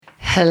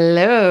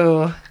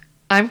Hello,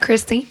 I'm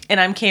Christy. And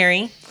I'm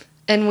Carrie.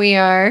 And we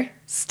are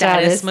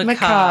Status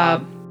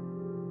Macabre.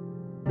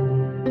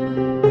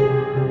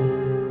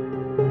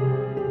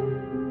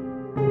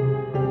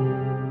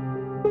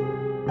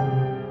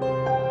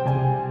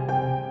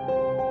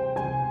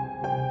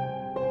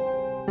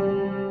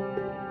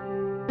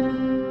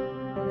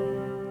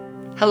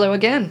 Hello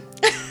again.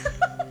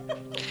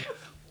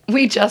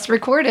 We just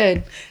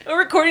recorded. We're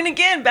recording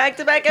again,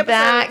 back-to-back episodes.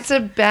 Back to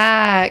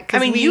back. I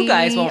mean, you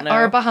guys won't know.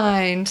 Are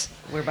behind.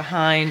 We're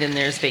behind, and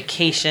there's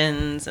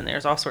vacations, and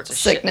there's all sorts of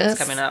Sickness. shit that's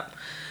coming up.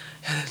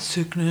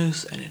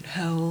 Sickness and in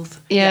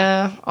health.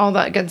 Yeah, all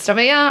that good stuff.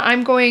 But yeah,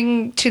 I'm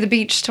going to the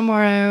beach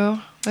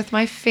tomorrow with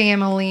my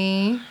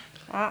family.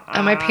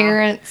 At my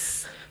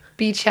parents'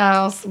 beach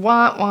house.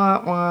 Wah,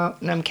 wah, wah.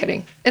 No, I'm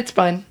kidding. It's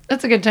fun.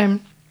 It's a good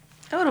time.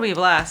 Oh, it'll be a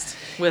blast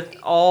with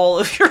all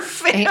of your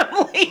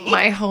family.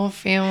 My whole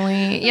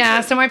family. Yeah,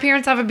 so my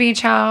parents have a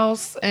beach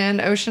house in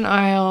Ocean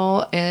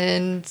Isle,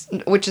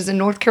 which is in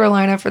North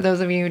Carolina, for those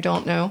of you who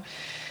don't know.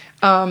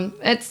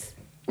 It's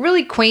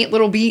really quaint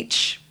little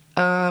beach,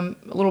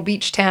 little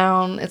beach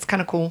town. It's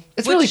kind of cool.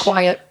 It's really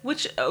quiet.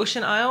 Which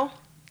Ocean Isle?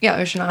 Yeah,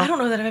 Ocean Isle. I don't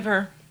know that I've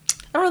ever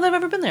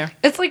been there.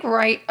 It's like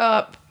right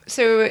up,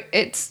 so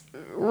it's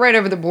right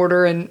over the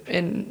border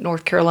in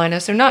North Carolina,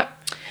 so not...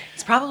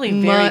 It's probably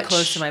very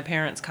close to my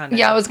parents' condo.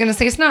 Yeah, I was going to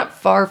say it's not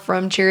far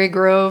from Cherry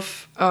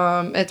Grove.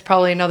 It's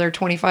probably another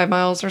 25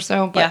 miles or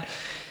so. But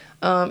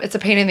it's a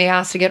pain in the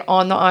ass to get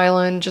on the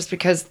island just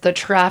because the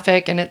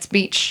traffic and it's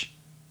beach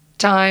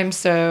time.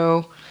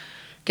 So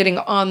getting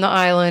on the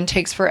island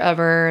takes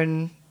forever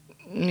and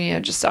yeah,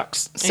 it just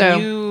sucks. So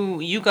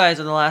and you guys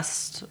are the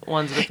last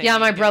ones of the family. Yeah,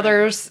 my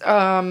brothers.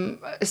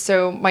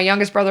 So my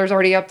youngest brother's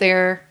already up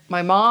there.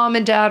 My mom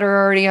and dad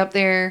are already up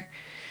there.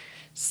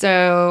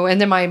 So, and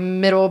then my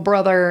middle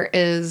brother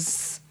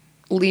is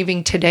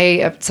leaving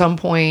today at some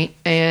point,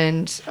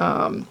 and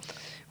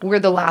we're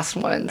the last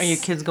ones. Are your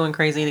kids going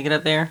crazy to get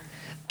up there?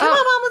 Come on,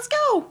 Mom, let's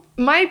go.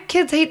 My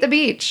kids hate the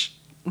beach.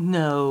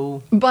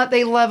 No. But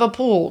they love a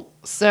pool.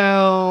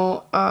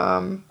 So,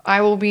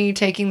 I will be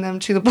taking them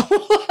to the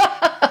pool.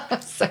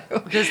 So,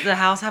 does the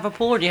house have a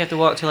pool, or do you have to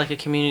walk to like a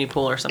community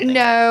pool or something?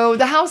 No,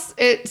 the house,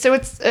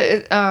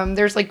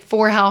 there's like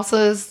 4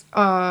 houses,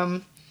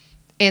 and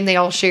they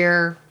all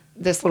share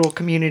this little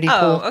community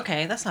pool. Oh,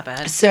 okay. That's not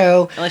bad.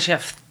 So unless you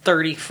have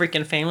 30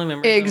 freaking family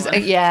members.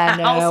 Yeah,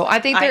 no. I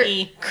think they're...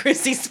 i.e.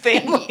 Chrissy's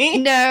family.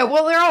 No,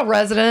 well, they're all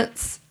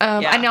residents.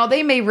 Yeah. I know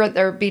they may rent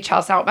their beach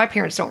house out. My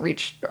parents don't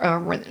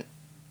rent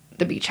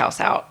the beach house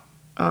out.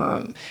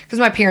 Because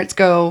my parents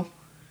go...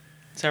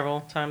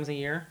 Several times a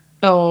year?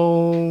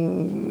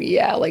 Oh,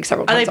 yeah, like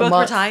several times a month. Are they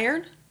both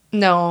retired?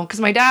 No, because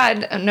my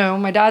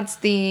dad's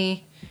the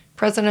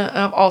president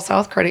of All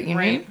South Credit Union.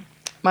 Right.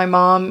 My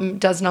mom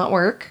does not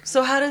work.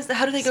 So how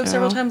do they go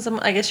several times?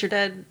 I guess your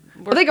dad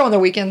works? Well, they go on the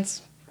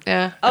weekends.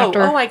 Yeah.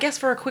 Oh, I guess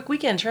for a quick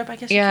weekend trip, I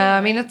guess. Yeah,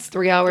 I mean it's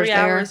 3 hours there.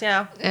 3 hours,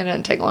 yeah. And it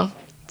doesn't take long.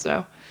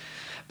 So,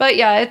 but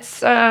yeah,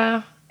 it's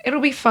it'll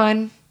be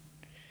fun.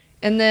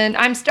 And then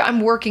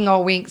I'm working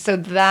all week, so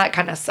that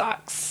kind of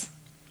sucks.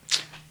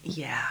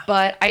 Yeah.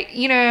 But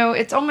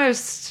it's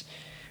almost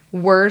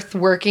worth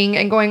working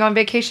and going on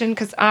vacation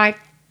because I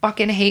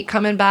fucking hate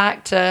coming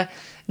back to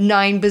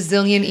 9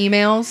 bazillion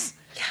emails.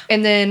 Yeah.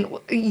 And then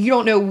you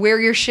don't know where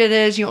your shit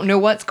is. You don't know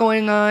what's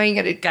going on.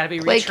 You gotta be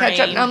play catch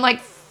up. And I'm like,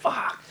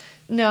 fuck.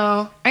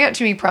 No, I got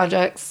too many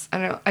projects.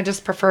 I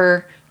just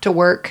prefer to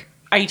work.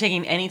 Are you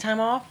taking any time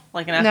off?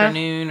 Like an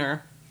afternoon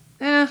or?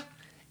 Yeah.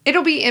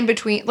 It'll be in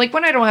between. Like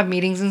when I don't have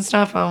meetings and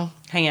stuff, I'll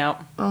hang out.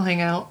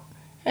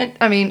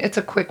 It's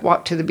a quick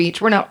walk to the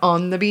beach. We're not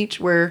on the beach.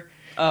 We're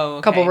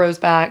a couple rows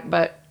back.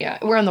 But yeah,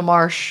 we're on the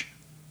marsh.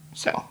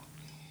 So.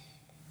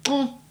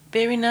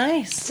 Very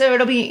nice. So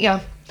it'll be, yeah,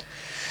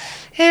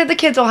 the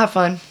kids all have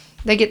fun.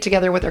 They get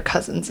together with their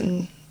cousins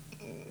and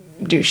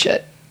do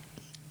shit.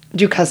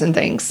 Do cousin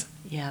things.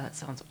 Yeah, that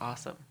sounds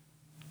awesome.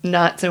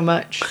 Not so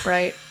much,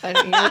 right?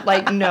 You're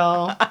like,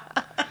 no.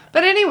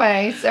 But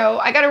anyway, so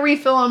I got a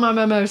refill on my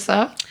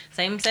mimosa.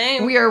 Same.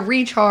 We are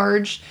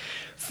recharged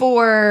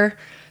for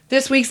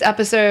this week's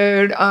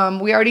episode.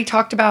 We already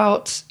talked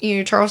about,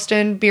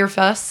 Charleston Beer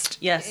Fest.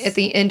 Yes. At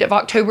the end of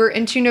October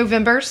into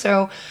November.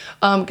 So,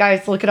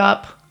 guys, look it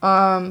up.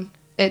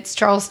 It's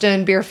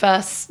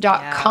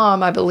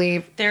charlestonbeerfest.com, I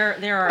believe.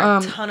 There are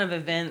a ton of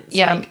events.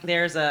 Yeah. Like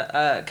there's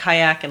a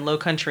kayak and low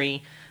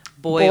country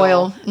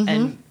boil.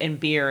 And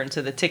beer. And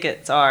so the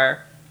tickets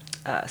are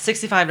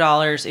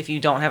 $65 if you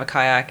don't have a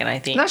kayak. And I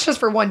think... And that's just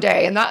for one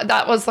day. And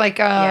that was like...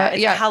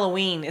 it's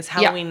Halloween. It's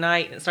Halloween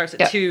night. It starts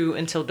at 2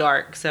 until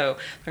dark. So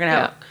they're going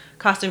to have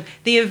costume.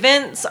 The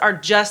events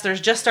are they're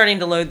just starting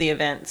to load the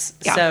events.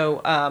 Yeah.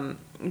 So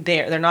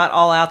they're not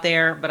all out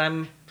there, but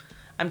I'm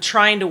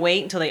trying to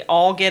wait until they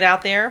all get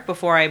out there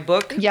before I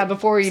book. Yeah,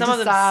 before you decide. Some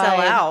of them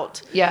sell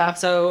out. Yeah.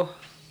 So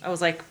I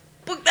was like,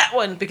 book that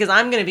one because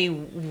I'm going to be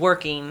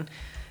working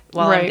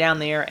while I'm down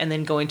there, and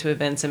then going to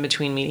events in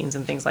between meetings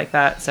and things like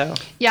that. So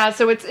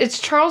so it's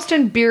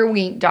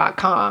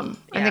charlestonbeerweek.com.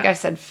 I think I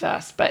said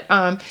fest, but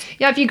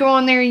if you go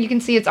on there, you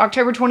can see it's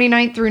October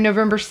 29th through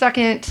November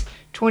 2nd,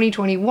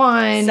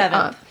 2021.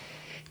 7th.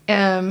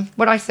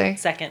 What'd I say?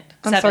 2nd.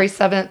 I'm sorry,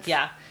 7th.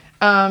 Yeah.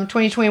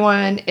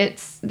 2021.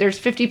 There's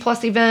 50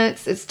 plus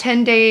events. It's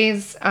 10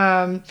 days.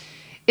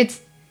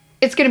 It's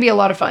going to be a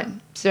lot of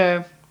fun.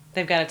 So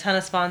they've got a ton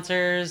of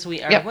sponsors.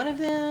 We are one of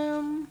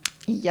them.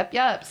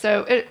 Yep.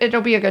 So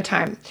it'll be a good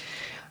time.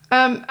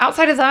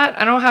 Outside of that,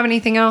 I don't have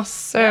anything else.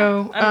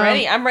 So I'm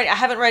ready. I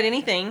haven't read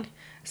anything.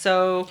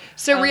 So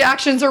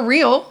reactions are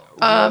real.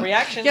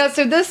 Reactions. Yeah.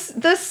 So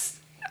this.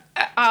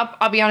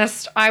 I'll be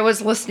honest. I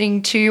was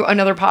listening to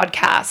another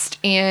podcast,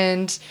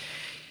 and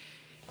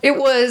it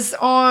was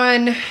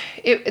on.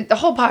 The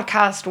whole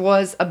podcast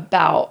was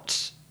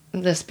about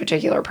this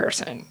particular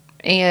person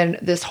and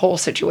this whole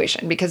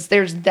situation because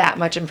there's that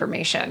much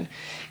information,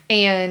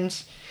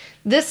 and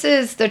this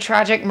is the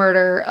tragic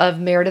murder of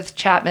Meredith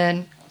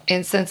Chapman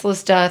and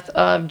senseless death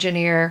of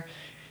Jennair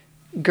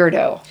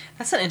Gerardot.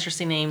 That's an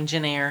interesting name,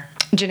 Jennair.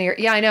 Jennair.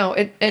 Yeah, I know.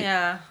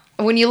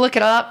 When you look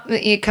it up,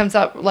 it comes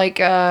up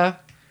like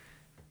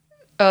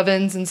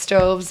ovens and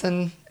stoves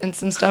and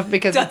some stuff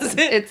because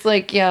it's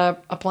like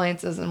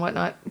appliances and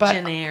whatnot. But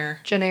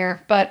Jennair.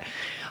 But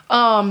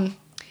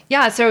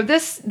so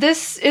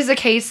this is a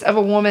case of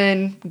a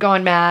woman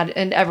gone mad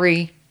in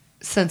every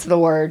sense of the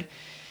word.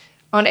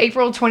 On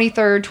April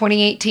 23rd,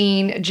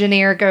 2018,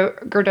 Jennair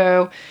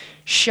Gerardot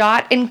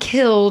shot and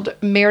killed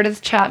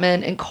Meredith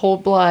Chapman in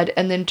cold blood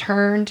and then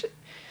turned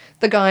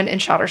the gun and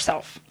shot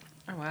herself.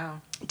 Oh, wow.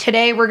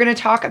 Today, we're going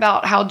to talk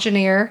about how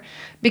Jennair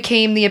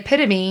became the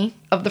epitome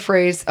of the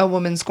phrase, a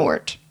woman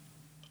scorned.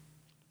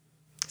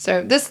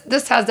 So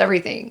this has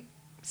everything.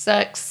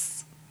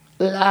 Sex,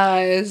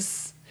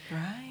 lies,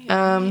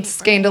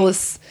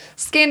 scandalous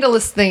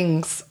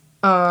things.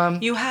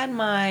 You had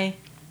my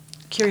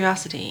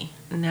curiosity.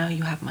 Now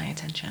you have my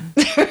attention.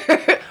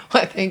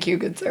 Well, thank you,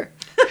 good sir.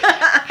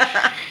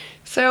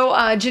 So,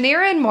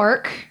 Jennair and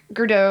Mark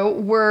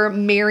Gerardot were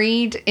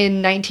married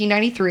in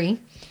 1993.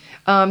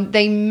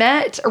 They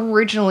met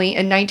originally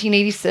in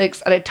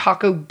 1986 at a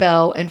Taco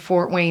Bell in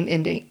Fort Wayne,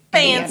 Indiana.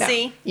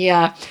 Fancy.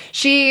 Yeah.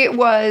 She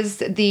was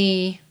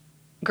the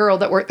girl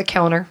that worked the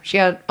counter. She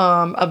had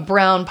a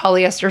brown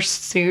polyester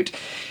suit.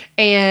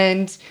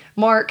 And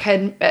Mark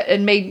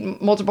had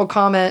made multiple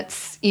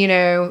comments,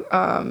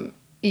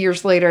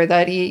 years later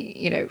that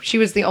she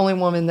was the only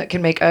woman that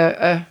can make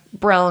a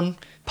brown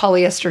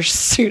polyester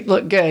suit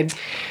look good.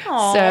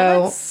 Aww,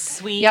 that's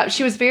sweet. Yeah,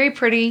 she was very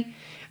pretty.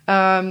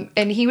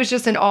 And he was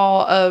just in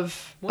awe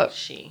of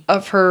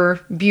her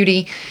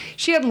beauty.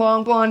 She had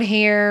long blonde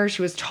hair.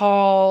 She was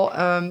tall,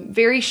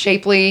 very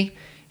shapely.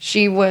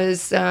 She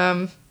was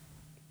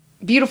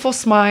beautiful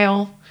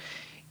smile.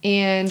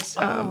 And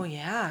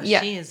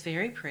she is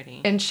very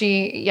pretty. And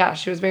she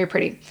was very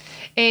pretty.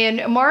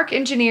 And Mark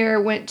and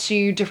Jennair went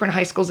to different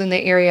high schools in the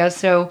area,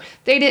 so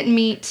they didn't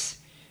meet.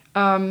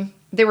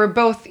 They were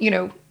both,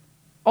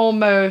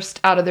 almost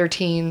out of their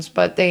teens,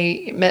 but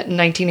they met in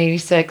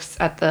 1986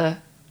 at the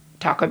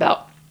Taco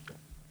Bell.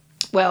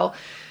 Well,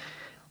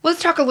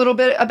 let's talk a little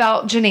bit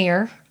about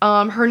Jennair.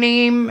 Her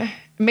main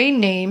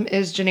name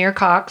is Jennair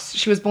Cox.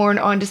 She was born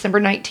on December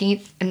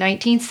 19th,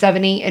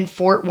 1970 in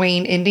Fort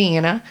Wayne,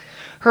 Indiana.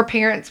 Her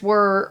parents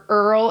were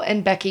Earl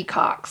and Becky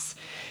Cox.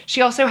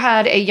 She also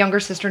had a younger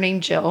sister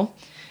named Jill.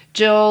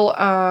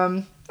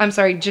 Jennair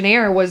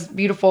was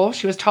beautiful.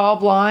 She was tall,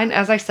 blonde.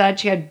 As I said,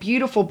 she had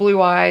beautiful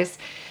blue eyes.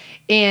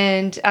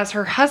 And as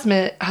her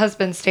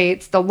husband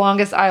states, the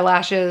longest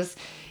eyelashes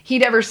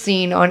he'd ever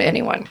seen on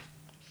anyone.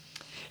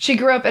 She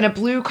grew up in a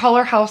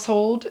blue-collar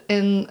household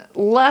in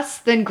less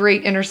than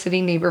great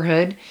inner-city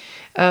neighborhood.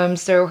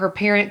 So her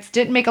parents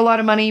didn't make a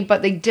lot of money,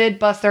 but they did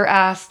bust their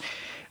ass.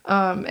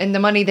 And the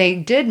money they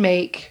did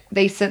make,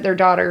 they sent their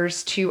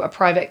daughters to a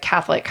private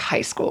Catholic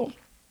high school.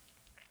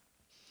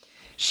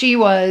 She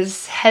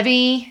was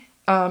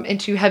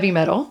into heavy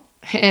metal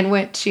and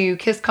went to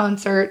Kiss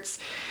concerts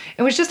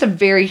and was just a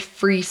very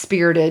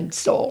free-spirited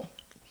soul.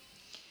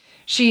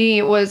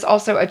 She was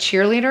also a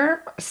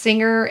cheerleader, a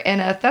singer,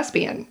 and a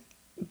thespian,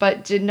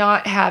 but did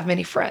not have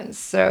many friends.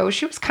 So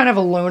she was kind of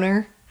a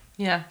loner.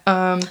 Yeah,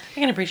 I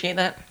can appreciate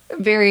that.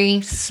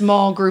 Very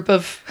small group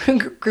of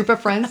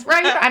friends,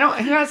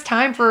 right? Who has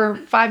time for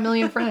 5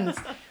 million friends?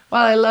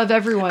 Well, I love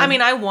everyone. I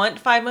mean, I want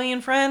 5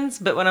 million friends,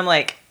 but when I'm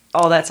like,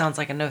 oh, that sounds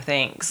like a no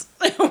thanks.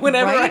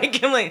 Whenever I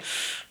can, like,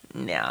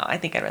 no, I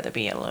think I'd rather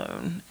be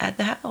alone at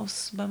the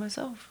house by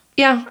myself.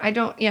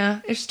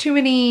 Yeah, there's too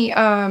many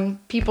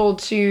people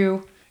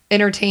to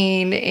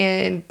entertain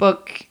and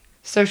book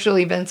social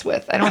events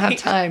with. I don't have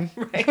time.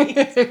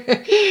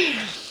 Right.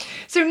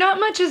 So not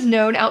much is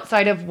known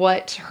outside of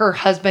what her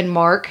husband,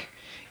 Mark,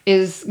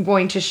 is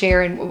going to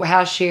share and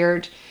has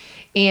shared.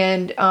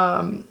 And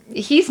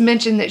he's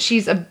mentioned that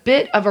she's a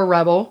bit of a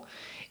rebel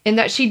and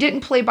that she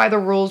didn't play by the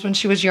rules when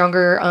she was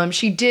younger.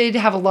 She did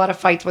have a lot of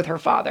fights with her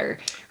father.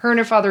 Her and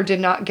her father did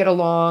not get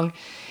along.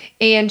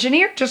 And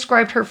Jennair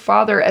described her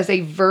father as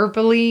a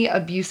verbally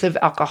abusive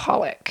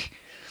alcoholic.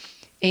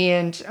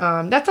 And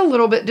that's a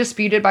little bit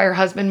disputed by her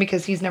husband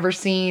because he's never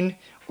seen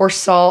or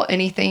saw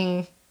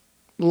anything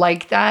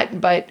like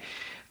that. But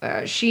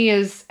she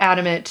is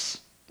adamant,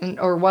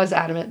 or was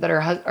adamant, that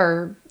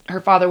her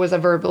father was a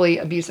verbally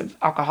abusive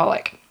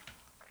alcoholic.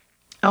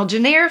 Now,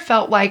 Jennair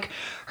felt like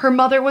her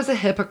mother was a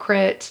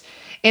hypocrite.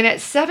 And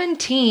at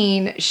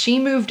 17, she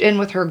moved in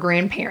with her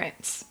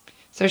grandparents.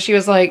 So she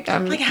was like,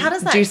 how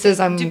does that deuces,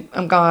 I'm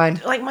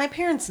gone. Like, my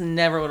parents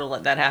never would have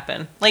let that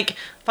happen. Like,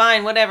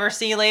 fine, whatever,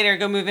 see you later,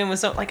 go move in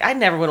with like, I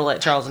never would have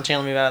let Charles and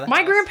Chandler move out of the house.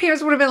 My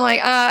grandparents would have been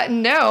like,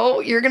 no,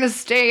 you're going to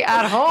stay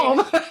at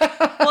home.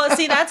 Well,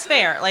 see, that's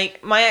fair.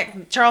 Like,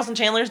 Charles and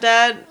Chandler's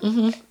dad,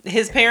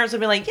 his parents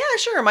would be like, yeah,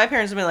 sure. My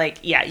parents would be like,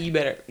 yeah, you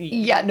better.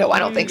 Yeah, no, I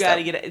don't think so.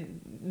 You got to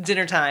get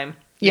dinner time.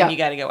 Yeah. You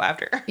got to go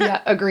after.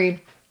 Yeah, agreed.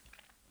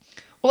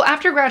 Well,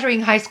 after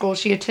graduating high school,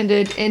 she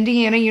attended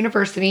Indiana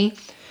University,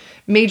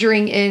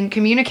 majoring in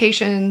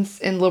communications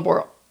and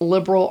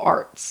liberal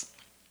arts.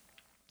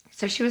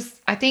 So she was,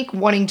 I think,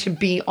 wanting to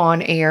be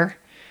on air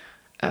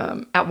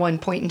at one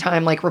point in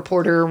time, like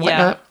reporter or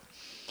whatnot.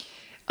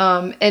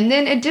 Yeah. And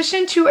then in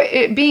addition to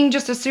it being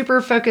just a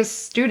super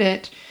focused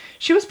student,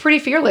 she was pretty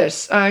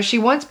fearless. She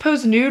once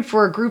posed nude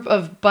for a group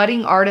of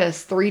budding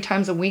artists 3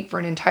 times a week for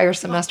an entire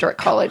semester at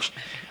college.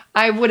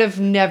 I would have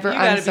never,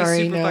 I'm sorry,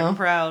 be super fucking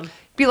proud.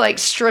 Be like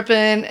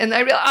stripping, and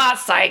I'd be like,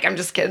 psych, I'm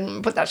just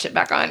kidding. Put that shit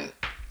back on.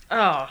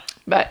 Oh.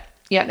 But,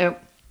 yeah, no.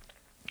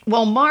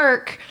 Well,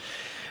 Mark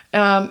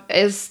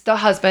is the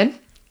husband,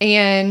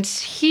 and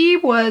he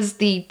was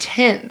the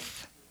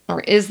 10th,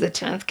 or is the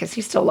 10th, because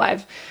he's still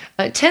alive,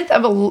 10th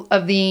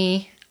of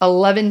the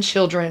 11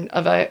 children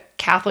of a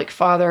Catholic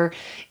father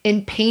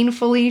and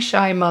painfully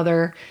shy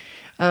mother,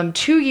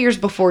 2 years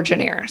before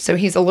Jennair. So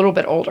he's a little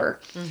bit older.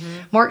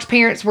 Mm-hmm. Mark's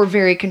parents were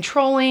very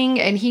controlling,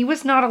 and he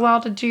was not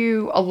allowed to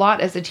do a lot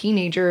as a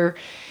teenager.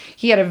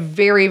 He had a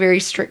very, very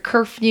strict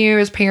curfew.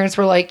 His parents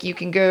were like, you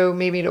can go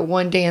maybe to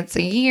 1 dance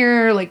a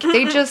year. Like,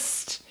 they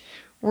just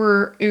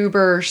were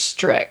uber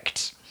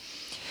strict.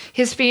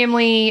 His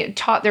family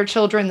taught their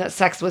children that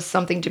sex was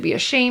something to be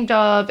ashamed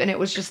of, and it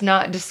was just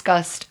not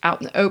discussed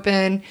out in the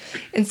open.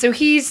 And so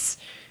he's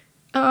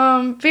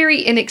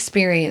very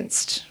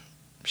inexperienced,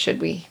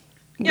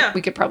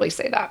 we could probably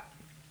say that.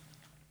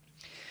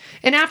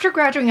 And after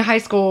graduating high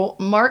school,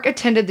 Mark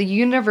attended the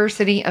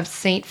University of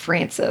St.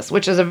 Francis,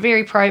 which is a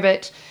very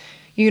private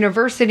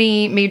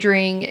university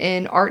majoring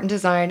in art and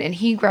design, and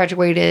he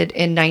graduated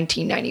in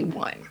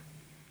 1991.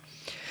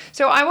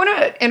 So I want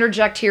to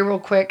interject here real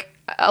quick.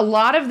 A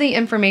lot of the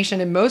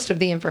information and most of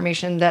the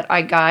information that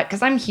I got,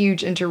 because I'm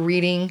huge into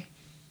reading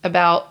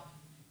about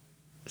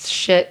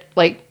shit,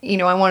 like,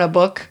 I want a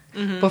book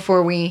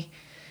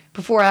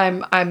before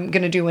I'm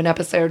going to do an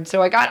episode.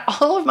 So I got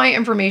all of my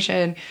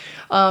information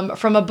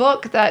from a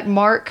book that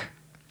Mark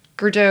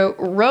Gerardot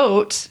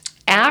wrote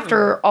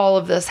after all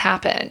of this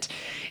happened.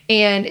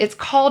 And it's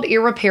called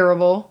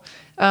Irreparable.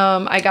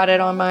 I got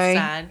it on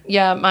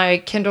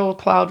my Kindle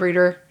Cloud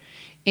Reader.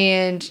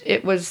 And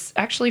it was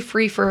actually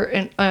free for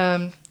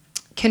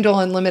Kindle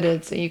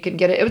Unlimited, so you can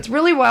get it. It was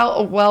really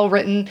well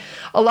written.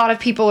 A lot of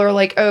people are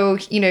like,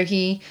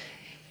 he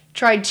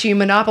tried to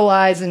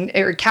monopolize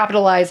or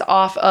capitalize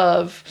off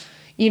of,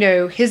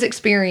 his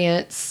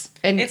experience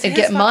and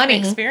get money.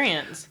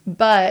 Experience.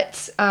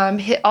 But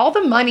all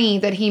the money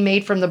that he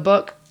made from the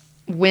book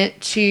went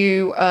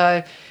to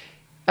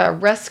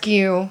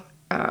rescue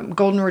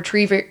golden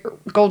retriever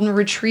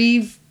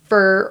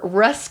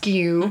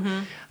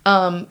rescue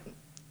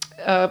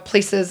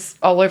places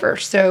all over.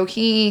 So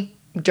he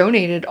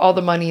donated all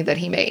the money that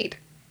he made.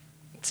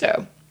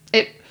 So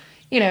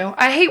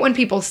I hate when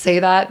people say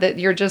that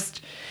you're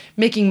just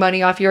making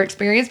money off your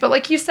experience. But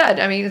like you said,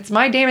 I mean, it's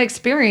my damn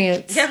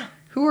experience. Yeah.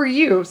 Who are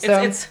you?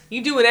 So it's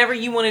you do whatever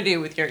you want to do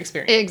with your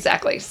experience.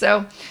 Exactly.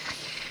 So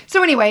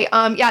anyway,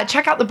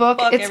 check out the book.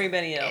 Fuck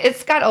everybody else.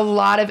 It's got a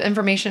lot of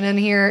information in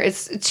here.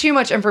 It's too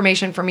much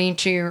information for me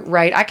to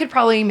write. I could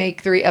probably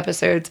make 3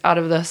 episodes out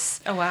of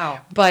this. Oh wow.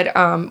 But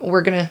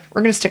we're gonna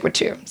stick with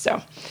 2.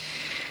 So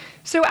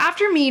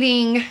after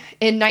meeting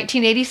in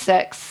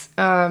 1986,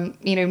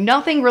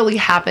 nothing really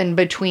happened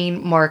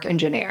between Mark and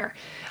Jennair.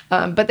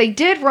 But they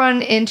did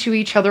run into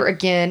each other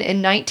again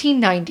in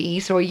 1990,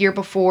 so a year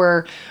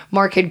before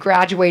Mark had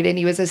graduated.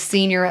 He was a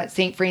senior at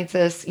St.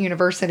 Francis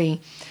University,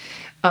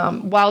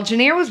 while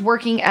Jennair was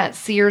working at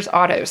Sears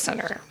Auto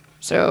Center.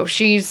 So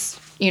she's,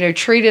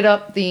 traded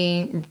up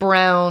the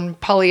brown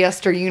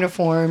polyester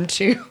uniform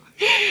to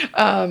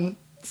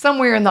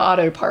somewhere in the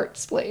auto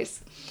parts place.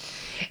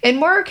 And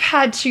Mark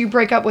had to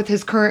break up with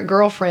his current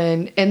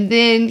girlfriend, and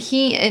then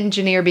he and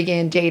Jennair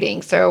began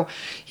dating. So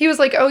he was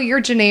like, oh,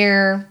 you're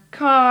Jennair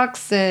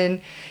Cox.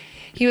 And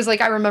he was like,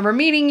 I remember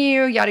meeting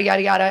you, yada,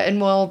 yada, yada. And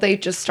well, they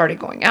just started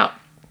going out.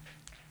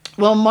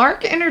 Well,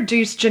 Mark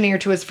introduced Jennair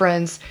to his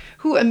friends,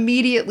 who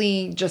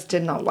immediately just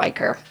did not like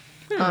her.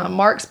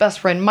 Mark's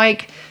best friend,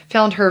 Mike,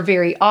 found her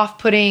very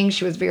off-putting.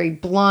 She was very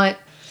blunt.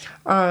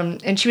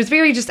 And she was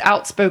very just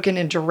outspoken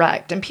and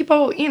direct. And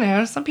people,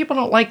 some people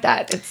don't like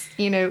that. It's,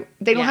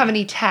 they don't have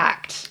any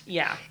tact.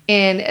 Yeah.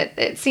 And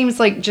it seems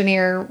like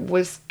Jennair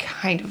was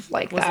kind of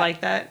like that. Was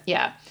like that?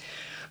 Yeah.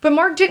 But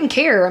Mark didn't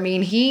care. I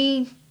mean,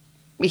 he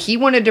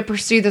wanted to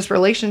pursue this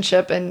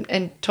relationship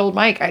and told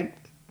Mike,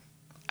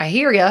 I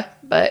hear ya,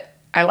 but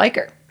I like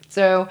her.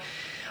 So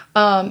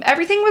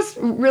everything was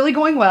really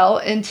going well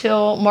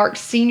until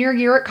Mark's senior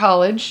year at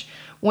college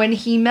when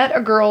he met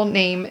a girl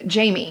named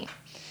Jamie,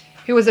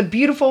 who was a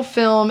beautiful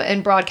film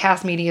and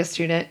broadcast media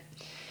student.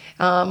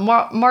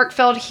 Mark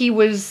felt he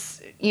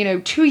was,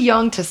 too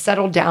young to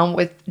settle down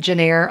with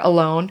Jennair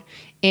alone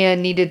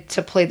and needed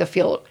to play the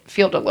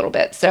field a little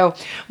bit. So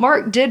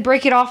Mark did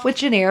break it off with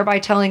Jennair by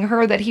telling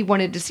her that he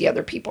wanted to see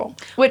other people,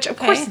 which of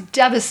course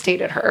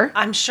devastated her.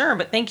 I'm sure,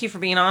 but thank you for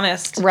being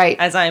honest. Right.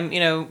 As I'm,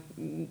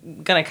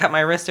 gonna cut my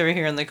wrist over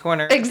here in the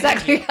corner.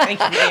 Exactly. Thank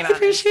you for being honest.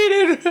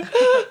 Appreciate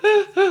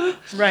it.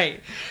 Right.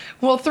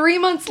 Well, 3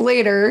 months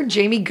later,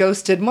 Jamie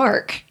ghosted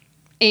Mark,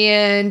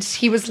 and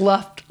he was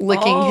left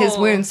licking his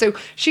wounds. So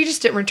she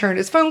just didn't return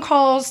his phone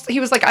calls. He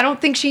was like, I don't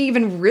think she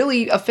even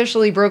really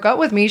officially broke up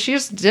with me. She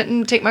just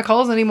didn't take my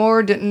calls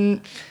anymore,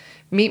 didn't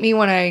meet me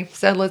when I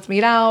said, let's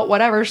meet out,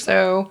 whatever.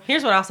 So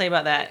here's what I'll say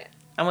about that.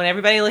 I want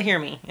everybody to hear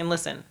me and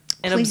listen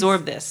and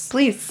absorb this.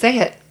 Please, say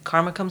it.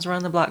 Karma comes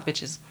around the block,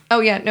 bitches.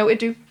 Oh, yeah. No, it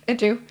do.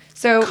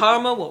 So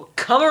karma will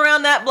come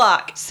around that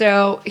block.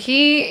 So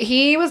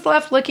he was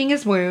left licking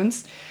his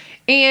wounds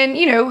and,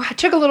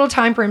 took a little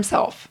time for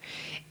himself.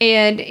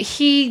 And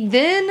he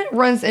then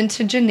runs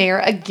into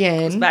Jennair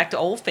again. Goes back to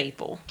Old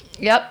Faithful.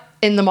 Yep,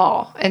 in the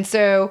mall. And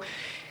so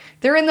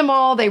they're in the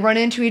mall, they run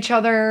into each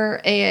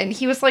other, and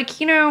he was like,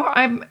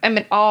 I'm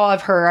in awe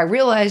of her. I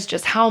realized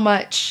just how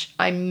much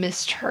I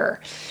missed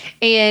her.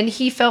 And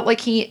he felt like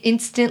he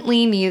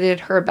instantly needed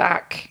her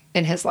back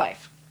in his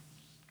life.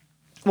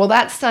 Well,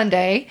 that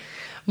Sunday,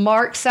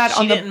 Mark sat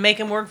on the... She didn't make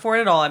him work for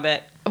it at all, I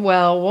bet.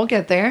 Well, we'll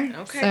get there.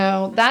 Okay.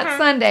 So that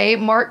Sunday,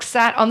 Mark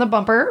sat on the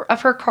bumper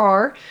of her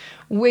car,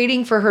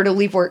 waiting for her to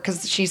leave work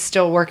because she's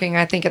still working,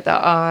 I think, at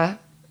the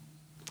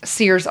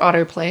Sears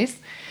Auto Place.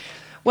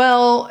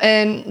 Well,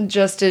 and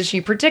just as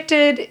she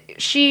predicted,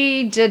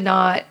 she did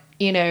not,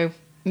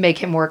 make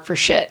him work for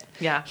shit.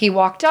 Yeah. He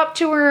walked up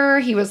to her.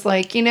 He was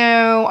like,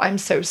 I'm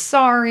so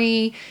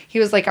sorry. He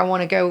was like, I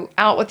want to go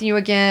out with you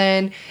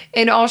again.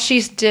 And all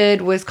she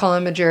did was call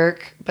him a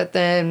jerk. But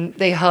then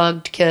they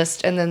hugged,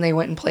 kissed, and then they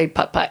went and played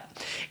putt-putt.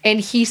 And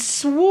he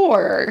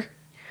swore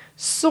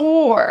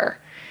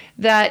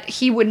that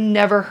he would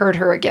never hurt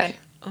her again.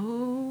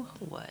 Oh,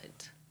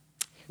 what?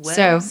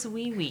 So,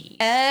 wee.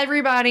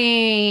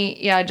 Everybody,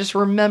 just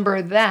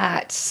remember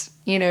that,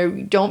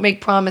 don't make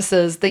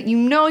promises that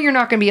you're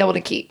not going to be able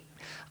to keep.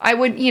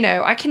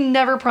 I can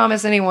never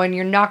promise anyone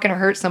you're not going to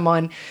hurt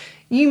someone.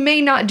 You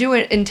may not do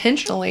it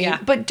intentionally,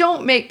 but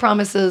don't make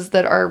promises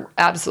that are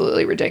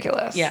absolutely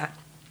ridiculous. Yeah.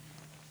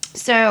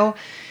 So,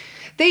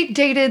 they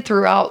dated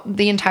throughout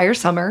the entire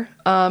summer.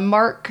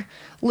 Mark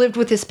lived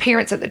with his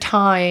parents at the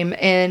time,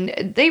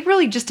 and they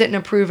really just didn't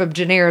approve of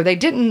Jennair. They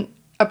didn't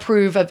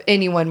approve of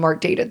anyone Mark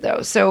dated,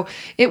 though. So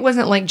it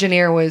wasn't like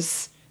Jennair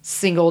was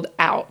singled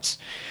out.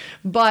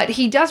 But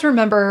he does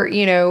remember,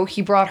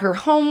 he brought her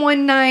home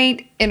one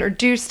night,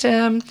 introduced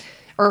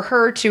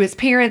her to his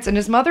parents, and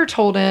his mother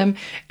told him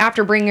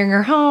after bringing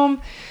her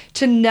home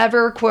to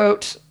never,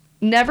 quote,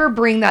 never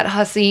bring that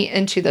hussy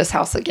into this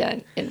house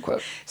again, end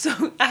quote.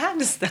 So I have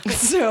to stop.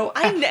 So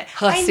I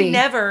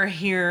never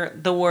hear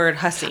the word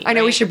hussy. I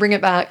know, right? We should bring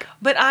it back.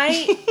 But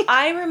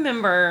I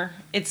remember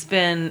it's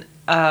been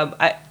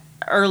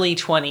early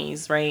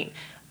 20s, right?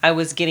 I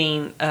was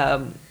getting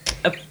a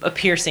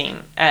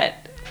piercing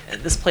at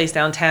this place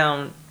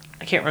downtown.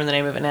 I can't remember the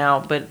name of it now,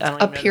 but I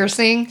don't even know. A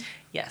piercing?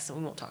 Yes,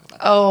 we won't talk about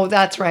that. Oh,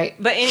 that's right.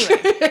 But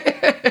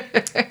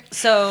anyway.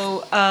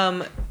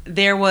 So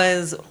there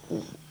was...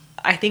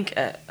 I think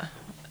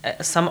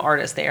some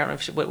artist there. I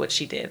don't know what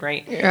she did,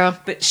 right? Yeah.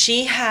 But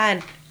she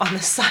had on the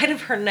side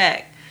of her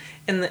neck,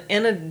 in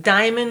a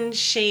diamond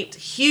shaped,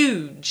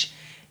 huge,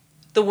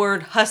 the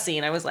word hussy,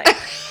 and I was like,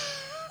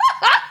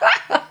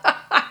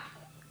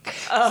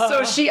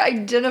 so she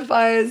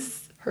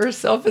identifies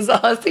herself as a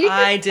hussy?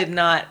 I did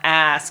not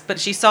ask, but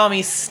she saw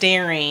me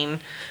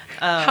staring.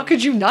 How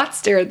could you not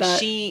stare at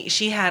that?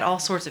 She had all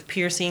sorts of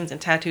piercings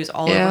and tattoos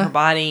all over her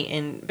body,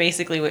 and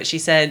basically what she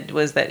said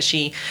was that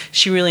she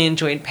really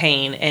enjoyed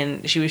pain,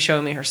 and she was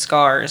showing me her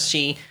scars.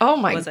 She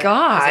was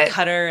a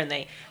cutter, and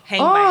they hang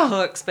by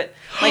hooks, but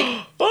like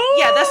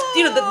that's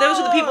those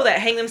are the people that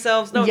hang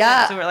themselves. No,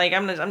 so we're like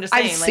I'm just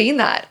saying. I've seen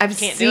that. I've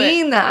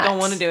seen that. Don't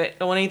want to do it.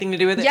 Don't want anything to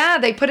do with it. Yeah,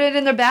 they put it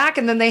in their back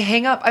and then they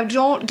hang up. I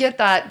don't get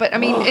that, but I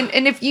mean,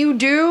 and if you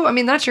do, I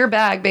mean that's your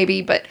bag,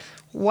 baby. But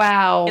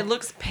wow, it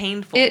looks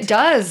painful. It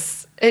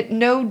does. It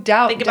no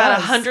doubt. Think about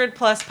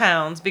 100+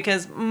 pounds,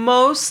 because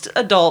most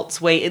adults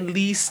weigh at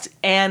least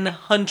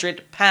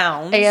 100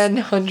 pounds.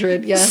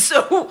 100, yes.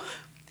 So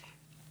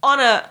on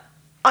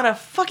a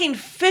fucking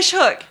fish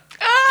hook.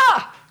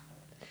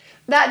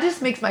 That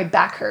just makes my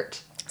back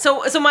hurt.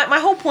 So my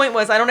whole point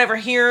was I don't ever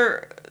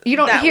hear You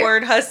don't that hear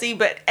word hussy,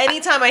 but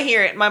anytime I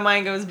hear it, my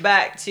mind goes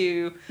back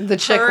to the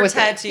chick her with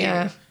tattoo.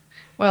 Yeah.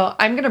 Well,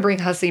 I'm gonna bring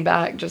hussy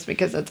back just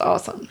because it's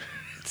awesome.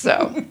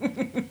 So,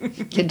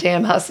 you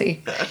damn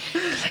hussy.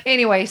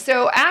 Anyway,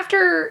 so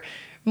after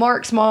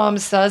Mark's mom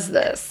says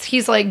this,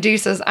 he's like,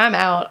 deuces, I'm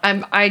out.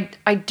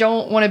 I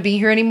don't want to be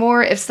here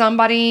anymore. If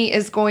somebody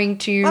is going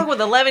to... Oh,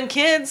 with 11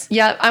 kids?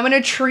 Yeah, I'm going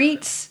to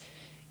treat...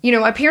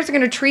 my parents are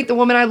going to treat the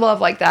woman I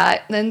love like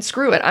that. Then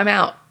screw it, I'm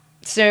out.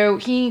 So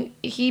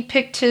he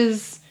picked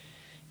his,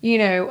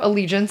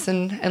 allegiance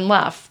and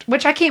left.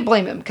 Which I can't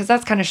blame him, because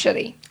that's kind of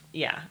shitty.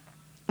 Yeah.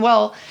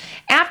 Well,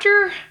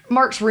 after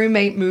Mark's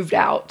roommate moved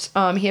out,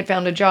 he had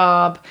found a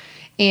job,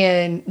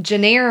 and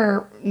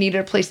Jennair needed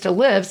a place to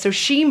live, so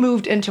she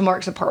moved into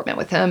Mark's apartment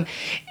with him.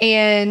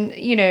 And,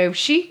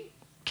 she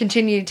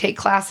continued to take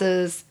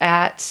classes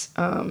at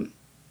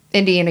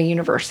Indiana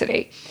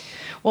University.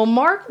 Well,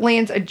 Mark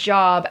lands a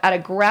job at a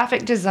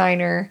graphic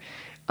designer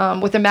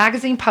with a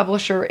magazine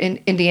publisher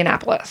in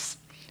Indianapolis,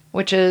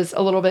 which is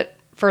a little bit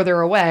further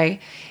away.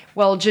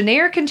 Well,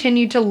 Jennair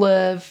continued to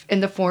live in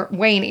the Fort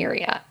Wayne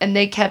area, and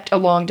they kept a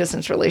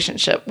long-distance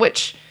relationship,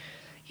 which,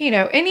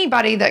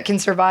 anybody that can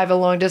survive a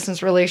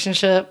long-distance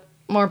relationship,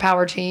 more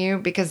power to you,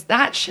 because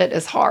that shit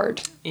is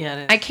hard. Yeah, it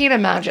is. I can't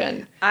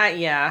imagine.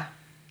 Yeah.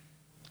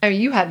 I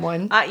mean, you had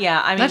one.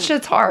 Yeah, I mean... That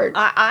shit's hard.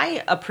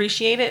 I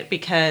appreciate it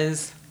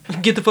because...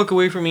 Get the fuck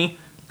away from me.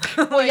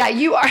 Well, yeah,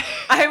 you are...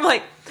 I'm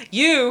like...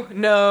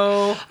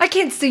 I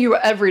can't see you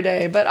every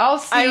day, but I'll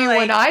see you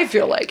when I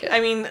feel like it. I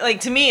mean,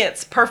 to me,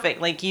 it's perfect.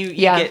 Like, you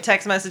get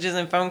text messages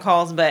and phone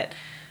calls, but,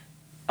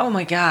 oh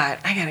my God,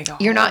 I gotta go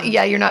home. You're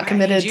not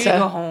committed I need you to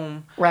go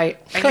home. Right.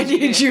 I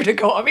need you to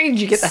go. I mean,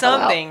 you get the hell out.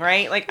 Something,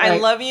 right? Like, right. I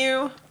love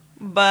you,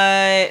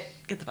 but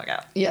get the fuck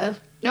out. Yeah.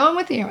 No, I'm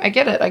with you. I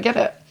get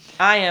it.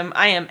 I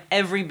am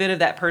every bit of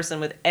that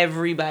person with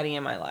everybody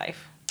in my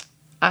life.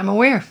 I'm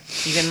aware.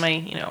 Even my,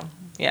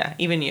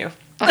 even you.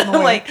 I'm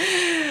aware. Like,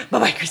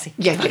 bye-bye, Chrissy.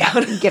 Yeah,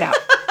 get out.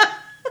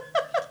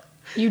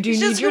 You do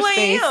need your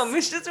space.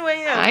 It's just who I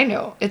am. I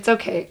know. It's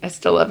okay. I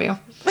still love you.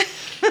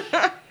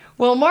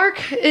 Well,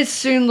 Mark is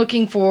soon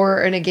looking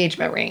for an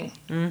engagement ring.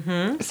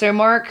 Mm-hmm. So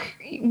Mark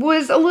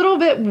was a little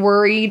bit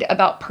worried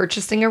about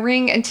purchasing a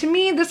ring. And to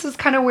me, this is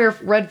kind of where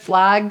red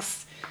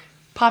flags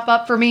pop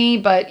up for me.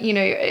 But,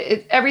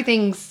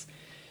 everything's,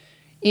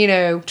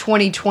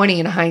 2020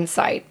 in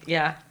hindsight.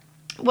 Yeah.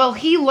 Well,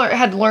 he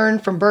had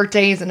learned from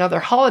birthdays and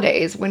other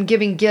holidays when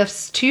giving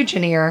gifts to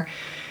Jennair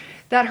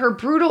that her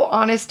brutal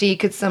honesty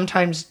could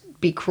sometimes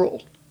be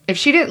cruel. If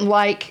she didn't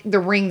like the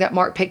ring that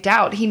Mark picked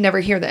out, he'd never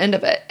hear the end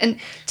of it.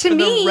 And to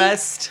me, the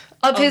rest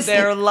of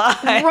their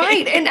life.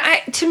 Right. And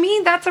to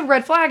me, that's a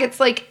red flag. It's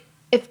like,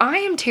 if I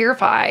am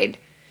terrified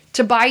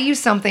to buy you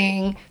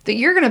something that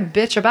you're going to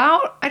bitch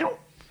about,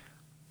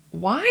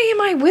 why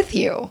am I with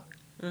you?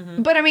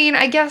 Mm-hmm. But I mean,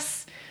 I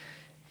guess...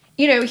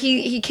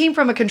 he came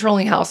from a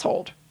controlling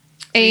household.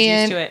 And he's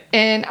used to it.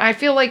 And I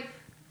feel like,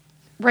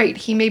 right,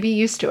 he may be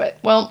used to it.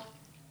 Well,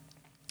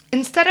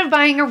 instead of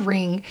buying a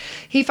ring,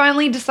 he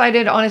finally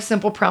decided on a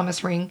simple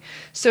promise ring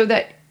so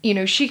that,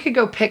 she could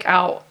go pick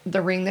out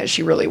the ring that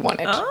she really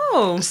wanted.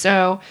 Oh.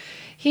 So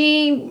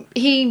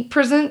he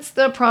presents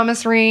the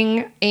promise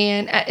ring,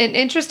 and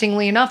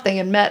interestingly enough, they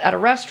had met at a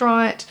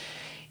restaurant.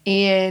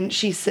 And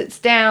she sits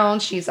down,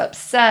 she's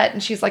upset,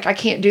 and she's like, I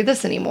can't do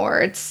this anymore.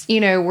 It's,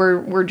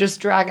 we're just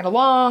dragging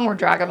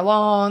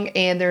along,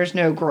 and there's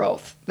no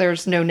growth.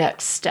 There's no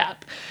next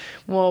step.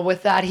 Well,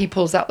 with that, he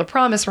pulls out the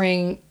promise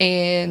ring,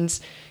 and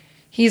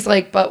he's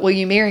like, but will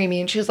you marry me?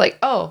 And she's like,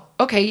 oh,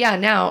 okay, yeah,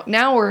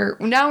 now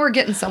we're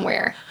getting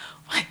somewhere.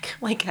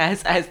 Like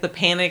as the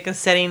panic is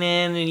setting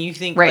in, and you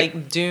think, right.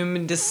 Like, doom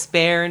and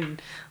despair,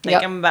 and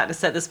like, I'm about to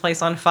set this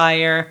place on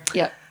fire.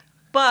 Yep.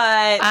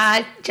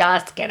 But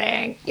just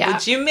kidding. Yeah.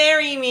 Would you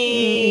marry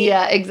me?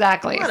 Yeah,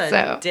 exactly. What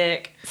a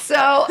dick. So,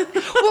 well,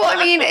 I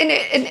mean,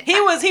 and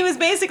he was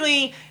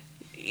basically,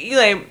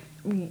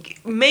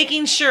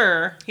 making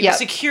sure he was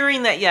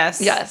securing that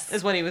yes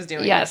is what he was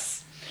doing.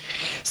 Yes.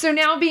 So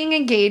now being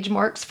engaged,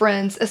 Mark's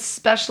friends,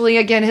 especially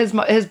again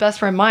his best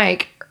friend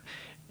Mike,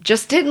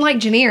 just didn't like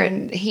Jennair,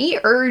 and he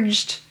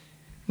urged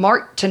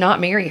Mark to not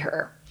marry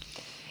her.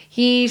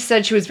 He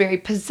said she was very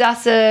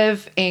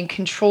possessive and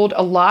controlled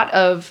a lot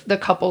of the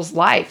couple's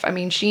life. I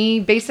mean, she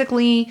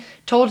basically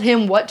told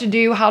him what to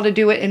do, how to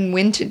do it, and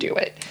when to do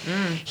it.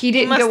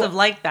 He must have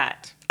liked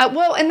that.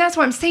 Well, and that's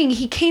what I'm saying.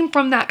 He came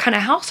from that kind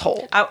of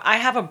household. I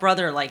have a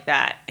brother like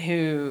that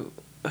who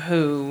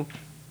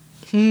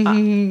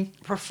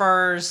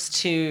prefers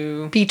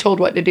to be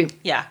told what to do.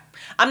 Yeah.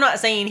 I'm not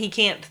saying he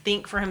can't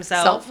think for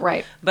himself.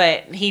 Right.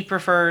 But he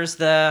prefers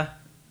the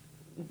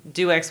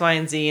do X, Y,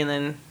 and Z, and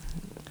then...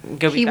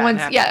 He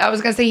wants, I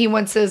was going to say he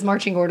wants his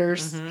marching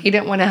orders. Mm-hmm. He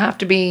didn't want to have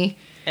to be...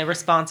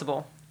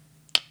 irresponsible.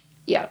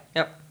 Yeah.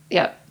 Yep.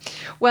 Yeah.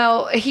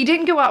 Well, he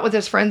didn't go out with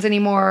his friends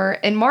anymore,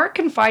 and Mark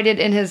confided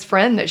in his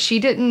friend that she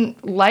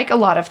didn't like a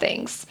lot of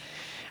things.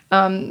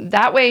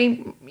 That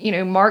way,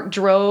 Mark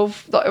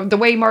drove, the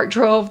way Mark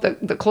drove,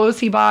 the clothes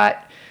he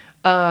bought,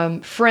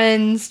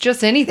 friends,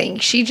 just anything.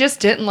 She just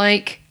didn't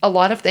like a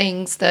lot of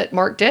things that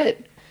Mark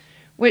did.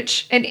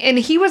 Which, and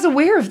he was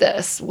aware of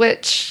this,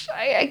 which,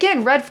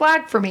 again, red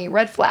flag for me,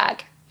 red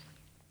flag.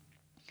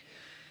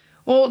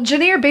 Well,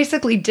 Jennair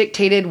basically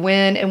dictated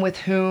when and with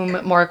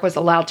whom Mark was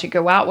allowed to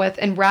go out with,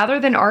 and rather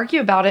than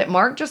argue about it,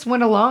 Mark just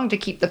went along to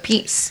keep the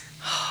peace.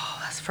 Oh,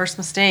 that's the first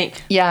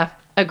mistake. Yeah,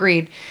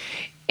 agreed.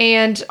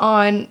 And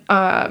on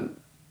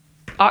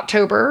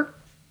October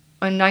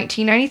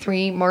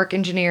 1993, Mark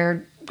and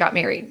Jennair got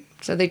married.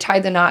 So they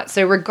tied the knot.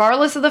 So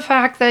regardless of the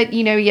fact that,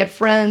 he had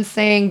friends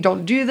saying,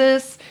 don't do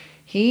this,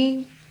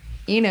 he,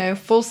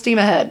 full steam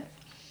ahead.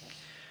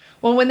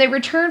 Well, when they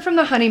returned from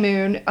the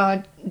honeymoon,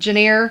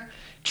 Jennair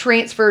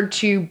transferred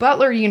to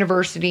Butler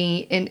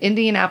University in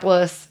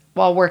Indianapolis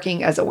while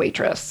working as a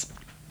waitress.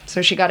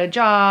 So she got a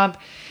job,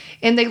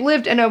 and they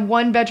lived in a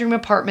one-bedroom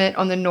apartment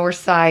on the north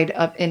side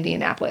of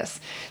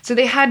Indianapolis. So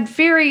they had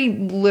very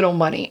little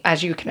money,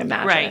 as you can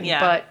imagine. Right, yeah.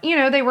 But,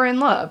 they were in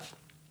love.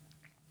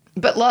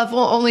 But love will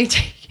only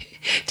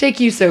take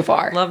you so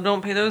far. Love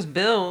don't pay those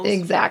bills.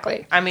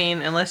 Exactly. I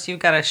mean, unless you've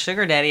got a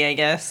sugar daddy, I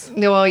guess.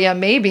 Well, yeah,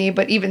 maybe.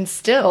 But even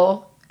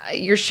still,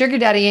 your sugar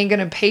daddy ain't going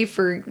to pay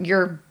for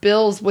your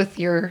bills with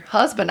your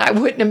husband, I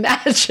wouldn't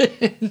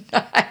imagine.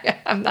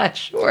 I'm not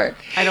sure.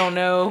 I don't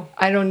know.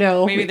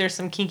 Maybe there's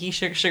some kinky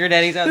sugar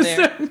daddies out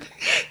there.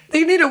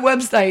 They need a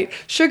website.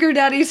 Sugar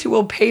daddies who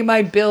will pay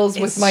my bills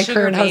with my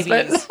current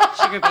husband.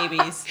 Sugar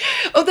babies.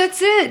 Oh,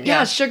 that's it.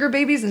 Yeah, sugar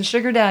babies and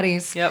sugar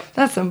daddies. Yep.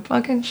 That's some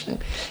fucking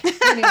shit.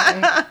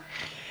 Anyway.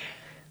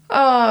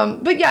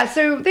 But yeah,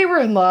 so they were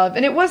in love,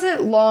 and it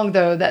wasn't long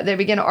though that they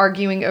began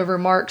arguing over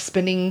Mark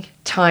spending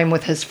time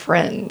with his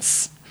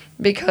friends,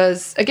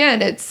 because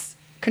again, it's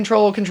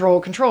control. They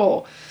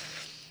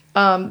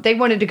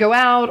wanted to go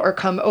out or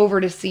come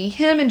over to see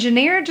him, and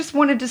Jennair just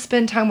wanted to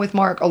spend time with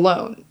Mark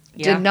alone.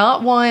 Yeah. Did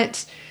not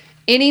want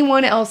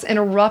anyone else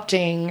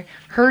interrupting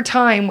her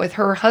time with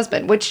her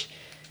husband, which,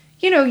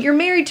 you're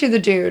married to the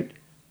dude.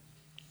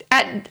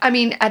 At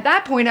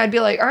that point, I'd be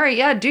like, all right,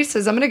 yeah,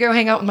 deuces. I'm going to go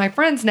hang out with my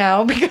friends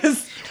now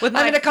because with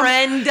my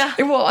friend.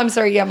 Well, I'm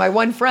sorry. Yeah, my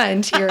one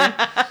friend here.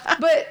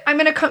 But I'm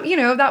going to come,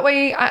 that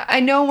way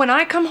I know when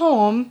I come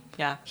home,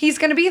 he's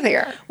going to be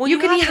there. Well, you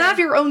can have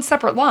your own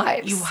separate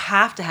lives. You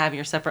have to have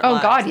your separate lives.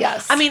 Oh, God,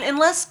 yes. I mean,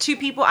 unless two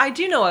people, I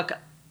do know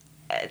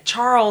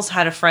Charles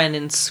had a friend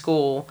in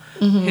school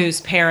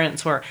whose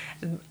parents were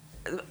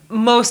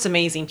most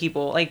amazing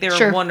people. Like, they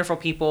were wonderful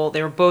people.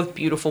 They were both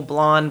beautiful,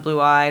 blonde, blue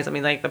eyes. I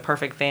mean, like the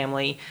perfect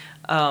family.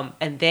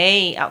 And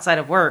they, outside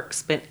of work,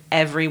 spent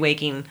every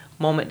waking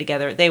moment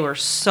together. They were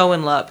so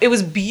in love. It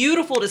was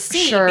beautiful to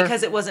see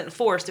because it wasn't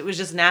forced. It was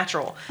just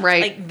natural.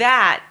 Right. Like,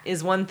 that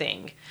is one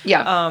thing.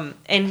 Yeah.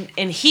 And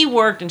he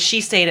worked and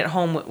she stayed at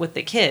home with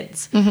the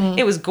kids.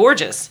 It was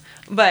gorgeous.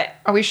 But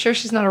are we sure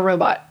she's not a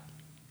robot?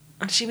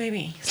 She may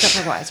be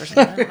Stepford-Wives or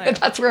something.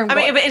 That's where I'm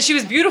going. I mean, and she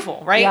was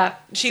beautiful, right? Yeah.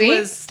 She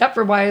was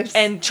Stepford-Wives.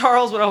 And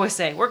Charles would always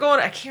say,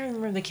 I can't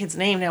remember the kid's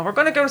name now. We're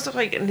going to go to stuff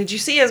like, did you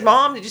see his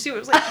mom? Did you see what it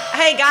was like?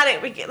 Hey, got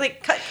it. We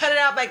cut it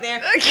out back there.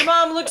 Your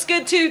mom looks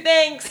good too.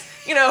 Thanks.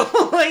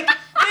 Thanks.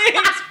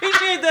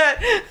 Appreciate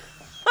that.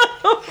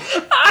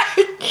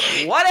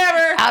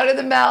 Whatever. Out of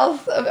the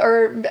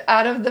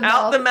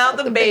mouth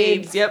of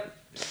babes. Yep.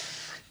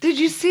 Did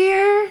you see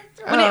her?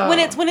 When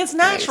it's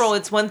natural,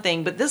 it's one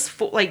thing, but this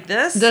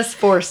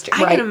forced.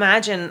 I can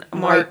imagine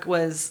Mark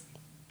was,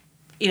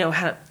 had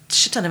a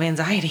shit ton of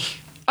anxiety.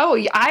 Oh,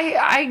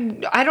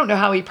 I don't know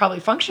how he probably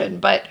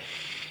functioned, but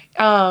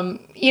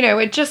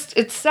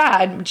it's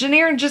sad.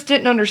 Jennair just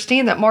didn't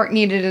understand that Mark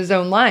needed his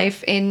own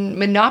life and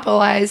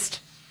monopolized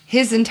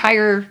his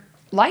entire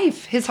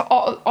life,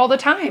 all the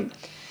time.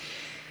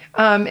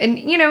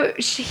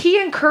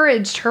 He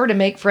encouraged her to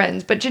make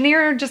friends, but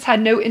Jennair just had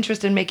no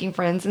interest in making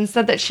friends and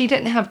said that she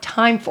didn't have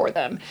time for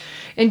them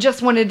and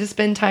just wanted to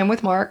spend time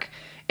with Mark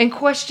and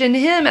questioned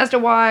him as to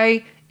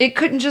why it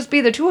couldn't just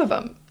be the two of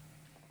them.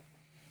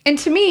 And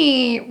to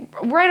me,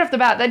 right off the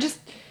bat,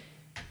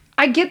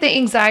 I get the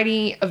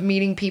anxiety of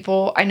meeting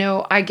people. I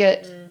know I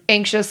get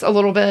anxious a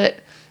little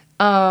bit.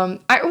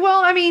 When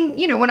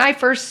I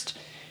first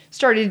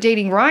started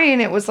dating Ryan,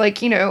 it was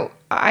like,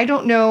 I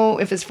don't know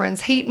if his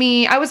friends hate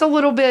me. I was a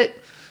little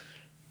bit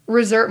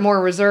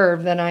more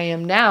reserved than I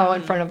am now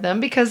in front of them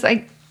because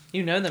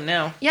you know them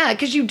now. Yeah,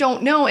 because you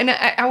don't know. And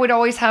I would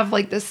always have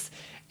like this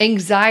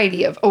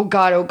anxiety of, oh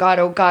God,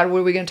 what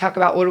are we going to talk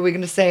about? What are we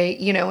going to say?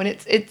 And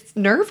it's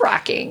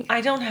nerve-wracking.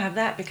 I don't have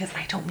that because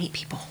I don't meet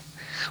people.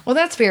 Well,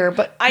 that's fair.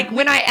 But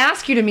when I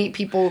ask you to meet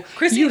people,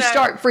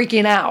 start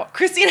freaking out.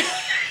 Christy and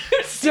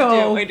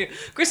I do.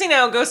 Chrissy and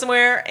I will go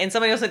somewhere and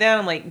somebody will sit down.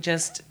 I'm like,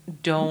 just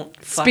don't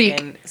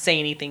fucking say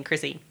anything,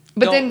 Chrissy.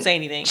 Don't say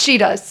anything. She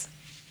does.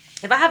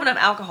 If I have enough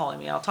alcohol in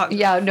me, I'll talk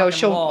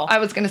to wall. I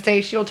was going to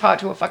say she'll talk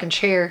to a fucking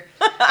chair.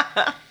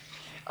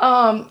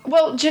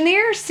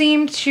 Jennair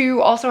seemed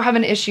to also have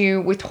an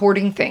issue with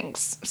hoarding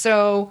things.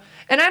 So,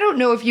 and I don't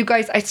know if you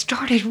guys, I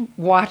started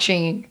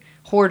watching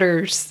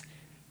Hoarders,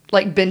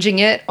 like binging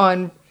it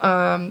on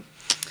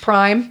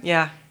Prime.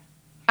 Yeah.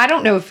 I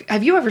don't know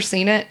have you ever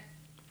seen it?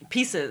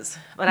 pieces,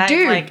 but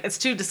Dude, it's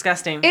too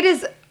disgusting. It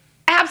is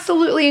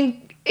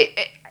absolutely.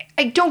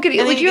 I don't get it.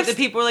 And then you get the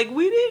people are like,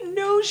 we didn't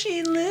know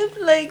she lived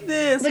like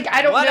this. Like,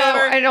 I don't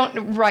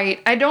know.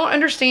 I don't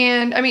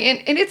understand. I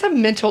mean, and it's a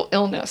mental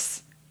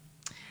illness.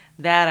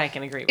 That I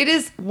can agree with. It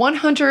is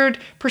 100%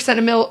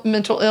 a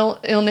mental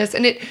illness,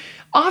 and it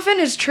often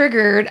is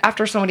triggered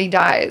after somebody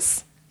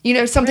dies. You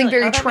know, something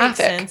very tragic.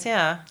 That makes sense,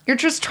 yeah. You're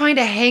just trying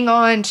to hang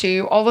on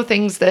to all the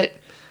things that,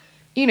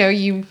 you know,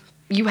 you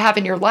have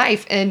in your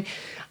life. And,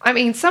 I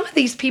mean, some of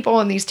these people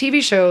on these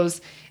TV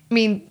shows, I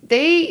mean,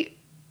 they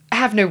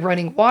have no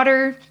running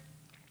water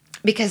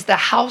because the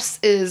house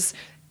is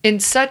in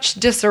such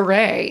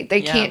disarray.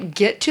 They can't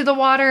get to the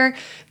water.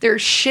 They're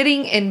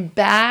shitting in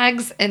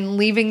bags and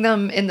leaving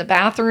them in the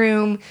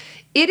bathroom.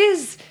 It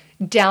is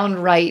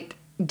downright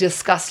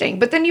disgusting.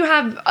 But then you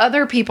have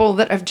other people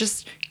that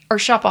are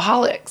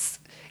shopaholics.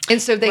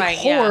 And so they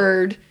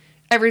hoard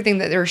everything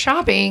that they're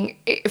shopping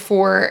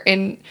for.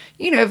 And,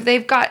 you know, if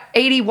they've got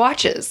 80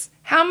 watches,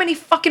 how many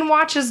fucking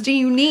watches do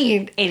you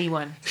need?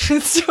 81.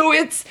 So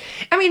it's,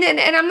 I mean, and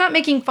I'm not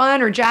making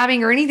fun or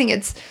jabbing or anything.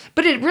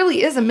 But it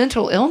really is a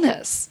mental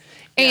illness.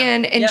 Yeah.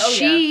 And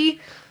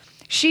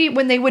she,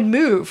 when they would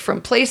move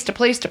from place to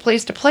place to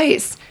place to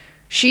place,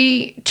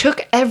 she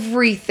took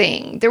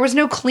everything. There was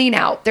no clean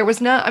out. There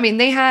was no, I mean,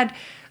 they had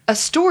a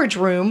storage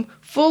room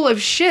full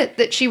of shit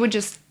that she would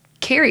just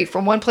carry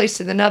from one place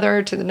to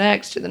another, to the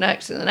next, to the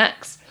next, to the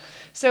next.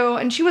 So,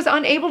 and she was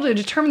unable to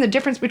determine the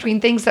difference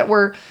between things that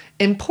were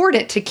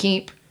important to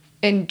keep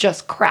and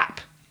just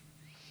crap.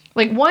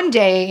 Like one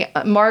day,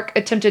 Mark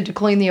attempted to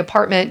clean the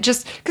apartment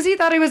just because he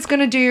thought he was going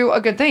to do a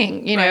good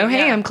thing. You know,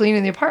 hey, I'm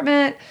cleaning the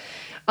apartment.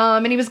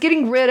 And he was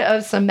getting rid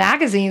of some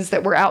magazines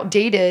that were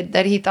outdated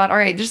that he thought, all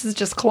right, this is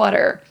just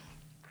clutter.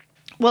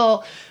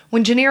 Well,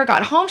 when Jennair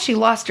got home, she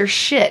lost her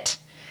shit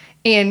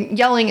and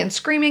yelling and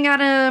screaming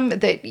at him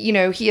that, you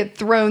know, he had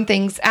thrown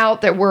things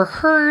out that were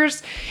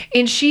hers.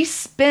 And she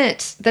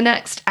spent the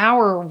next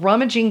hour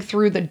rummaging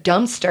through the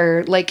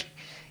dumpster, like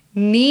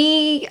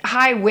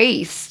knee-high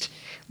waist,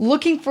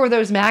 looking for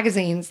those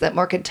magazines that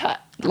Mark had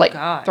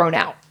thrown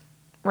out.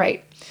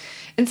 Right.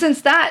 And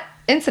since that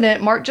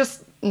incident, Mark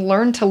just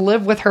learned to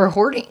live with her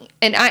hoarding.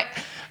 And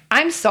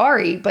I'm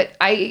sorry, but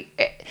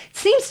it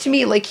seems to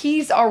me like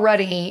he's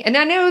already, and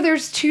I know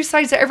there's two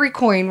sides to every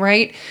coin,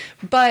 right?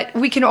 But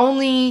we can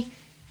only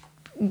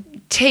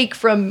take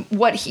from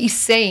what he's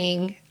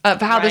saying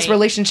of how this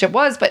relationship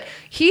was, but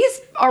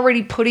he's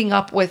already putting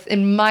up with,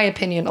 in my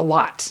opinion, a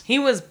lot. He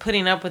was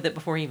putting up with it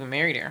before he even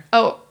married her.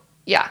 Oh,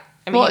 yeah.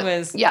 I mean, he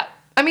was... Yeah.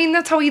 I mean,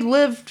 that's how he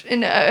lived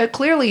in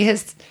clearly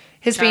his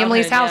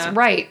family's house. Yeah.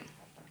 Right.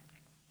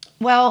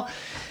 Well...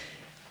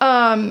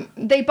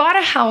 they bought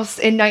a house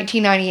in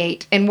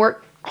 1998 and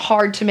worked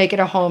hard to make it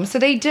a home. So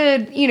they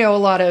did, you know, a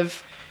lot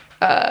of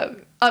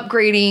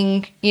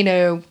upgrading, you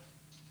know,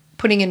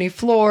 putting in new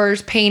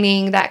floors,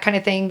 painting, that kind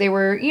of thing. They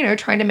were, you know,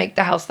 trying to make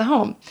the house the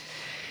home.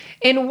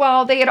 And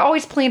while they had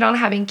always planned on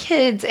having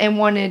kids and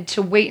wanted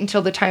to wait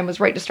until the time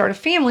was right to start a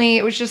family,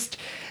 it was just,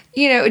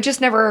 you know, it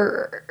just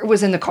never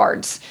was in the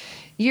cards.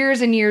 Years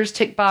and years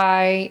ticked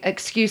by,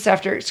 excuse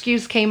after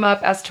excuse came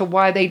up as to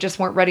why they just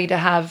weren't ready to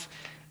have,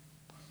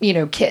 you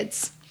know,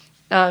 kids.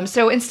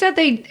 So instead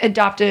they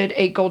adopted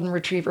a golden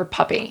retriever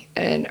puppy,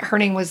 and her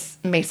name was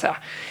Mesa.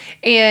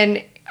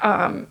 And,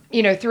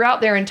 you know,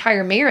 throughout their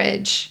entire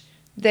marriage,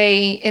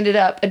 they ended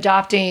up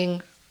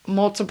adopting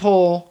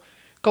multiple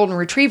golden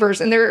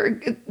retrievers, and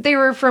they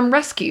were from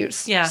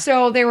rescues. Yeah.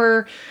 So they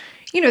were,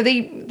 you know,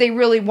 they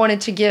really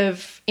wanted to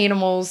give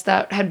animals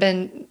that had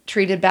been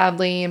treated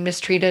badly and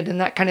mistreated and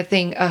that kind of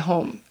thing a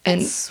home.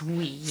 And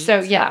sweet. So,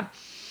 yeah.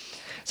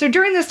 So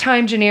during this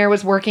time, Jennair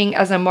was working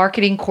as a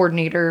marketing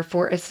coordinator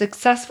for a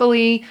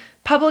successfully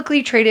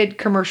publicly traded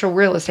commercial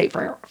real estate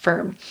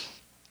firm.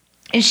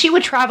 And she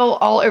would travel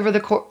all over the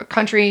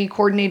country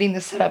coordinating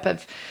the setup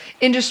of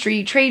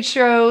industry trade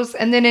shows.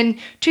 And then in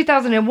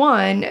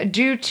 2001,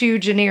 due to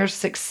Jennair's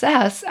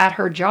success at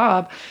her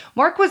job,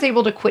 Mark was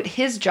able to quit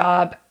his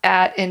job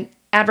at an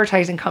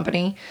advertising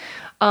company.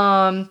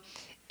 And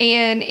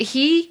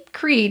he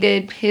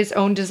created his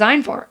own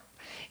design firm.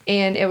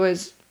 And it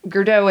was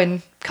Gerardot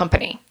and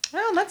Company.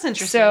 Oh, that's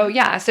interesting. So,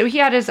 yeah. So he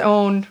had his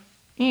own,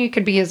 he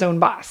could be his own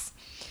boss.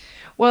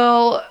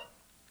 Well,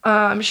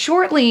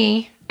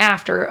 shortly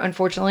after,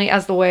 unfortunately,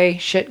 as the way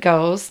shit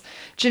goes,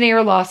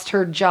 Jennair lost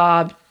her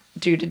job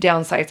due to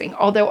downsizing.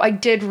 Although I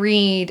did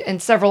read in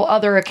several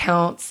other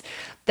accounts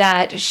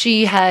that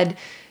she had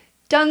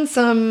done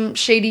some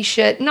shady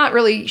shit. Not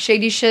really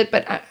shady shit,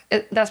 but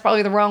that's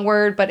probably the wrong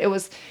word. But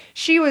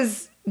she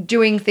was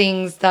doing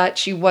things that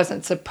she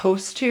wasn't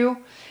supposed to.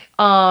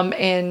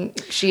 And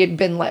she had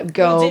been let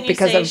go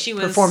because of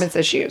performance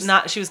issues.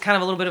 She was kind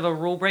of a little bit of a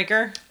rule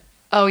breaker.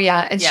 Oh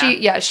yeah. And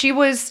she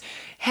was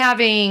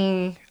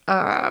having,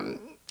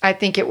 I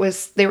think she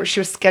was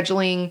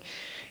scheduling,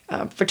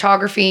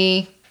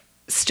 photography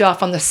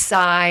stuff on the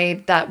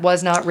side that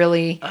was not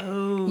really.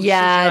 Oh,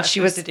 yeah. She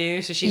was to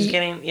do. So she's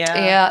getting,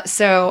 Yeah.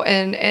 So,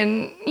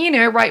 and, you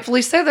know,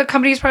 rightfully so. The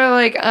company's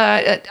probably like,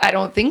 I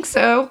don't think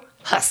so.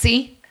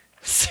 Hussy.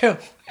 So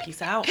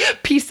peace out.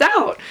 Peace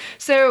out.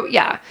 So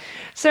yeah.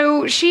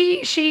 So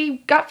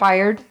she got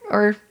fired,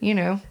 or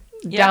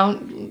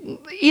down.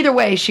 Either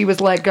way, she was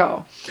let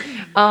go.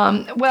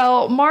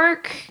 Well,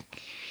 Mark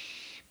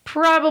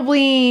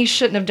probably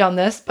shouldn't have done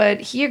this, but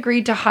he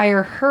agreed to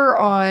hire her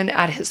on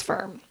at his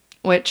firm,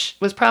 which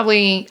was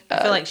probably...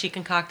 I feel like she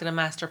concocted a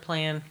master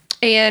plan.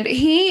 And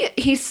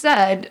he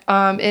said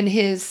in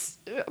his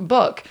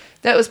book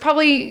that was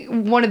probably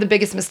one of the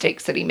biggest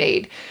mistakes that he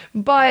made.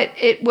 But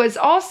it was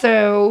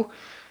also,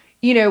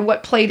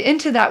 what played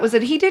into that was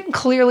that he didn't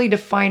clearly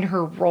define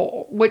her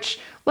role, which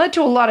led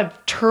to a lot of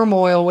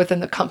turmoil within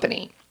the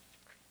company.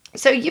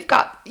 So you've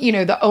got,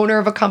 the owner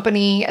of a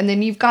company, and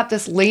then you've got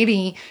this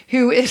lady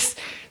who is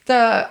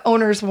the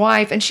owner's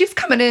wife, and she's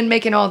coming in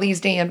making all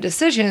these damn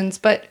decisions,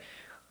 but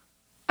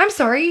I'm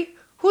sorry,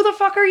 who the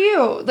fuck are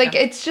you? Like,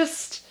 it's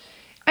just,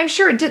 I'm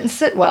sure it didn't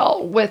sit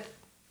well with,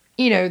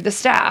 the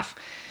staff.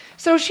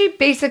 So she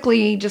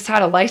basically just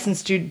had a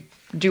license to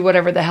do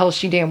whatever the hell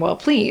she damn well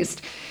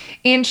pleased.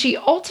 And she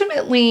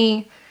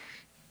ultimately,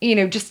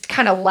 just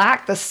kind of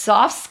lacked the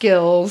soft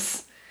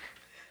skills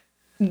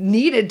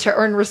needed to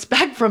earn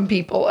respect from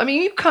people. I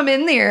mean, you come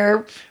in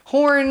there,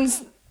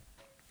 horns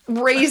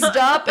raised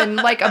up and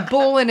like a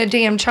bull in a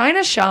damn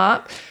china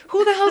shop.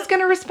 Who the hell's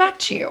going to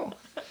respect you?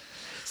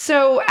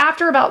 So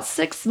after about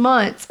 6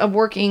 months of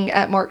working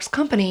at Mark's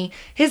company,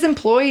 his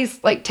employees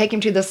take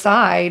him to the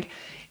side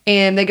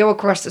and they go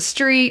across the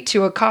street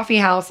to a coffee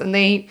house, and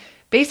they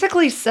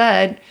basically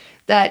said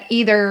that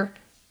either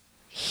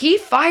he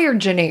fired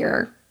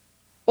Jennair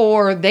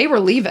or they were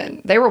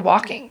leaving. They were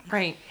walking.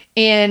 Right.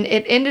 And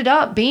it ended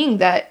up being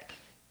that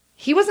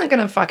he wasn't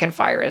going to fucking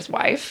fire his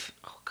wife.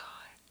 Oh, God.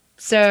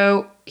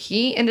 So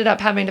he ended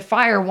up having to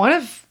fire one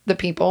of the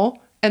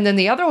people. And then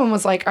the other one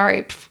was like, all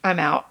right, I'm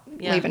out,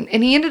 leaving.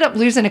 And he ended up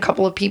losing a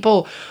couple of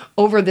people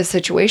over the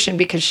situation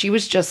because she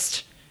was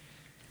just...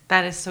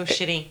 That is so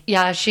shitty.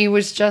 Yeah, she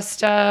was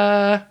just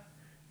a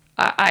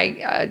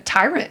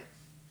tyrant.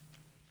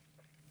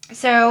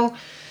 So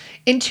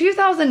in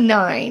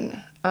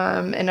 2009...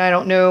 and I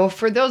don't know,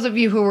 for those of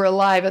you who were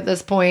alive at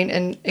this point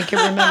and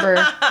can remember,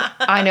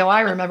 I know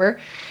I remember,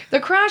 the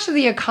crash of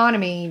the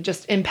economy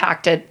just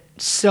impacted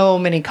so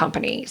many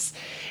companies.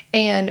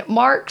 And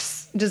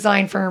Mark's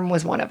design firm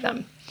was one of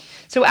them.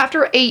 So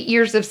after 8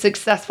 years of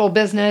successful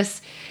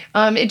business,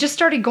 it just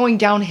started going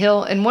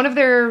downhill. And one of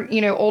their,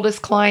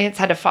 oldest clients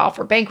had to file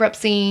for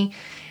bankruptcy.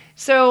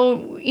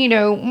 So,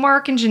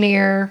 Mark and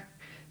Jennair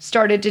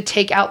started to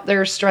take out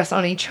their stress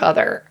on each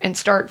other and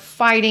start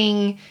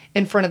fighting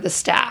in front of the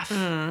staff.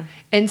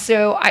 And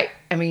so I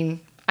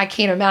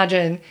can't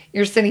imagine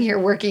you're sitting here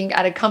working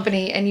at a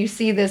company and you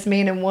see this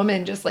man and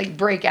woman just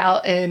break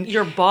out, and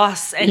your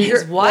boss and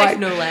his wife,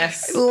 no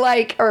less,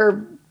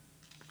 are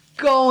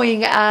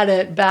going at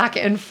it back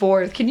and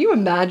forth. Can you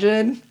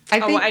imagine?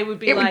 I think I would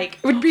be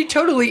it would be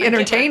totally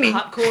entertaining.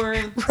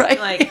 Popcorn,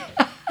 right?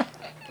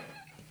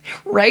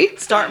 Right?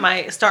 Start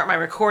my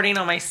recording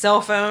on my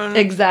cell phone.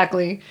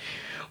 Exactly.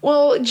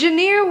 Well,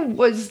 Jennair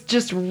was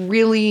just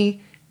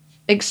really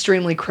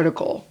extremely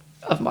critical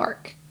of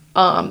Mark.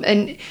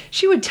 And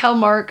she would tell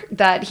Mark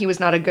that he was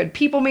not a good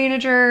people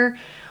manager.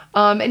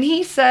 And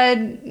he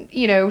said,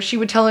 she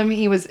would tell him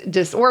he was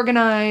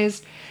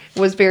disorganized,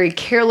 was very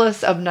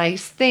careless of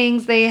nice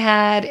things they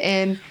had,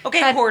 and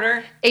had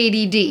Porter.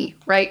 ADD,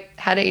 right?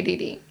 Had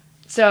ADD.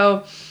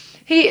 So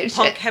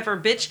punk heifer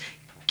bitch.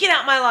 Get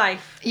out my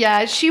life.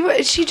 Yeah, she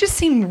just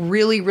seemed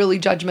really, really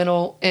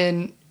judgmental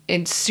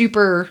and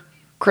super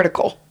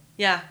critical.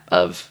 Yeah.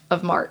 Of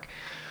Mark.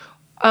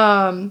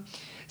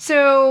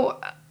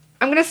 So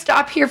I'm gonna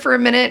stop here for a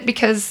minute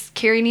because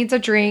Carrie needs a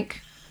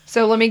drink.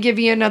 So let me give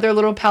you another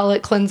little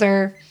palate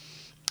cleanser.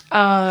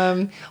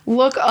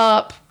 Look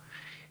up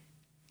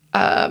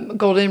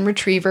Golden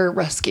Retriever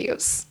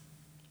rescues.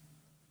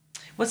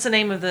 What's the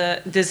name of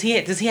the... Does he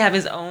have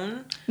his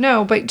own?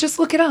 No, but just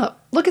look it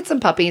up. Look at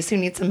some puppies who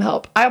need some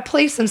help. I'll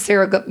play some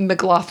Sarah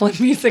McLachlan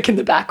music in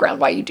the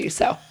background while you do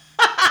so.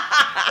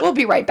 We'll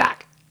be right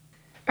back.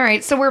 All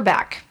right, so we're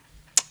back.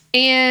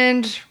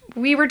 And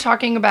we were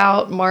talking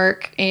about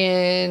Mark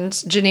and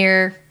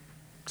Jennair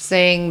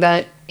saying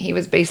that he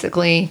was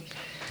basically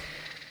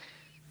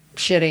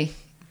shitty,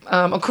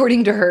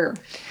 according to her.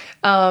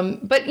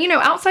 But,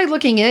 outside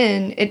looking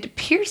in, it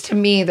appears to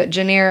me that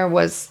Jennair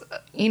was,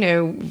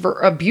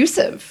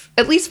 abusive,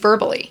 at least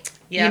verbally,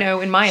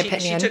 in my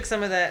opinion. She took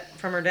some of that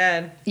from her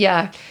dad.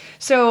 Yeah.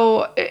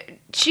 So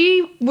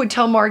she would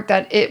tell Mark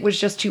that it was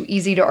just too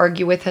easy to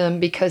argue with him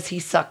because he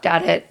sucked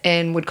at it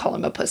and would call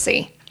him a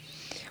pussy.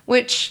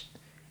 Which,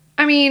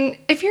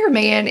 if you're a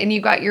man and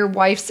you got your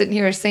wife sitting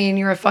here saying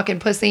you're a fucking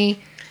pussy,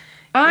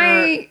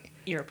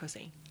 You're a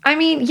pussy.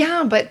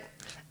 Yeah, but...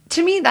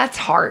 To me, that's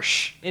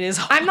harsh. It is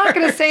harsh. I'm not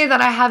going to say that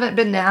I haven't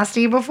been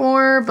nasty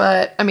before,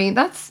 but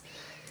that's...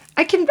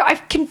 I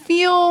can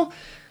feel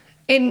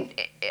in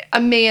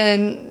a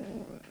man,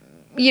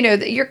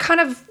 that you're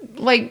kind of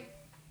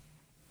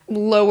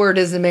lowered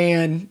as a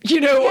man,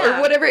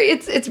 or whatever.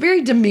 It's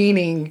very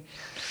demeaning.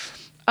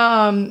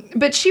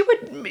 But she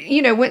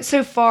would, went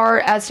so far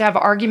as to have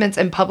arguments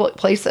in public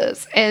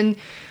places. And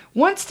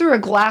once threw a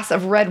glass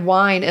of red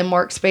wine in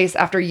Mark's face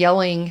after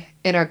yelling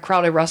in a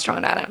crowded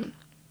restaurant at him.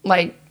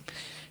 Like,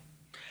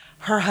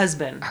 her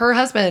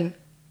husband.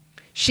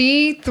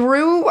 She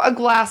threw a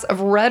glass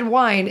of red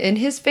wine in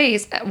his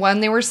face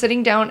when they were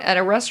sitting down at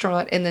a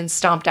restaurant and then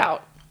stomped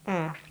out.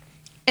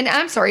 And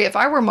I'm sorry, if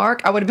I were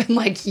Mark, I would have been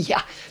like,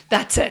 yeah,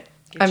 that's it.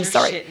 Get I'm your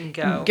sorry. Shit and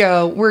go.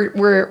 Go.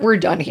 We're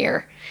done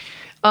here.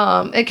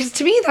 Because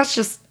to me, that's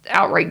just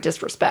outright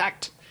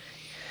disrespect.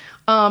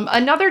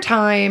 Another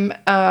time,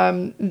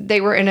 they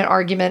were in an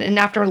argument, and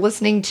after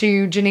listening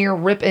to Jennair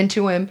rip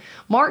into him,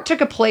 Mark took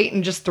a plate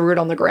and just threw it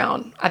on the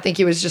ground. I think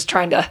he was just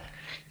trying to,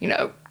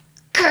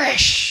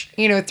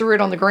 threw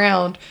it on the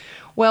ground.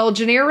 Well,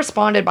 Jennair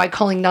responded by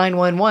calling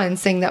 911,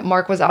 saying that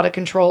Mark was out of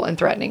control and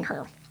threatening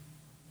her.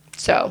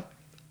 So,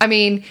 I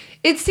mean,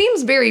 it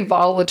seems very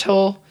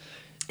volatile.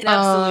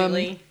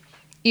 Absolutely.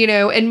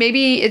 And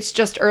maybe it's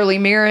just early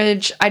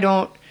marriage. I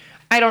don't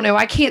know.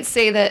 I can't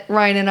say that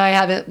Ryan and I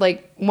haven't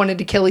wanted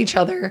to kill each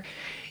other,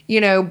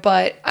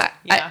 but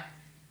I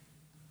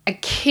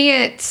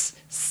can't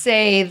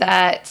say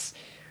that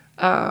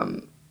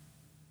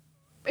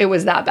it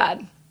was that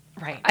bad.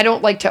 Right. I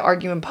don't like to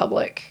argue in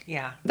public.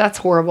 Yeah. That's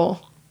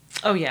horrible.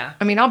 Oh, yeah.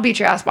 I mean, I'll beat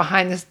your ass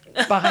behind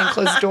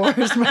closed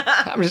doors.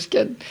 I'm just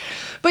kidding.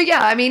 But yeah,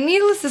 I mean,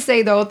 needless to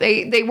say, though,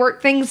 they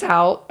worked things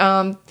out.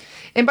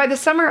 And by the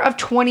summer of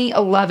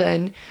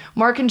 2011,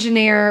 Mark and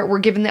Jennair were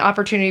given the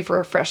opportunity for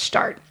a fresh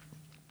start.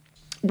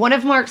 One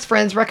of Mark's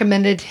friends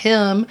recommended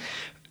him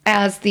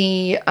as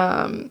the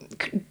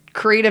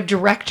creative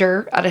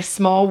director at a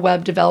small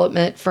web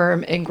development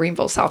firm in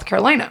Greenville, South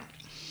Carolina.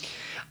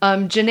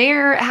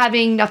 Jennair,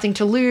 having nothing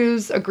to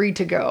lose, agreed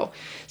to go.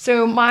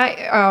 So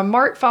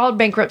Mark filed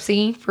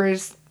bankruptcy for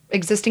his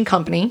existing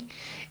company,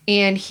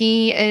 and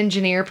he and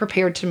Jennair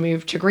prepared to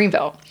move to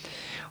Greenville.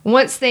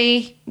 Once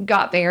they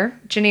got there,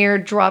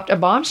 Jennair dropped a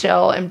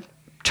bombshell and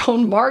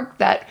told Mark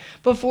that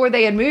before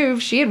they had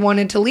moved, she had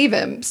wanted to leave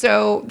him.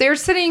 So they're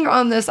sitting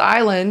on this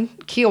island,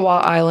 Kiowa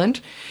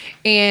Island,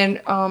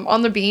 and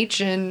on the beach,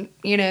 and,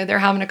 they're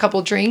having a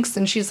couple drinks,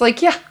 and she's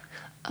like, yeah,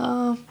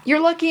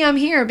 you're lucky I'm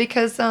here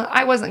because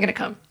I wasn't going to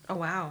come. Oh,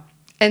 wow.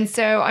 And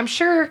so I'm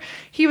sure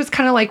he was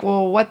kind of like,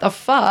 well, what the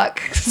fuck?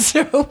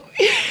 So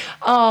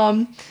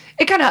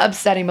it kind of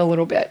upset him a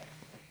little bit.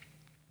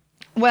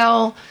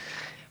 Well,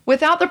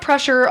 without the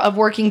pressure of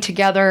working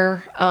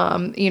together,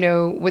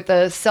 with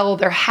the sale of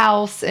their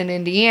house in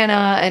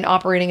Indiana and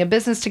operating a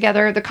business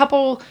together, the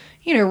couple,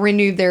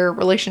 renewed their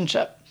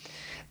relationship.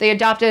 They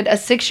adopted a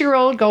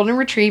 6-year-old golden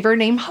retriever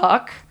named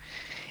Huck.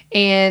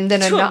 And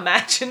then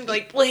imagine,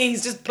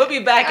 please just put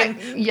me back in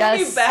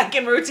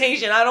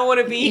rotation. I don't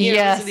want to be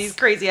here with these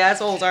crazy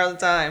assholes all the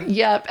time.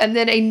 Yep. And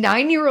then a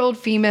 9-year-old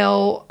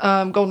female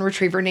golden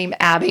retriever named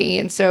Abby.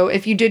 And so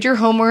if you did your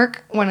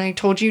homework when I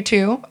told you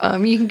to,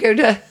 you can go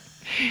to.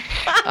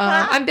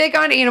 I'm big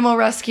on animal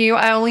rescue.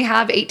 I only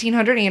have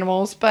 1,800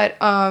 animals, but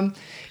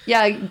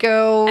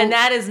go. And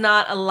that is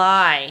not a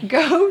lie.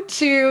 Go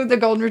to the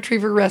Golden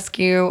Retriever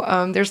Rescue.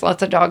 There's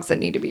lots of dogs that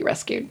need to be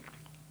rescued.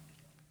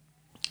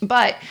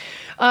 But,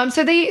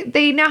 so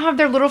they now have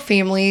their little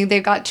family.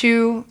 They've got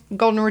 2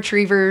 golden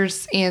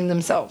retrievers and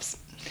themselves.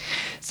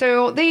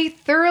 So they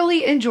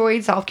thoroughly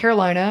enjoyed South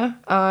Carolina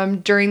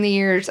during the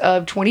years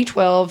of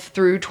 2012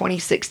 through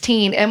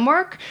 2016. And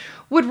Mark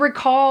would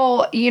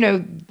recall,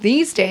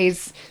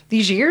 these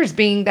years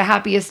being the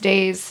happiest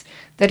days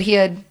that he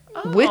had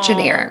with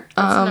Jennair.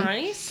 That's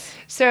nice.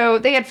 So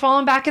they had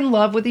fallen back in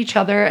love with each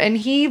other, and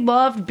he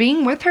loved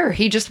being with her.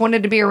 He just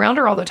wanted to be around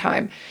her all the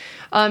time.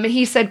 And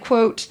he said,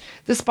 quote,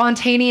 "The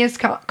spontaneous,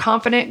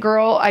 confident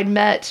girl I'd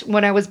met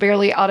when I was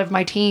barely out of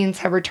my teens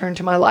have returned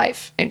to my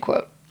life," end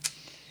quote.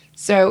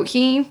 So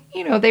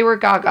they were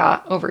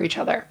gaga over each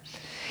other.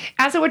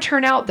 As it would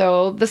turn out,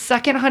 though, the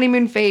second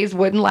honeymoon phase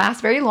wouldn't last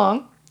very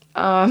long.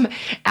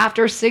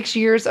 After 6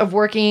 years of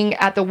working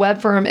at the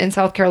web firm in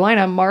South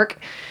Carolina, Mark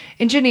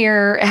and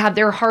Jennair had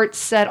their hearts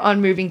set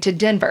on moving to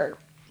Denver.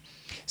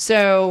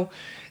 So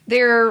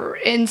they're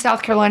in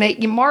South Carolina.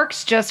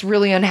 Mark's just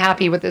really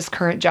unhappy with his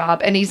current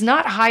job, and he's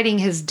not hiding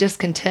his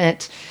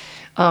discontent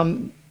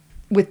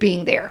with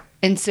being there.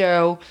 And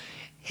so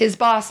his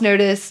boss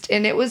noticed,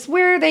 and it was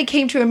where they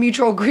came to a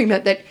mutual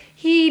agreement that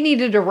he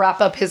needed to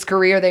wrap up his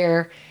career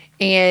there,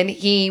 and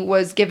he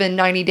was given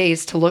 90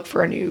 days to look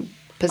for a new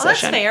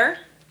position. Oh, that's fair.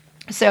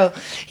 So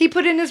he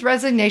put in his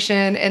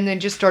resignation and then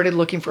just started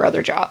looking for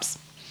other jobs.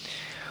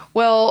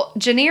 Well,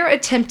 Jennair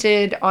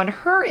attempted on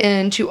her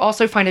end to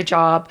also find a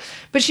job,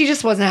 but she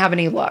just wasn't having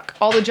any luck.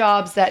 All the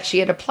jobs that she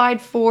had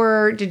applied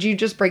for, did you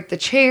just break the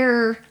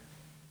chair?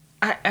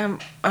 I don't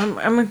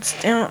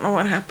know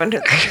what happened to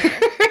the chair.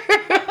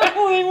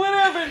 What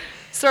happened?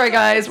 Sorry,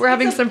 guys. We're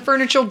having some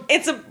furniture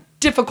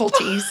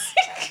difficulties.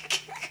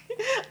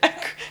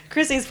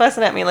 Chrissy's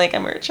fussing at me like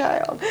I'm her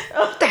child.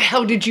 What the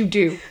hell did you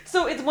do?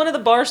 So it's one of the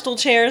bar stool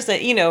chairs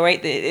that,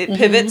 right, it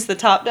pivots, the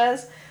top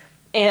does,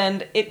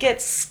 and it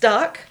gets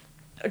stuck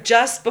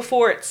just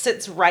before it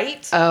sits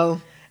right.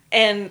 Oh.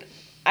 And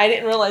I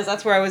didn't realize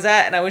that's where I was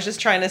at, and I was just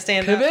trying to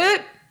stand up.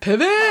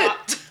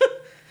 Pivot.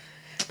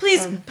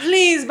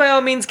 Please, by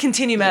all means,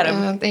 continue,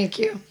 madam. Thank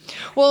you.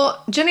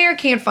 Well, Jennair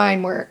can't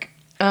find work.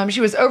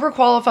 She was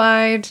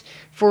overqualified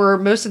for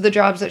most of the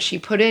jobs that she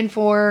put in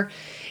for,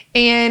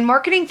 and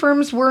marketing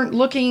firms weren't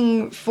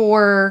looking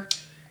for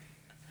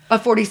a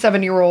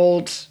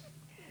 47-year-old,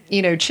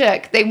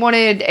 chick. They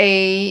wanted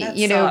That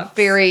sucks.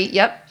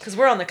 Because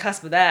we're on the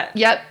cusp of that.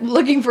 Yep,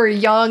 looking for a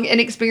young,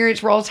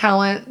 inexperienced raw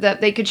talent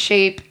that they could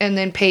shape and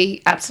then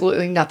pay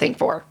absolutely nothing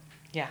for.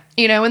 Yeah.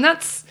 And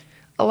that's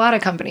a lot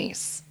of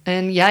companies.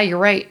 And yeah, you're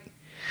right.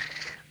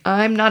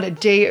 I'm not a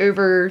day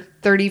over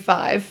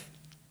 35.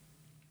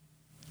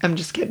 I'm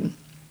just kidding.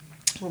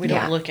 Well, we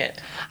don't look it.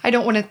 I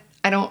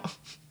don't.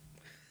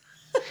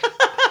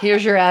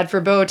 Here's your ad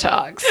for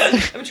Botox.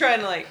 I'm trying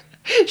to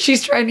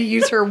She's trying to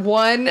use her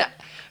one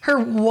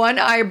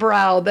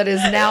eyebrow that is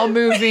now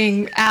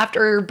moving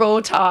after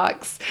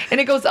Botox, and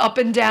it goes up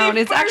and down.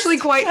 It's actually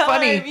quite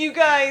funny. You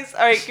guys,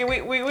 all right, can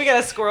we got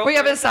a squirrel. We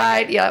have a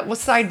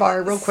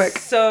sidebar real quick.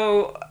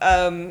 So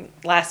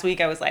last week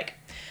I was like,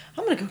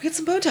 I'm gonna go get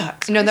some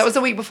Botox. No, that was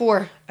the week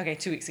before. Okay,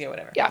 2 weeks ago,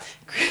 whatever. Yeah.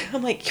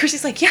 I'm like,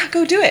 Chrissy's like, yeah,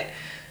 go do it.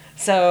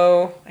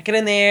 So I get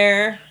in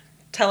there,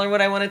 tell her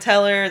what I want to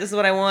tell her. This is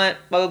what I want.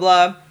 Blah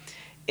blah blah.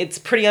 It's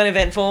pretty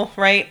uneventful,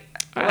 right?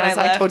 As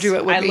I told you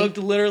it would be. I looked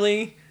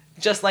literally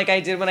just like I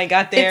did when I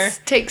got there.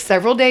 It takes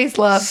several days,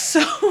 love.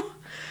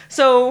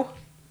 So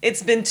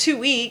it's been 2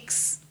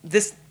 weeks,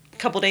 this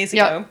couple days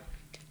ago,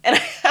 and I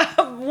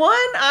have one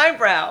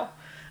eyebrow.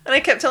 And I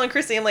kept telling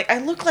Chrissy, I'm like, I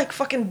look like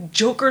fucking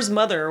Joker's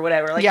mother or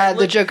whatever.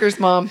 The Joker's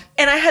mom.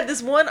 And I had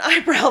this one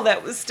eyebrow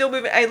that was still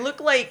moving. I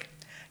look like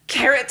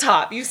Carrot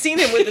Top. You've seen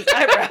him with his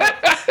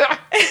eyebrow.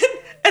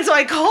 And so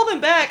I called him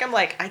back. I'm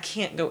like, I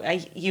can't go.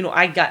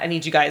 I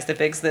need you guys to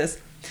fix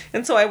this.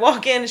 And so I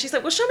walk in, and she's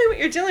like, well, show me what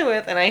you're dealing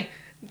with. And I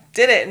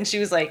did it, and she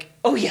was like,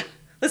 oh yeah,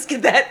 let's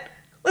get that.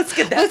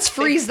 Let's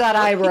freeze that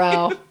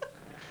eyebrow.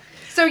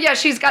 So yeah,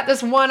 she's got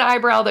this one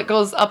eyebrow that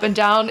goes up and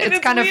down. It's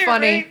kind of weird,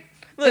 funny. Right?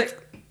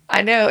 Look.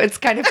 I know, it's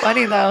kind of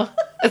funny though.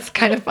 It's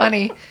kind of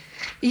funny.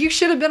 You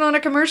should have been on a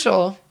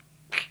commercial.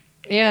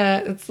 Yeah,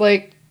 it's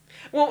like.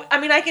 Well,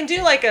 I mean, I can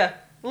do like a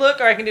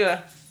look, or I can do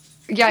a.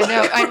 Yeah,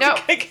 I know.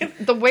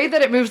 The way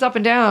that it moves up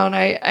and down,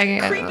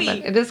 creepy.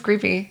 It is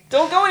creepy.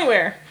 Don't go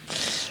anywhere.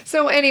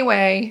 So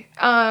anyway,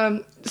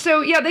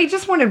 they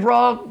just wanted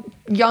raw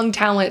young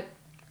talent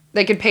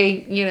they could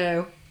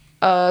pay,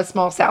 a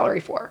small salary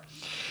for.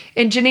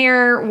 And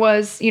Jennair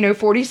was,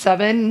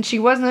 47, and she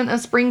wasn't a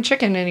spring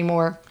chicken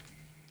anymore.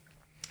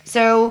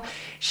 So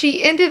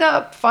she ended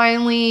up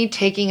finally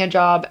taking a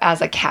job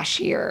as a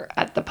cashier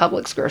at the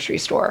Publix grocery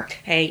store.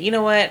 Hey, you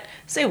know what?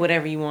 Say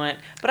whatever you want,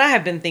 but I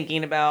have been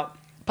thinking about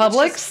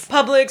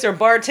Publix or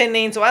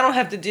bartending, so I don't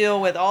have to deal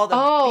with all the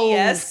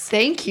BS.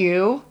 Thank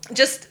you.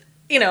 Just,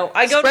 I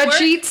go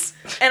spreadsheets,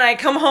 to work and I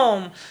come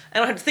home. I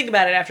don't have to think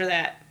about it after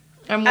that.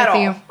 I'm with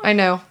you. I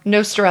know.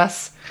 No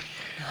stress.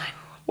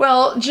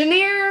 Well,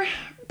 Jennair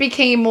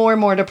became more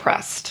and more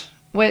depressed,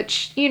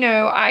 which,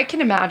 I can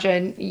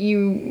imagine.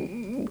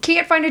 You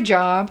can't find a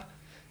job.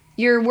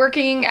 You're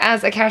working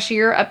as a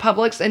cashier at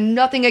Publix, and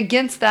nothing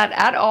against that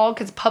at all,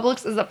 because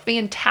Publix is a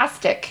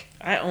fantastic.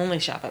 I only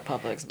shop at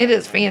Publix. It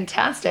is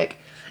fantastic.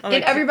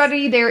 And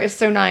everybody there is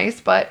so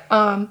nice, but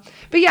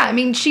yeah, I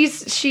mean,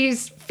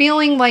 she's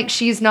feeling like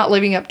she's not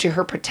living up to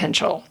her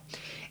potential.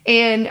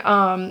 And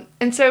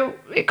so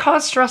it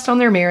caused stress on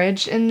their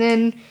marriage, and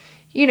then,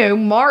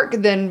 Mark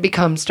then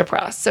becomes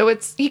depressed. So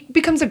he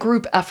becomes a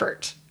group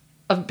effort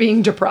of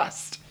being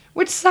depressed,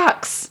 which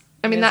sucks.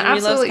 I mean, that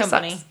absolutely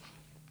sucks.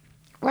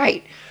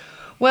 Right.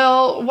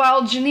 Well,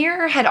 while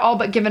Jennair had all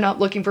but given up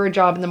looking for a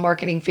job in the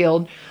marketing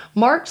field,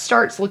 Mark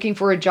starts looking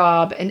for a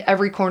job in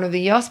every corner of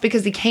the U.S.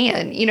 because he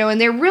can,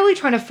 and they're really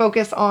trying to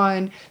focus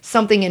on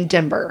something in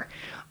Denver.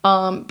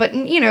 But,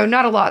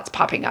 not a lot's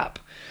popping up.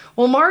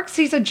 Well, Mark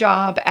sees a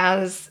job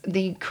as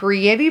the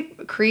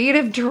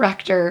creative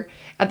director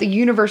at the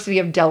University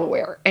of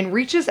Delaware and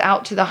reaches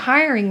out to the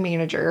hiring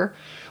manager,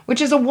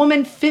 which is a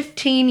woman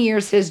 15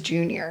 years his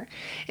junior.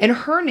 And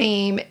her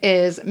name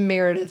is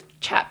Meredith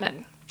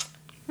Chapman.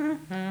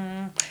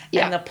 Mm-hmm.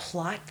 Yeah. And the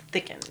plot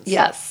thickens.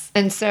 Yes.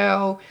 And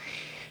so,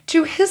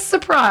 to his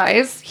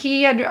surprise,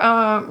 he had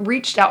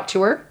reached out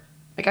to her,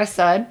 like I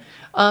said,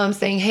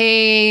 saying,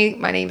 hey,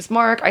 my name's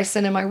Mark. I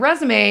sent in my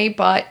resume,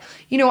 but,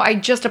 I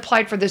just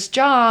applied for this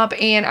job,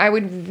 and I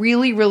would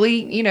really,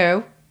 really,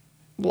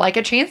 like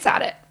a chance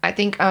at it. I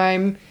think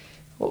I'm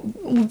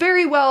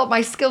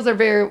my skills are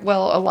very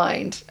well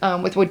aligned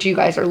with what you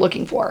guys are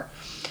looking for.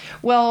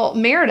 Well,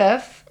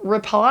 Meredith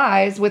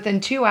replies within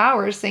 2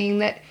 hours saying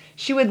that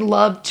she would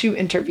love to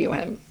interview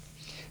him.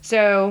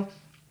 So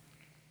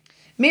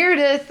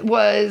Meredith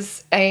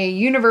was a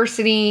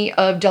University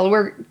of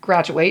Delaware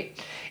graduate,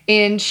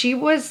 and she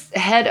was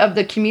head of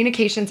the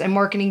communications and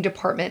marketing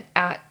department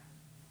at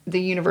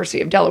the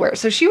University of Delaware.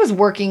 So she was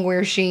working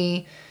where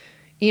she,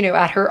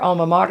 at her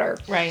alma mater.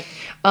 Right.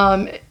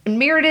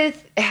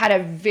 Meredith had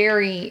a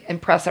very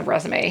impressive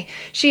resume.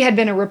 She had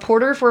been a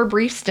reporter for a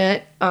brief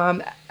stint,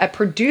 a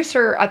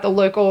producer at the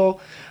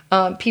local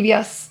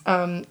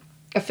PBS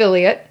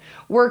affiliate,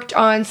 worked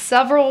on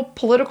several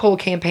political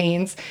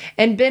campaigns,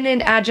 and been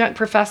an adjunct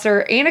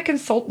professor and a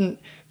consultant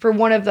for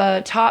one of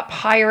the top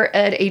higher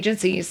ed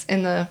agencies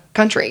in the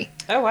country.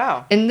 Oh,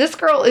 wow. And this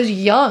girl is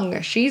young.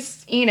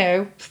 She's,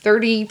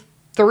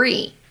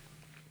 33.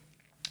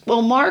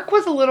 Well, Mark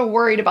was a little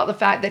worried about the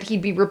fact that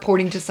he'd be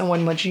reporting to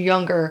someone much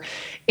younger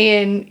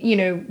and,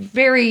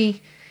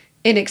 very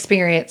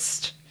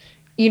inexperienced.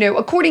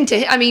 According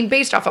to,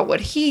 based off of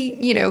what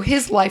he,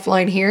 his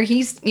lifeline here,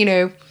 he's,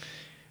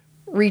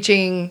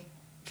 reaching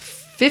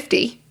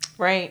 50.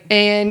 Right.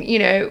 And,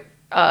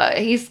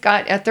 he's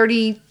got a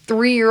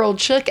 33-year-old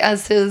chick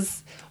as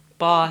his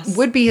boss.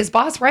 Would be his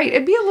boss, right?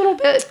 It'd be a little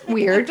bit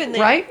weird,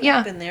 right? Yeah.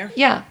 I've been there.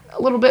 Yeah,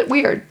 a little bit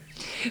weird.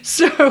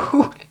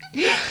 So,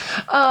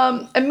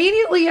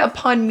 immediately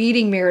upon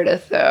meeting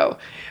Meredith, though,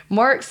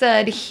 Mark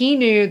said he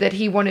knew that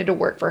he wanted to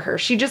work for her.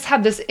 She just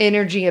had this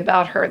energy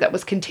about her that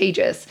was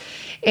contagious.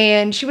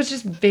 And she was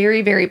just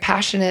very, very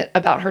passionate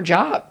about her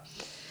job.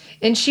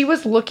 And she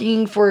was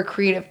looking for a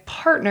creative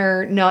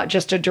partner, not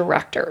just a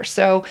director.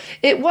 So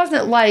it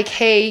wasn't like,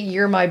 hey,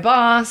 you're my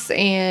boss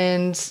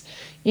and,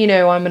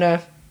 I'm going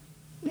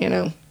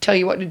to, tell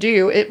you what to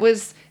do. It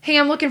was, hey,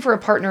 I'm looking for a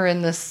partner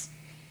in this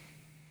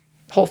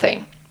whole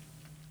thing.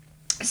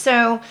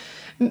 So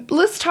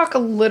let's talk a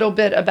little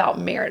bit about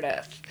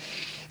Meredith.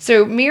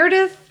 So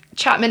Meredith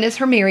Chapman is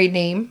her married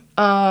name.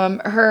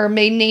 Her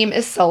maiden name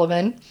is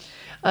Sullivan.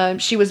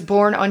 She was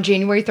born on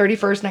January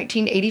 31st,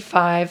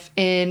 1985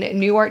 in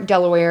Newark,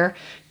 Delaware,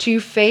 to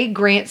Faye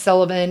Grant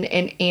Sullivan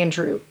and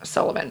Andrew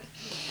Sullivan.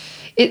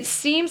 It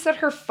seems that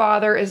her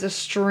father is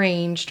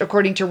estranged,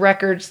 according to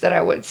records that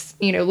I was,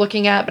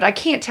 looking at, but I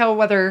can't tell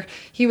whether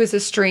he was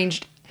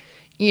estranged,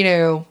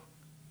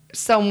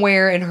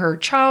 somewhere in her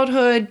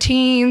childhood,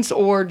 teens,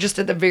 or just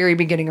at the very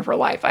beginning of her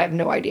life. I have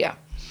no idea.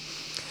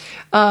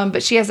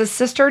 But she has a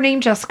sister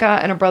named Jessica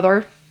and a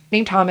brother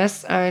named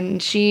Thomas,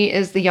 and she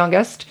is the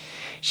youngest.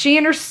 She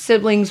and her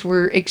siblings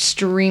were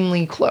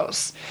extremely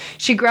close.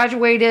 She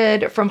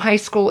graduated from high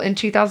school in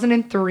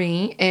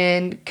 2003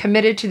 and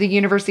committed to the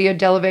University of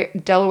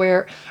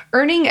Delaware,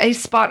 earning a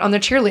spot on the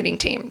cheerleading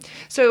team.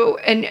 So,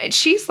 and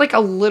she's like a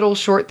little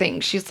short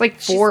thing. She's like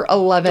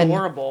 4'11".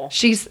 Adorable.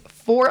 She's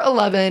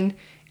 4'11"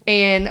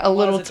 and a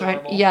little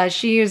tiny. Yeah,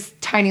 she is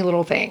tiny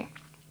little thing.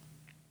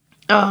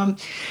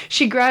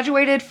 She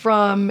graduated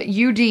from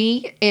UD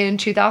in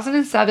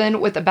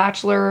 2007 with a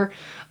Bachelor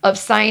of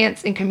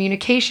Science in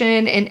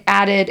Communication and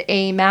added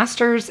a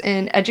Master's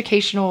in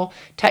Educational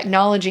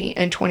Technology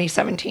in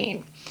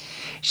 2017.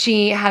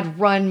 She had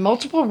run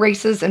multiple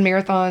races and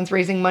marathons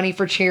raising money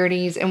for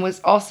charities and was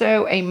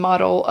also a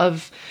model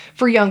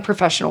for young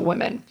professional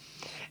women.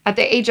 At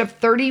the age of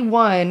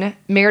 31,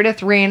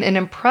 Meredith ran an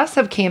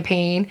impressive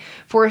campaign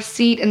for a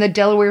seat in the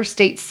Delaware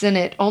State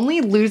Senate,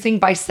 only losing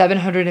by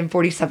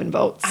 747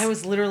 votes. I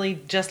was literally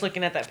just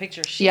looking at that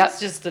picture. She's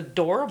just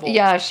adorable.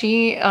 Yeah,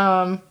 she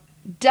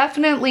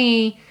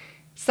definitely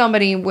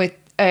somebody with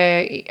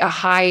a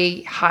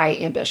high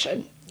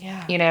ambition.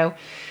 Yeah.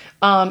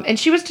 And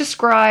she was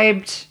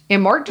described,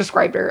 and Mark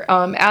described her,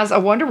 as a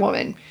Wonder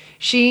Woman.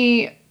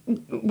 She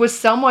was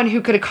someone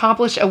who could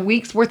accomplish a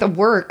week's worth of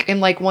work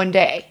in like one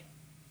day.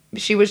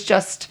 She was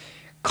just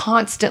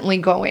constantly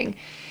going.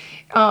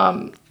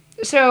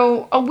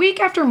 So a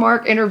week after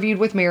Mark interviewed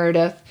with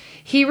Meredith,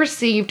 he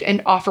received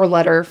an offer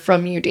letter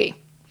from UD.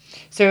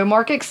 So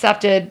Mark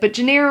accepted, but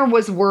Jennair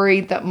was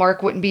worried that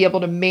Mark wouldn't be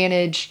able to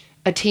manage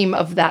a team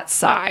of that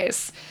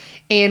size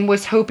and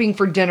was hoping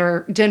for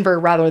Denver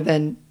rather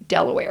than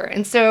Delaware.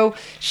 And so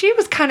she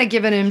was kind of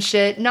giving him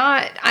shit.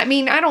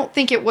 I don't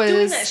think it was...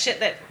 Doing that shit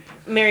that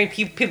married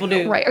people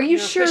do. Right. Are you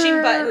sure?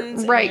 Pushing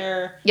buttons.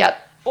 Right.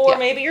 Yep. Or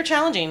maybe you're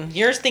challenging.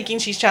 You're thinking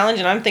she's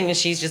challenging. I'm thinking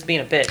she's just being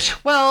a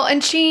bitch. Well,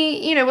 and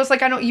she, was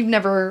like, you've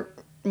never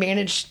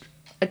managed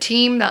a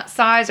team that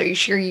size. Are you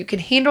sure you can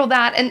handle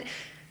that? And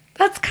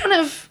that's kind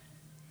of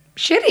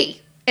shitty,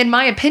 in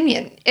my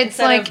opinion. It's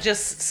Instead of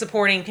just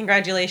supporting,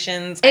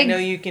 congratulations, I know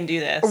you can do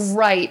this.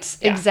 Right,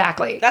 yeah.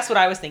 Exactly. That's what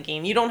I was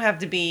thinking. You don't have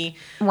to be...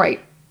 Right.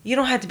 You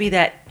don't have to be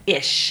that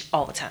ish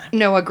all the time.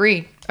 No,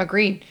 agreed.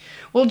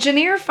 Well,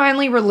 Jennair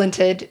finally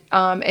relented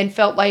and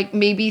felt like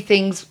maybe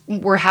things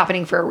were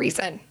happening for a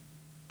reason.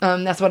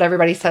 That's what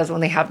everybody says when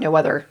they have no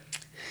other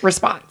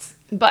response.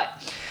 But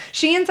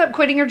she ends up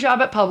quitting her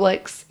job at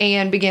Publix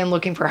and began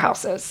looking for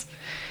houses.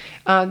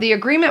 The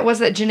agreement was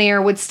that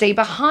Jennair would stay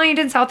behind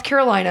in South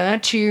Carolina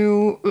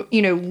to,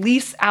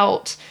 lease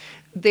out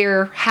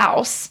their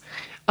house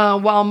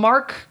while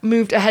Mark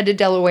moved ahead to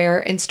Delaware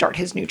and start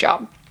his new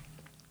job.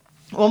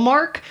 Well,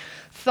 Mark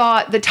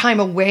thought the time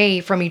away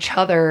from each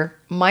other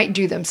might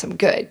do them some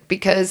good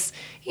because,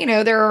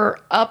 they're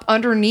up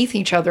underneath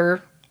each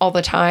other all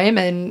the time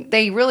and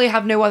they really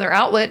have no other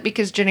outlet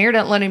because Jennair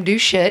didn't let him do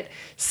shit.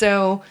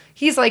 So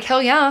he's like,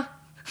 hell yeah,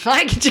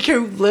 I get to go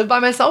live by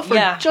myself for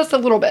just a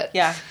little bit.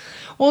 Yeah.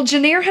 Well,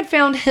 Jennair had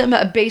found him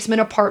a basement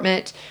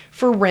apartment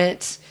for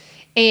rent.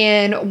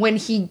 And when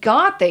he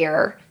got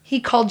there,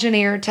 he called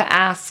Jennair to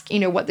ask,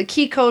 what the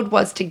key code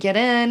was to get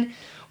in.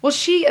 Well,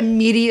 she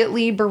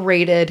immediately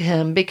berated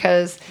him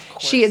because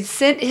she had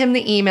sent him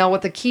the email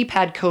with the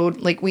keypad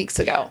code like weeks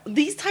ago.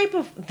 This type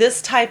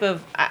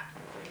of,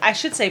 I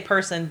should say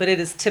person, but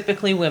it is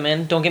typically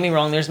women. Don't get me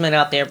wrong. There's men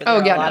out there, but there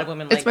are a lot of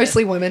women like this. It's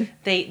mostly women.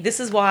 This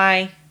is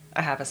why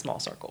I have a small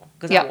circle,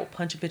 because I will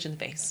punch a bitch in the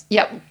face.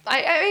 Yep.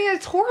 I mean,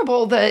 it's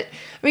horrible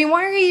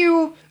why are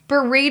you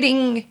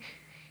berating?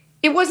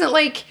 It wasn't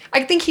like,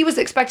 I think he was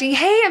expecting,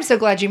 hey, I'm so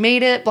glad you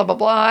made it, blah, blah,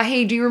 blah.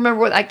 Hey, do you remember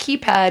what that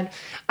keypad?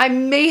 I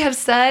may have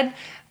said,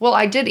 well,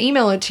 I did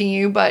email it to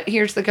you, but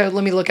here's the code.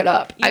 Let me look it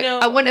up.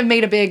 I wouldn't have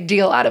made a big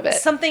deal out of it.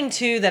 Something,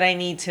 too, that I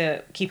need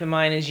to keep in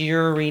mind as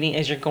you're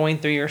going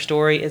through your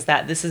story is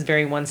that this is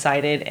very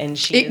one-sided, and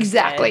she is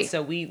dead,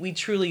 so we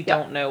truly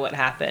don't know what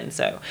happened.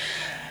 So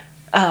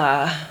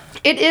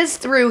it is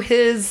through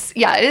his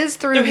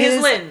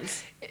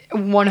lens.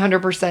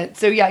 100%.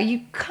 So yeah,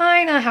 you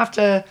kind of have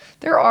to,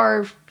 there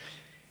are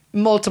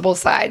multiple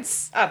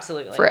sides.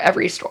 Absolutely. For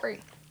every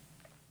story.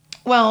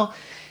 Well,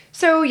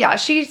 so yeah,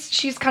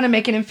 she's kind of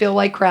making him feel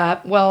like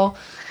crap. Well,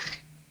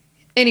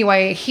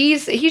 anyway,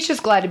 he's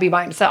just glad to be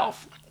by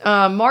himself.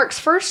 Mark's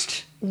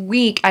first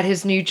week at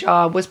his new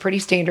job was pretty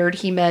standard.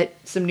 He met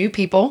some new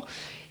people.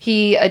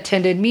 He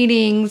attended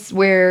meetings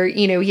where,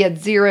 he had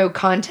zero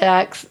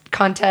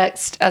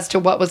context as to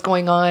what was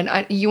going on.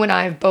 You and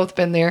I have both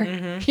been there.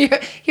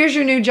 Mm-hmm. Here's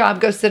your new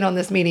job. Go sit on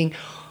this meeting.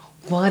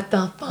 What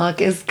the fuck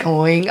is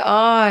going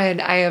on?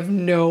 I have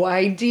no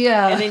idea.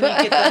 And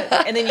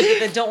then you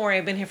get the, don't worry,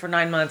 I've been here for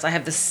 9 months. I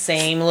have the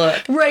same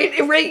look.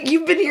 Right.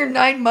 You've been here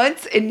 9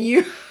 months and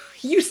you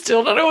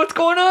still don't know what's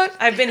going on?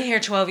 I've been here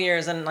 12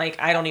 years and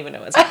I don't even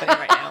know what's happening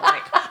right now.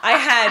 I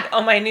had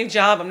on my new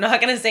job, I'm not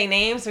going to say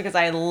names because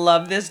I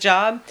love this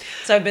job.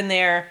 So I've been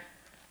there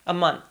a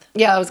month.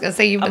 Yeah, I was going to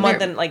say you've been there. A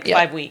month and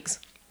 5 weeks.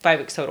 5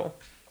 weeks total.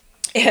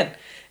 And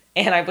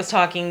I was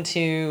talking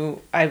to,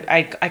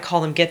 I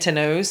call them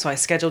get-to-knows. So I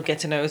scheduled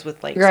get-to-knows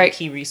with some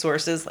key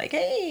resources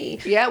hey.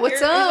 Yeah,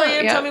 what's up?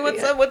 Tell me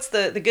what's up. What's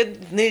the good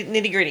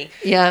nitty-gritty?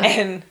 Yeah.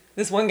 And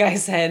this one guy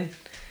said,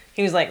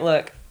 he was like,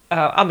 look,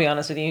 I'll be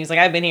honest with you. He's like,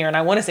 I've been here, and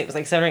I want to say it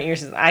was 7 or 8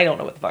 years. I don't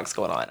know what the fuck's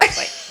going on. I was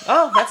like,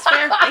 oh, that's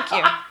fair. Thank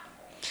you.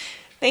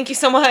 Thank you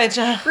so much.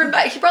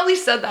 He probably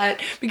said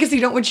that because he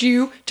don't want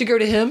you to go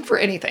to him for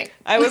anything.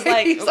 I was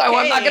like, okay, so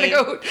I'm not going to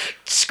go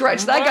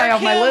scratch that guy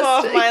off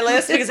my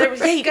list. Because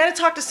hey, you got to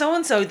talk to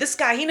so-and-so. This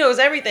guy, he knows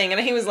everything. And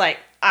he was like,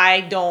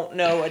 I don't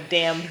know a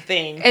damn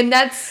thing. And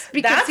that's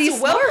because he's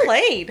well smart.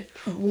 Played.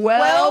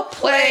 Well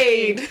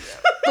played.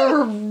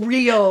 For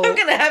real. I'm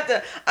gonna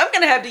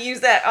have to use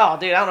that. Oh,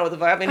 dude, I don't know what the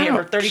fuck. I've been here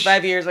for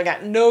 35 years. I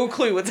got no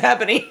clue what's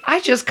happening. I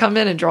just come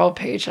in and draw a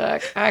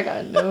paycheck. I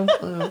got no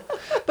clue.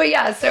 But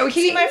yeah, so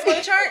he... See my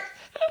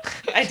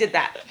flowchart? I did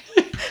that.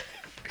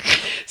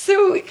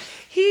 So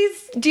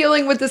he's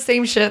dealing with the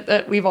same shit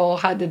that we've all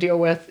had to deal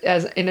with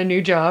as in a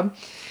new job.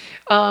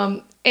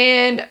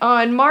 And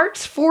on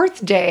Mark's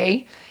 4th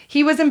day,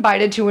 he was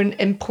invited to an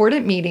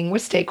important meeting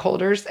with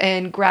stakeholders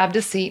and grabbed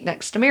a seat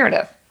next to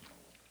Meredith.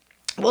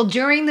 Well,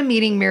 during the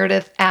meeting,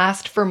 Meredith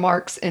asked for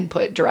Mark's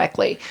input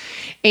directly,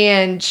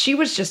 and she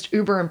was just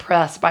uber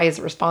impressed by his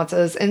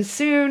responses. And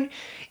soon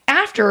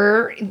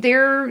after,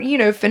 they're,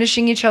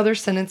 finishing each other's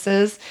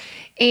sentences,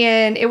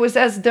 and it was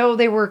as though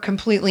they were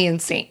completely in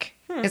sync.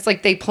 It's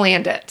like they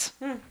planned it,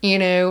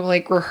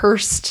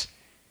 rehearsed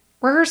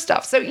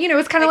stuff. So,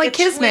 it's kind of like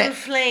Kismet. Twin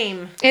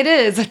flame. It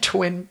is a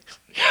twin.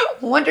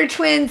 Wonder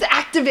Twins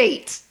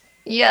activate.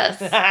 Yes.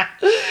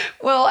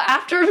 Well,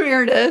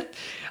 afterward,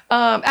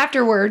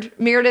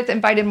 Meredith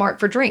invited Mark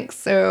for drinks.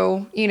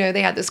 So,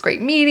 they had this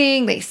great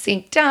meeting. They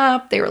synced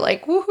up. They were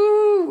like,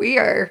 woohoo, we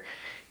are,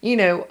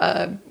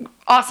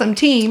 awesome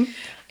team.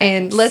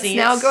 And let's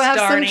now go have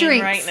some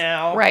drinks. Right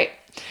now. Right.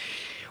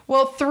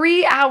 Well,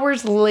 3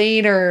 hours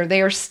later,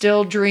 they are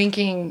still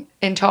drinking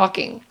and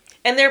talking.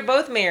 And they're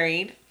both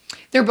married.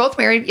 They're both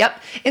married,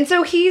 yep. And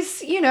so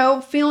he's,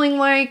 feeling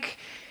like,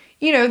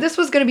 this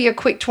was going to be a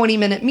quick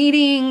 20-minute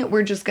meeting.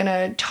 We're just going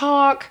to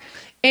talk.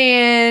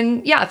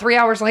 And 3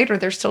 hours later,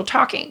 they're still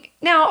talking.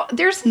 Now,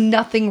 there's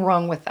nothing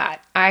wrong with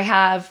that. I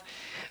have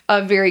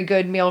a very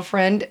good male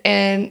friend,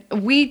 and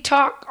we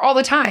talk all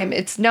the time.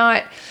 It's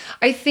not,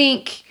 I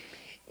think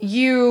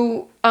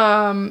you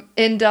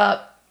end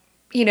up,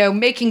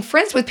 making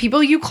friends with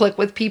people. You click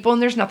with people,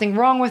 and there's nothing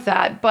wrong with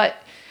that. But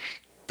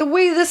the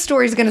way this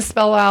story is going to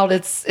spell out,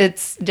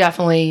 it's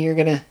definitely, you're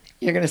going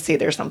to see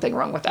there's something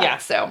wrong with that. Yeah.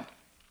 So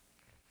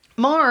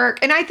Mark,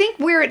 and I think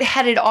where it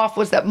headed off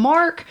was that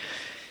Mark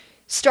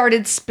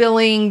started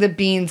spilling the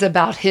beans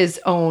about his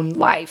own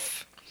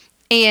life.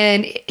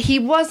 And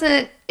it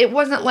wasn't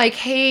like,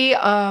 hey,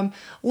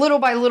 little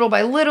by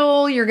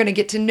little, you're going to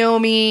get to know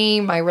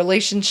me, my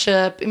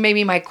relationship,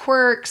 maybe my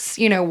quirks,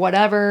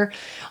 whatever.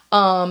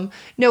 No,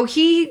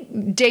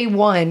 day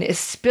one is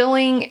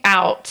spilling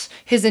out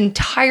his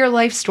entire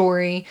life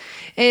story.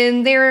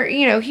 And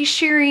he's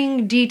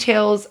sharing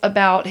details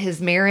about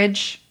his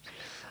marriage,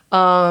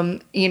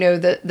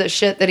 The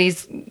shit that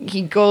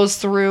he goes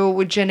through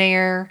with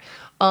Jennair.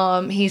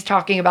 He's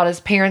talking about his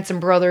parents and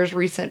brother's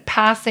recent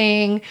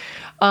passing,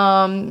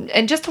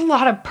 and just a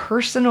lot of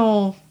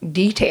personal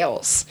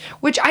details,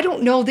 which I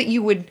don't know that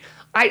you would,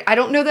 I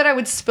don't know that I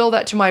would spill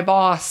that to my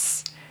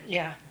boss.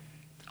 Yeah.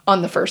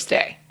 On the first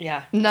day.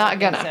 Yeah. Not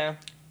gonna. So.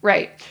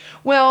 Right.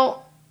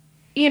 Well,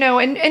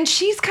 and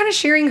she's kind of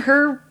sharing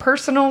her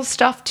personal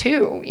stuff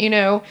too,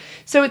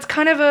 so it's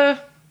kind of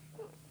a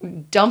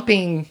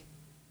dumping,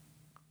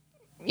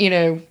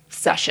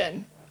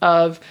 session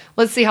of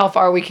let's see how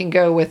far we can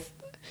go with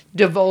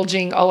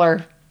divulging all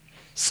our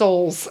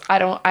souls. I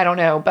don't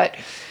know, but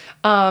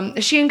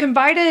she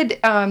confided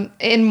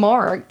in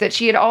Mark that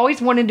she had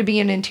always wanted to be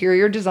an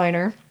interior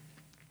designer,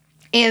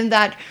 and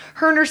that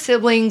her and her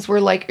siblings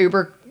were like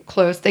uber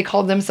close. They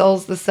called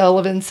themselves the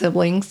Sullivan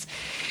siblings.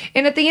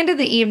 And at the end of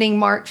the evening,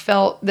 Mark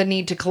felt the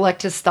need to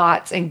collect his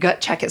thoughts and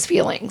gut check his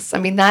feelings. I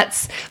mean,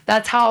 that's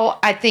how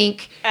I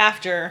think.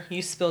 After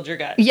you spilled your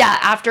gut.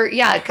 Yeah,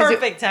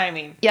 Perfect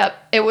timing.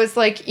 Yep. It was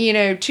like,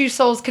 two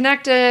souls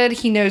connected.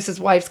 He knows his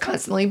wife's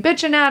constantly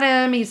bitching at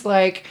him. He's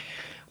like,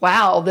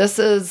 wow, this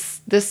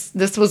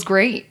was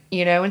great,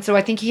 And so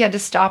I think he had to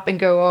stop and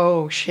go,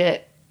 oh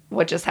shit,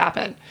 what just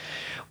happened?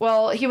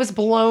 Well, he was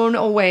blown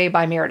away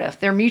by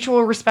Meredith, their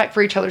mutual respect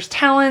for each other's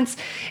talents,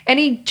 and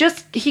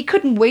he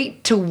couldn't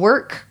wait to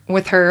work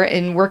with her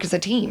and work as a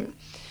team.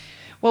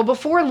 Well,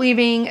 before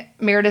leaving,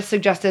 Meredith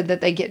suggested that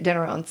they get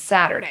dinner on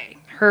Saturday.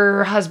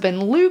 Her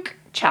husband, Luke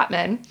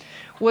Chapman,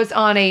 was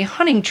on a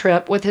hunting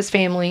trip with his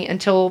family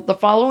until the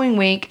following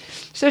week,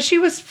 so she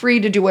was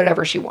free to do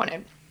whatever she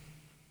wanted.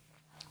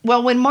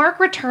 Well, when Mark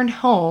returned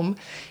home,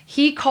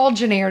 he called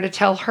Jennair to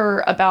tell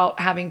her about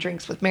having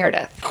drinks with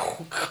Meredith.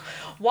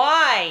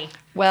 Why?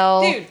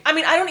 Well... Dude, I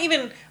mean,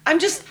 I'm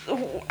just...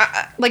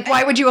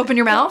 why would you open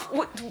your mouth?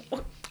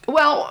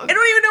 Well... I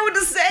don't even know what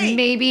to say.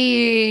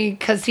 Maybe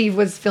because he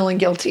was feeling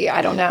guilty.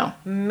 I don't know.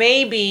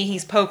 Maybe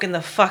he's poking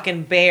the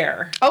fucking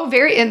bear. Oh,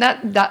 and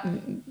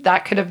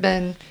that could have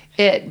been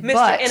it.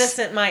 Mr.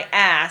 Innocent, my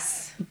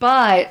ass.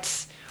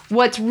 But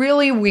what's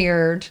really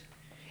weird,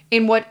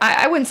 and what...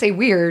 I wouldn't say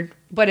weird,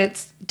 but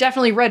it's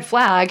definitely red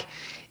flag,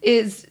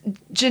 is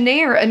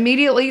Jennair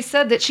immediately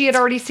said that she had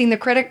already seen the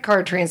credit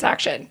card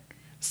transaction.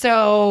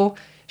 So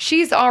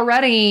she's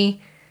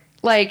already,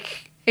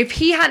 if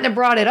he hadn't have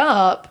brought it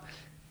up,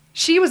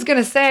 she was going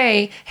to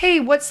say, hey,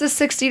 what's the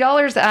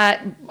 $60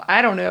 at,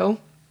 I don't know,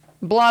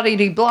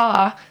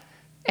 blah-de-de-blah,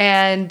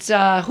 and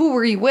who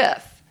were you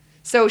with?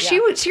 So she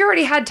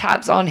already had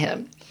tabs on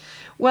him.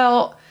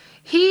 Well,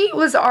 he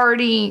was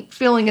already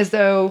feeling as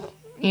though,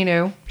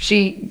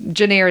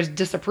 Jennair is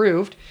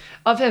disapproved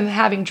of him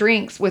having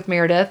drinks with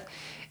Meredith,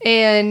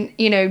 and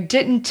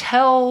didn't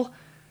tell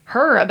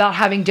her about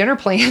having dinner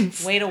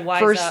plans. Way to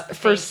wise up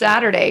for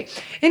Saturday.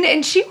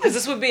 And she was,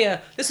 this would be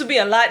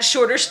a lot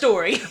shorter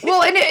story.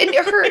 Well, and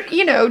her,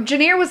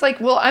 Jennair was like,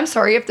 well, I'm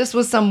sorry if this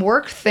was some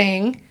work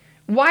thing.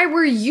 Why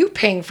were you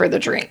paying for the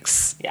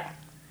drinks? Yeah,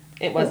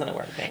 it wasn't a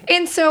work thing.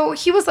 And so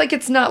he was like,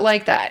 it's not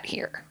like that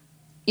here,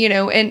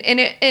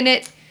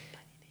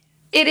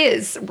 it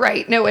is,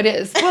 right? No, it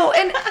is. Well,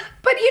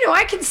 but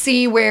I can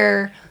see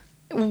where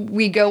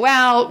we go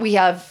out, we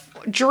have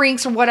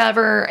drinks or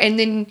whatever, and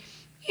then,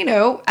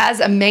 as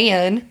a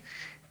man,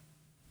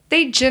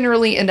 they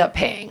generally end up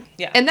paying.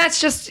 Yeah. And that's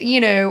just,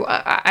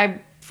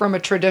 I'm from a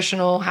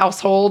traditional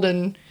household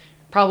and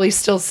probably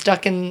still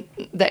stuck in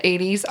the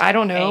 80s. I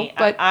don't know,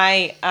 but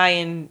I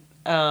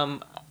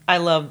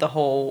love the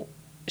whole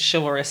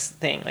chivalrous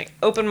thing. Like,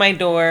 open my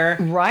door.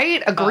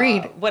 Right?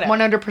 Agreed. Whatever.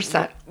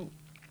 100%.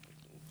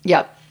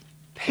 Yep.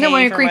 Pay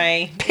I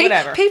agree.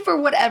 Whatever. Pay for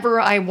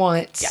whatever I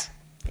want. Yeah.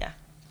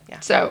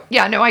 So,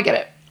 I get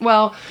it.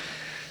 Well,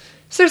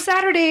 so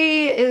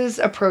Saturday is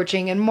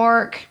approaching, and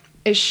Mark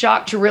is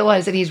shocked to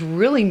realize that he's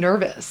really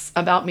nervous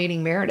about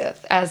meeting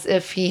Meredith, as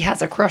if he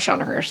has a crush on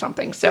her or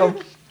something. So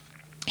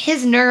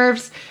his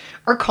nerves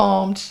are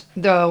calmed,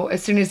 though,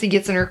 as soon as he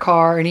gets in her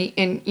car and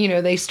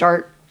they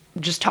start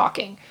just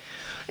talking.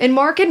 And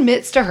Mark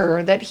admits to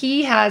her that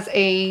he has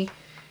a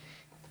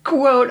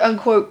quote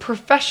unquote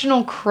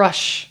professional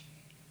crush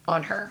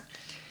on her,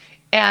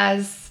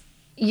 as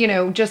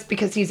just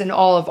because he's in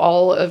awe of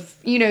all of,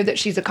 that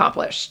she's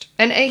accomplished.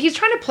 And he's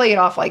trying to play it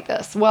off like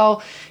this.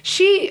 Well,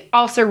 she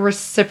also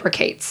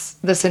reciprocates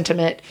the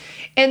sentiment.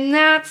 And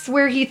that's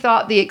where he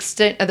thought the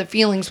extent of the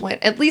feelings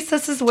went. At least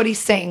this is what he's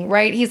saying,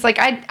 right? He's like,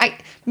 I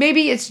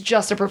maybe it's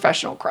just a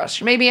professional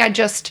crush. Maybe I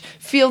just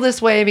feel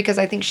this way because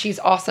I think she's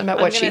awesome at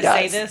what she does. I'm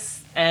going to say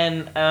this,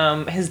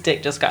 and his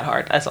dick just got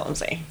hard. That's all I'm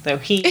saying. So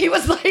he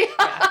was like...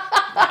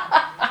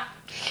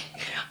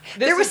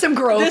 Yeah. There was some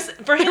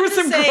growth. For him to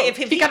say, if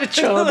he got a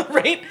chub,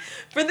 right?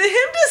 For him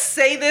to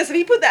say this, and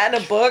he put that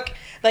in a book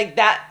like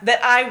that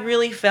I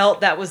really felt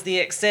that was the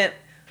extent.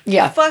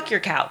 Yeah. Fuck your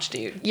couch,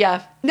 dude.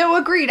 Yeah. No,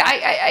 agreed.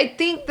 I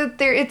think that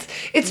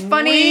it's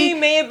funny. We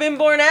may have been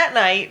born at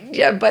night.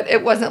 Yeah, but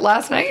it wasn't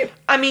last night.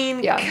 I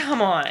mean,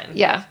 come on.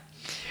 Yeah.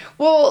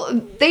 Well,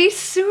 they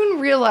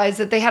soon realized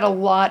that they had a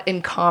lot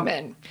in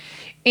common.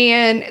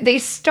 And they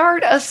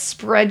start a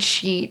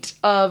spreadsheet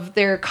of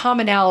their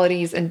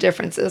commonalities and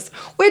differences,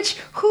 which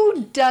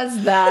who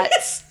does that?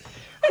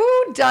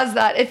 Who does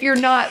that if you're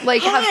not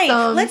like have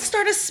some... let's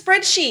start a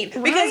spreadsheet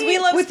because we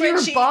love with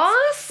spreadsheets. Your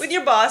boss? With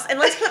your boss. And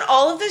let's put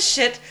all of this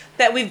shit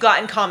that we've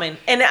got in common.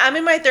 And I'm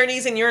in my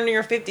 30s and you're in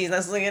your 50s.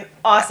 That's like an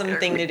awesome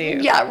thing to do.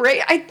 Yeah,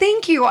 right. I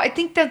thank you. I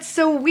think that's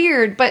so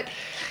weird. But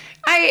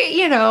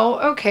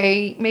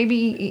okay,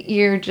 maybe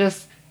you're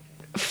just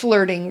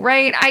flirting,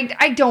 right?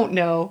 I don't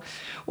know.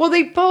 Well,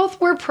 they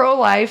both were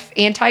pro-life,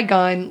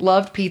 anti-gun,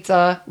 loved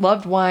pizza,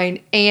 loved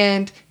wine,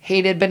 and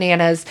hated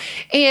bananas.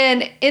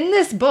 And in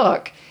this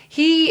book,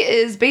 he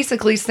is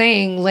basically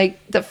saying, like,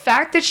 the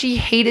fact that she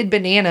hated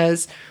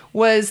bananas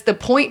was the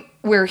point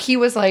where he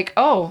was like,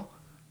 oh,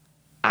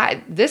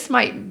 this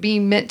might be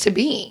meant to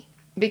be.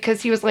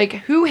 Because he was like,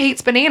 who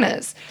hates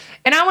bananas?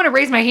 And I want to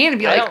raise my hand and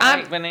be like,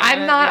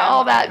 I'm not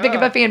all that big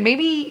of a fan.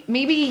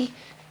 Maybe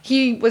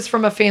he was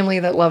from a family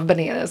that loved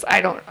bananas.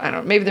 I don't.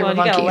 Maybe they were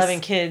monkeys. You got 11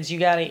 kids. You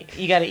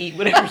gotta eat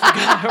whatever you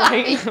got,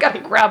 right? You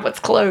gotta grab what's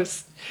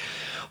close.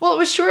 Well, it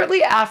was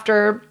shortly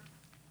after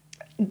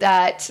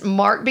that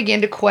Mark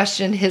began to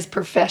question his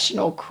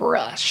professional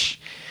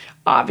crush.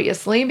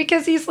 Obviously,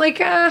 because he's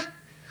like, I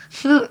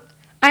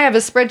have a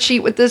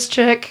spreadsheet with this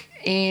chick,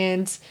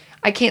 and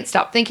I can't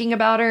stop thinking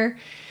about her.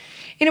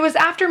 And it was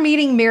after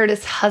meeting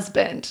Meredith's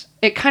husband,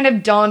 it kind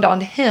of dawned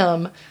on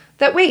him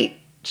that, wait,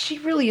 she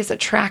really is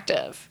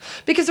attractive.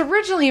 Because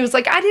originally he was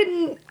like, I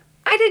didn't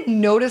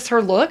notice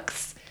her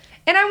looks.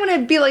 And I want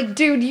to be like,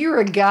 dude, you're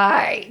a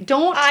guy.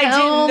 Don't tell me. I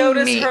didn't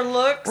notice her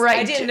looks. Right.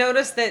 I didn't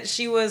notice that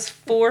she was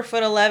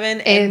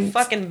 4'11" and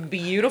fucking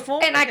beautiful.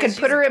 And I could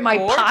put her in my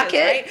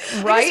pocket.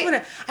 Right?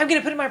 I'm going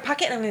to put her in my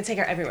pocket and I'm going to take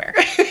her everywhere.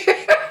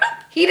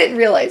 He didn't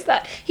realize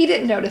that. He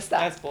didn't notice that.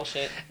 That's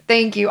bullshit.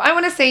 Thank you. I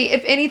want to say,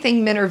 if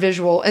anything, men are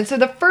visual. And so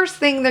the first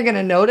thing they're going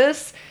to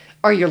notice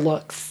are your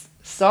looks.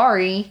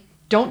 Sorry.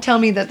 Don't tell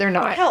me that they're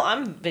not. Hell,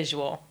 I'm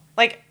visual.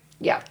 Like,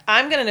 yeah,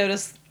 I'm going to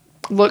notice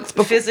looks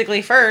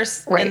physically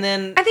first. Right. And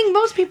then I think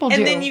most people do.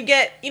 And then you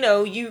get,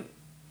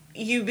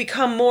 you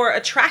become more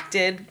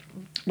attracted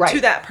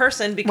to that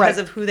person because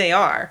of who they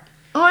are.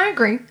 Oh, I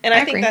agree. And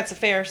I think that's a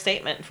fair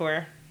statement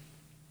for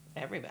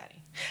everybody.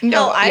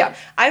 No,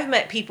 I've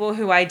met people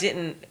who I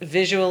didn't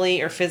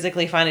visually or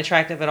physically find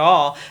attractive at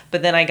all,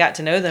 but then I got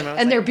to know them.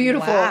 And they're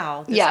beautiful.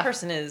 Wow, this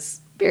person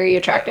is very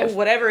attractive.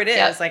 Whatever it is.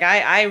 Yep. Like,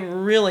 I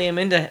really am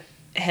into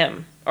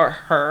him or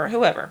her,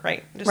 whoever,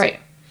 right?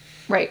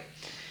 Right.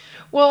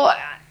 Well,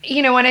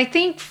 and I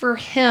think for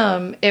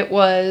him, it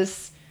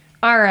was,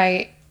 all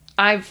right,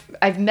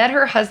 I've met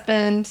her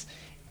husband,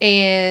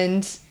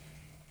 and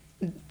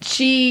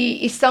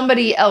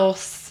somebody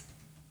else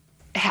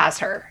has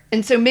her.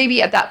 And so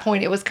maybe at that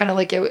point, it was kind of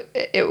like,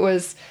 it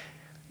was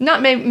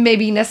not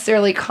maybe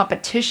necessarily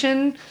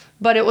competition,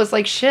 but it was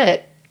like,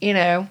 shit,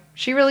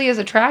 she really is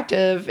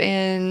attractive,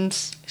 and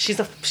she's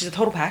a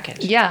total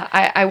package. Yeah,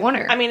 I want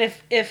her. I mean,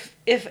 if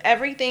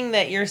everything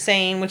that you're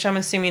saying, which I'm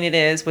assuming it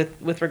is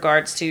with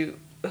regards to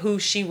who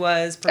she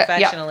was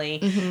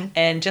professionally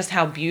and just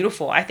how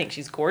beautiful, I think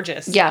she's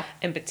gorgeous. Yeah.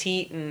 And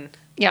petite and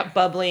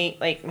bubbly.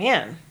 Like,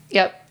 man.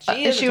 Yep.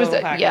 She was a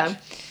total package. Yeah.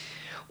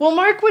 Well,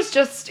 Mark was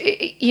just,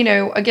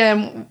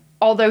 again,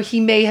 although he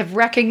may have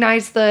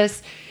recognized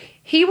this,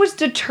 he was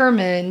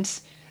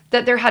determined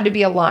that there had to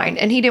be a line,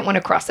 and he didn't want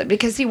to cross it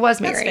because he was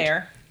married. That's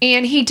fair.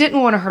 And he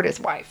didn't want to hurt his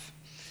wife.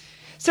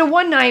 So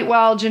one night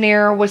while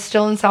Jennair was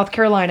still in South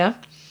Carolina,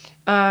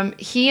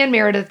 he and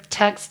Meredith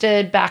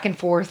texted back and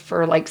forth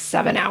for like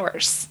 7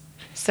 hours.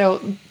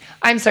 So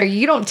I'm sorry,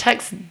 you don't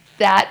text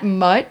that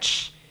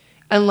much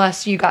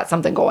unless you got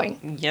something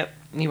going. Yep.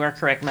 You are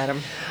correct, madam.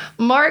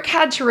 Mark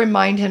had to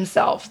remind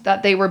himself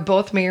that they were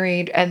both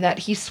married and that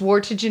he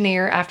swore to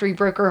Jennair after he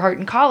broke her heart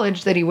in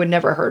college that he would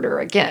never hurt her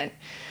again.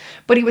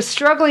 But he was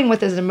struggling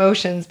with his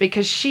emotions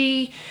because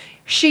she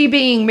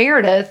being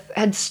Meredith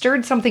had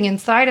stirred something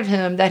inside of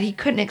him that he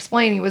couldn't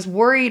explain. He was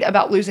worried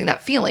about losing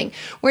that feeling.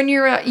 When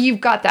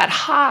you've got that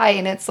high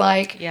and it's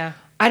like,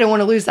 I don't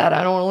want to lose that.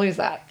 I don't want to lose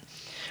that.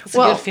 It's a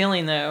good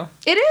feeling though.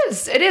 It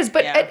is.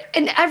 But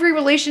in every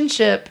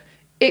relationship,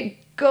 it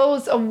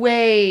goes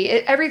away.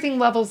 Everything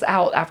levels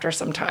out after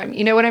some time.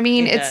 You know what I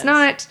mean? It's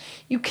not,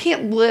 you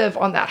can't live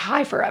on that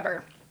high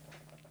forever.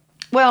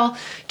 Well,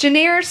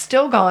 Jennair's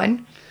still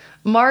gone.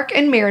 Mark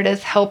and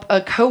Meredith help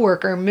a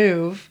coworker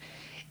move,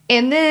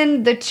 and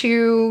then the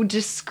two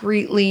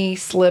discreetly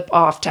slip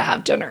off to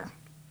have dinner.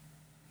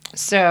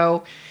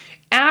 So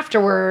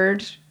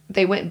afterward,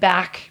 they went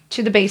back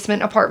to the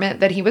basement apartment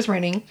that he was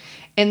renting,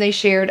 and they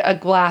shared a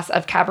glass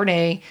of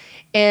Cabernet,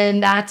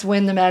 and that's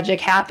when the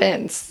magic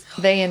happens.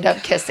 They end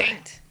up kissing.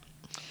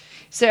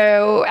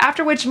 So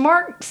after which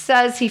Mark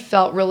says he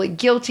felt really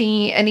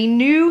guilty, and he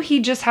knew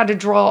he just had to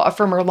draw a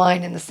firmer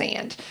line in the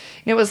sand.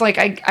 And it was like,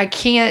 I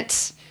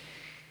can't...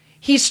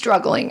 He's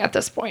struggling at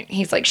this point.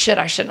 He's like, shit,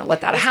 I shouldn't have let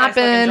that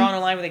happen. Guy's drawing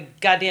a line with a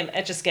goddamn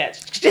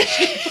Etch-a-Sketch.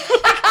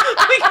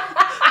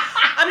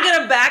 I'm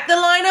going to back the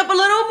line up a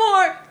little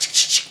more.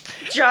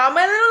 Draw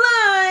my little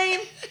line.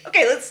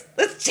 Okay,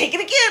 let's take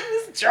it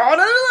again. Let's draw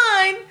another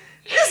line.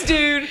 This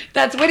dude.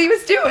 That's what he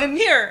was doing.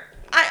 Here,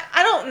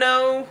 I don't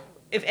know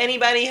if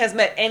anybody has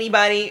met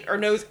anybody or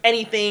knows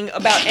anything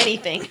about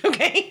anything,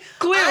 okay?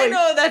 Clearly. I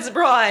know that's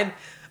broad,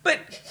 but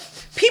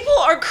people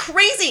are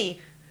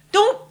crazy.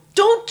 Don't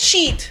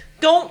cheat.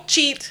 Don't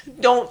cheat.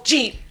 Don't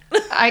cheat.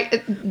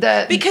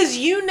 Because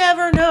you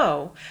never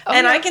know.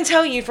 And I can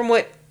tell you from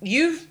what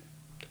you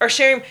are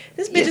sharing,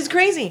 this bitch is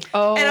crazy.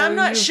 Oh, and I'm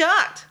not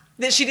shocked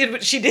that she did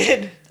what she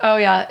did. Oh,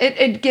 yeah.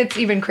 It gets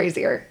even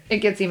crazier. It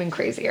gets even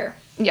crazier.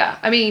 Yeah.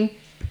 I mean,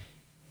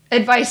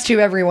 advice to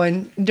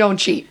everyone, don't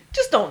cheat.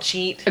 Just don't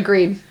cheat.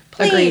 Agreed.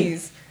 Please.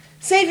 Agreed.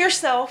 Save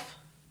yourself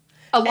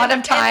a lot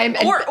of time.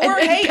 Hey,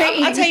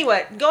 I'll tell you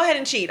what. Go ahead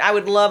and cheat. I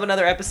would love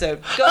another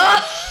episode. Go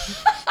ahead.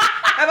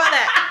 How about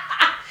that?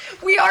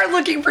 We are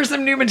looking for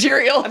some new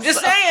material. I'm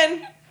just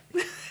saying.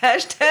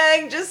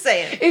 Hashtag just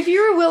saying. If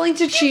you're willing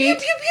to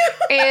cheat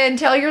and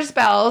tell your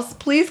spouse,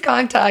 please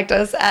contact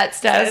us at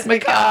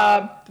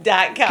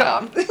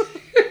statusmacabre.com.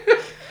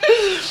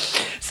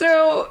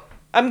 So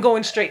I'm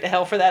going straight to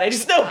hell for that. I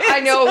just know it. I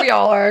know we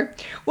all are.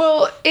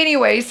 Well,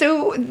 anyway,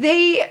 so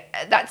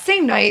that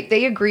same night,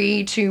 they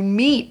agree to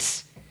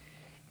meet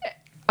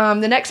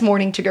the next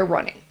morning to go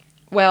running.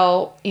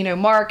 Well,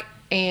 Mark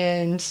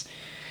and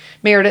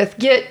Meredith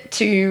get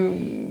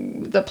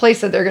to the place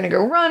that they're going to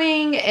go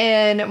running,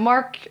 and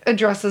Mark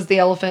addresses the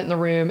elephant in the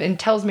room and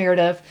tells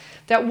Meredith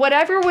that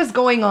whatever was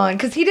going on,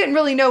 because he didn't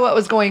really know what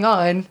was going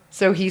on,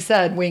 so he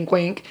said, wink,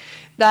 wink,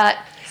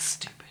 that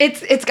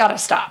it's got to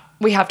stop.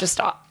 We have to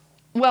stop.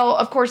 Well,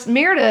 of course,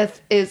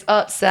 Meredith is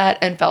upset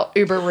and felt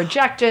uber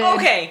rejected.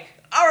 Okay.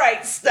 All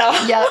right.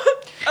 Stop. Yep.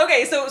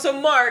 Okay. So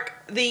Mark,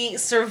 the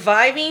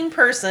surviving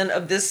person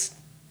of this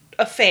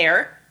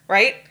affair,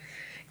 right,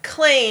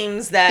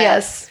 claims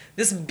that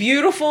this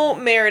beautiful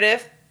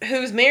Meredith,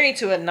 who's married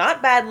to a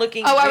not bad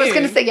looking dude. I was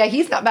going to say,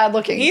 he's not bad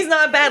looking. He's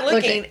not bad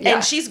looking.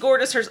 And she's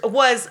gorgeous.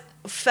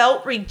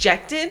 Felt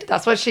rejected.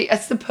 That's what she,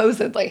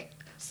 supposedly.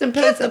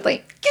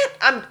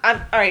 I'm all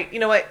right. You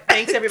know what?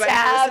 Thanks everybody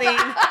for listening.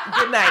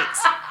 Good night.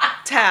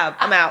 Tab.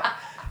 I'm out.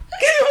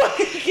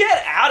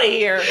 Get out of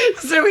here.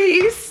 So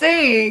he's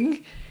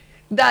saying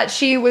that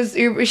she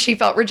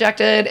felt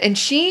rejected, and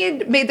she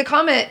made the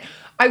comment,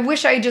 I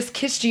wish I just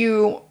kissed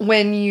you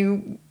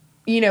when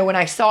when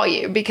I saw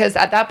you, because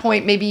at that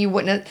point maybe you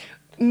wouldn't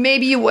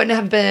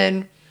have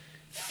been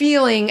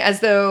feeling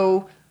as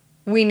though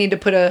we need to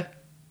put a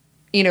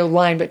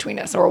line between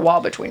us or a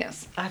wall between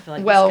us. I feel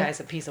like this guy's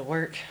a piece of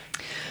work.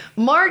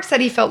 Mark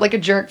said he felt like a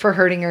jerk for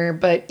hurting her,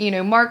 but,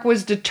 Mark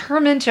was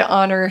determined to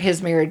honor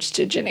his marriage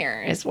to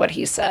Jennair, is what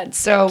he said.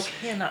 So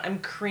I'm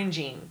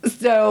cringing.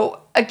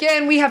 So,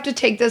 again, we have to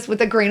take this with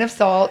a grain of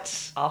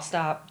salt. I'll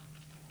stop.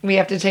 We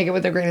have to take it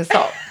with a grain of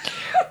salt.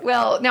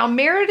 Well, now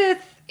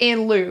Meredith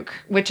and Luke,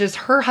 which is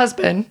her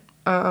husband,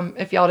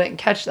 if y'all didn't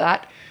catch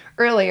that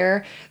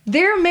earlier,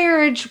 their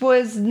marriage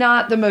was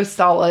not the most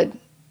solid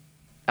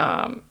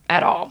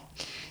at all.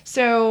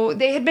 So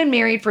they had been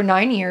married for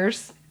 9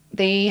 years.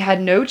 They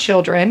had no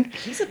children.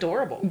 He's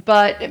adorable.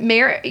 But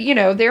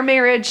their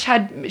marriage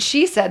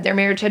she said their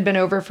marriage had been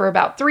over for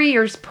about 3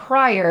 years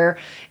prior,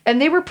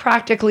 and they were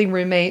practically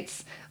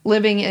roommates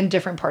living in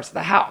different parts of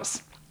the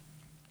house.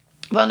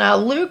 Well, now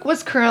Luke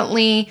was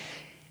currently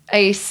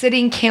a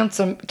sitting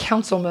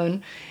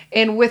councilman,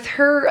 and with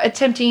her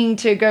attempting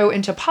to go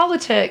into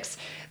politics,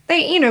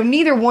 they,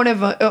 neither one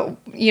of them,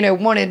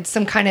 wanted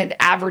some kind of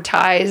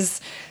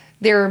advertise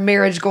their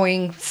marriage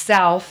going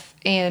south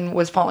and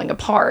was falling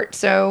apart.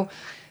 So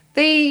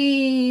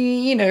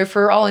they,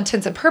 for all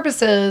intents and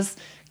purposes,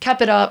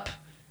 kept it up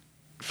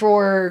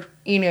for,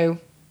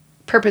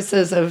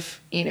 purposes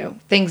of,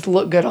 things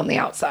look good on the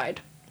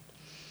outside.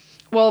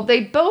 Well,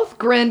 they both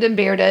grinned and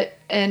bared it,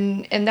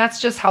 and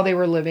that's just how they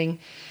were living.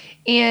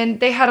 And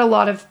they had a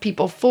lot of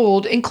people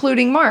fooled,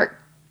 including Mark.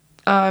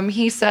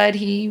 He said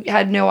he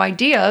had no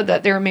idea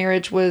that their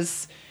marriage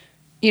was,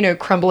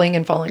 crumbling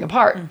and falling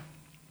apart.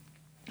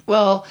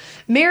 Well,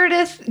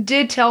 Meredith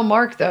did tell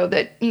Mark, though,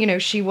 that,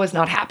 she was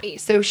not happy.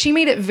 So she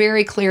made it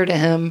very clear to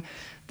him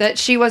that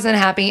she wasn't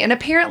happy, and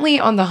apparently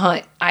on the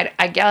hunt.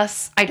 I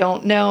guess, I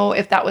don't know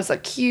if that was a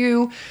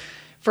cue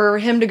for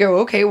him to go,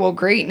 okay, well,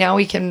 great, now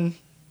we can,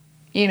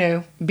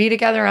 be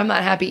together. I'm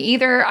not happy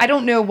either. I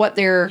don't know what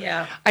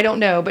I don't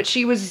know, but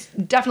she was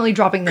definitely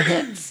dropping the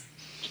hints.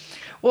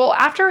 Well,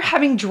 after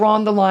having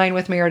drawn the line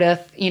with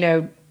Meredith,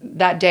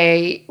 that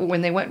day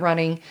when they went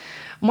running,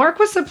 Mark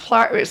was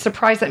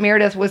surprised that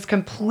Meredith was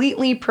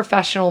completely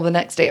professional the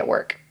next day at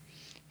work.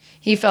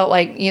 He felt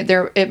like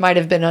it might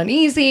have been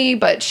uneasy,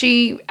 but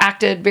she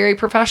acted very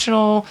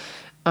professional,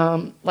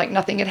 like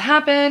nothing had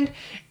happened,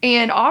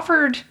 and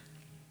offered,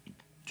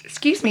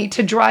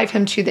 to drive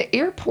him to the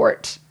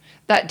airport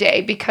that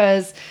day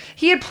because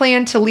he had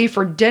planned to leave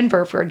for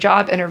Denver for a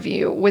job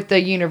interview with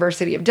the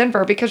University of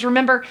Denver. Because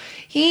remember,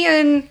 he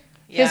and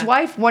his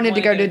wife wanted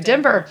to go to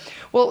Denver.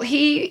 Well,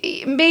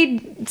 he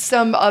made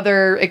some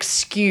other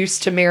excuse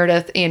to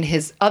Meredith and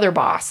his other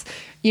boss,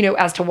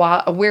 as to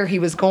where he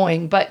was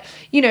going. But,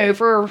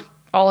 for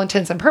all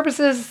intents and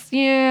purposes,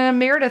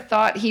 Meredith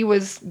thought he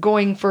was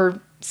going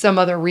for some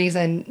other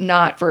reason,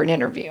 not for an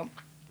interview.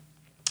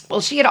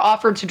 Well, she had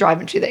offered to drive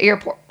him to the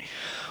airport.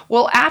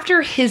 Well,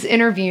 after his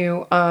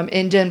interview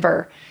in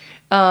Denver,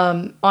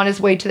 on his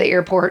way to the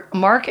airport,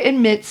 Mark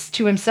admits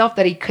to himself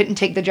that he couldn't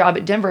take the job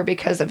at Denver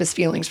because of his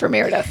feelings for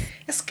Meredith.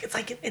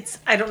 It's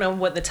I don't know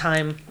what the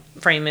time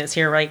frame is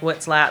here, like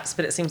what's lapsed,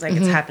 but it seems like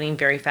it's happening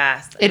very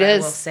fast. It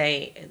is. I will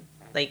say,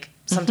 like,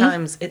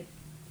 sometimes it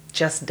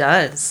just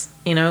does,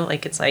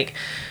 like it's like,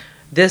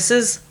 this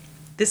is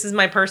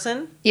my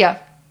person. Yeah.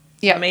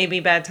 Yeah. Maybe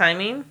bad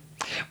timing.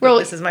 Well,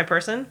 this is my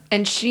person.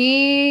 And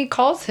she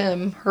calls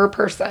him her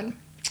person.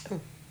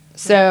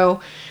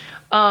 So,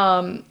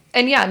 and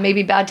yeah,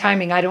 maybe bad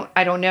timing. I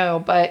don't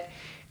know. But,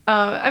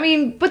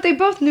 but they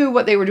both knew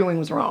what they were doing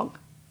was wrong,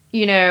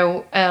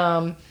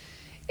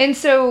 and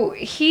so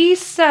he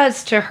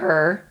says to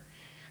her,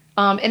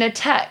 in a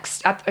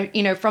text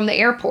from the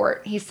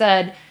airport, he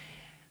said,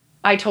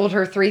 I told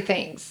her 3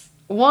 things.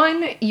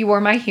 1, you are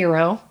my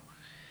hero.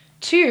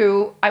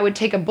 2, I would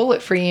take a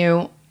bullet for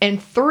you.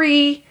 And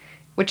 3,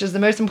 which is the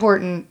most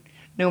important,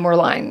 no more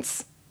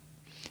lines.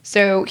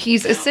 So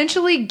he's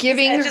essentially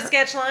giving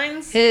Etch-a-Sketch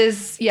lines?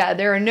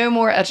 There are no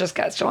more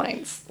Etch-a-Sketch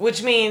lines.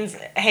 Which means,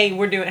 hey,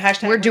 we're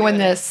doing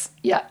this.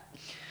 Yeah.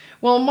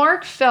 Well,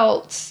 Mark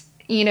felt,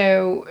 he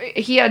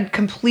had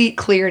complete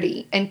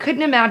clarity and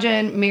couldn't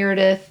imagine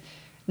Meredith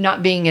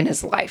not being in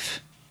his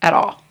life at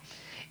all.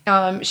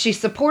 She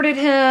supported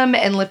him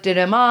and lifted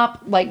him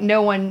up like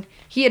no one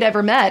he had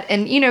ever met.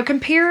 And,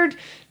 compared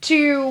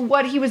to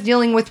what he was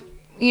dealing with,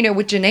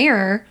 with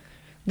Jennair,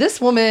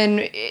 this woman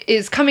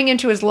is coming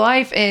into his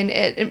life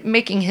and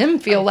making him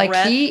feel like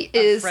he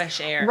is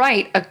fresh air.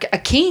 Right, a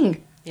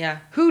king. Yeah.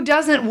 Who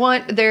doesn't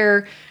want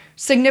their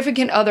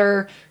significant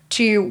other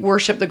to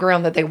worship the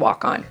ground that they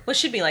walk on? Well, it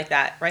should be like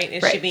that, right?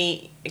 It should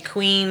be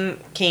queen,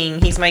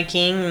 king. He's my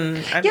king.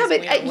 And I'm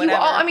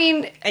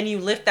but and you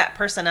lift that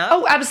person up.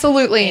 Oh,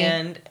 absolutely.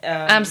 And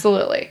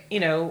absolutely.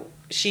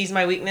 She's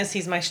my weakness.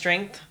 He's my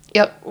strength.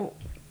 Yep.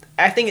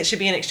 I think it should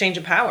be an exchange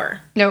of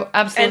power. No,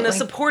 absolutely. In a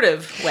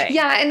supportive way.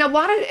 Yeah, and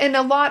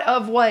a lot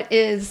of what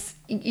is,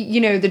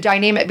 the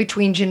dynamic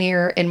between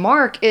Jennair and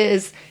Mark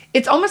is,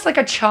 it's almost like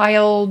a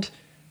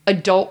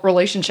child-adult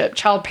relationship,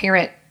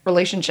 child-parent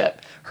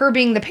relationship. Her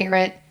being the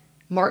parent,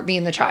 Mark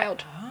being the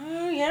child.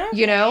 Oh,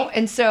 yeah.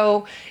 And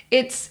so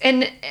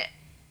and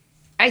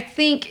I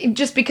think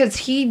just because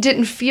he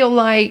didn't feel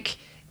like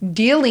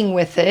dealing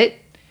with it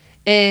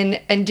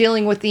and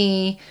dealing with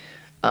the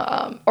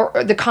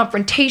or the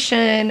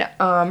confrontation,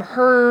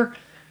 her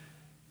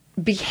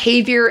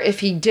behavior, if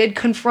he did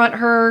confront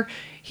her,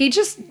 he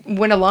just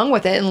went along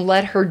with it and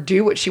let her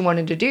do what she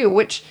wanted to do,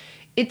 which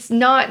it's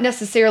not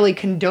necessarily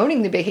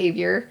condoning the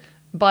behavior,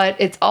 but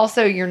it's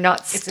also, you're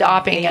not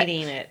stopping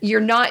it. You're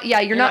not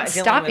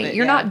stopping it.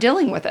 You're not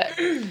dealing with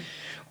it.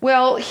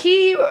 Well,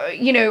 he,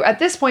 at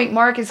this point,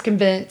 Mark is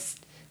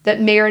convinced that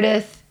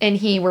Meredith and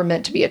he were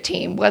meant to be a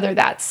team, whether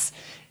that's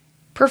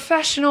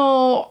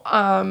professional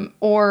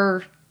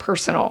or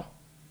personal.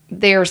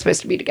 They are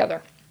supposed to be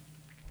together.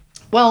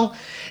 Well,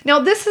 now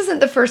this isn't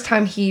the first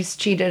time he's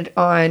cheated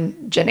on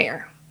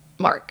Jennair,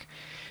 Mark.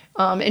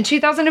 In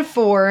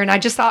 2004, and I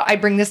just thought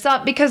I'd bring this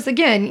up because,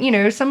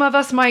 again, some of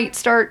us might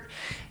start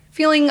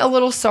feeling a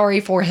little sorry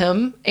for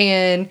him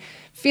and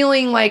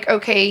feeling like,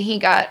 okay, he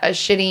got a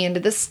shitty end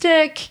of the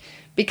stick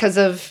because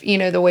of,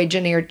 the way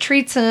Jennair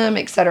treats him,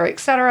 et cetera, et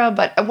cetera.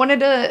 But I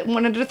wanted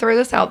to throw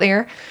this out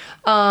there.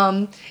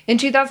 In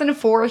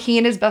 2004, he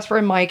and his best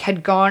friend Mike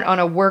had gone on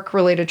a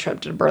work-related trip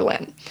to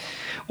Berlin.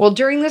 Well,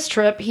 during this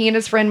trip, he and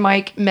his friend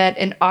Mike met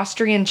an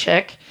Austrian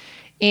chick,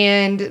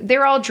 and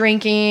they're all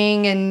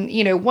drinking, and,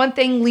 one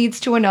thing leads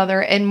to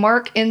another, and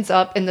Mark ends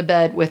up in the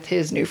bed with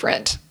his new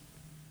friend,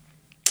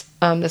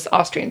 this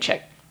Austrian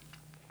chick.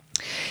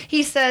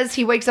 He says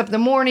he wakes up in the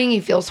morning, he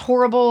feels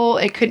horrible,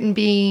 it couldn't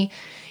be,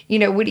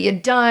 what he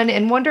had done,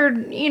 and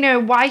wondered,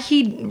 why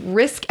he'd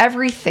risk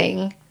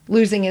everything,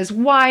 losing his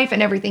wife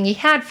and everything he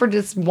had for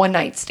this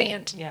one-night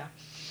stand. Yeah.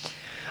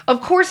 Of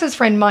course, his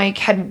friend Mike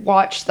had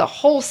watched the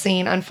whole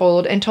scene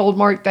unfold and told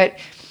Mark that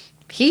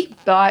he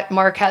thought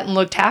Mark hadn't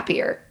looked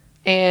happier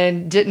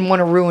and didn't want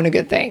to ruin a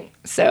good thing.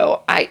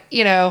 So I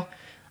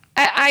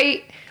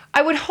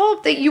would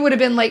hope that you would have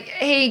been like,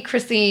 hey,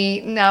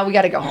 Chrissy, no, we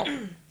got to go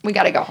home. We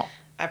got to go home.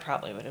 I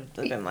probably would have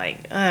been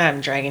like,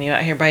 I'm dragging you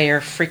out here by your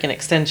freaking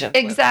extension.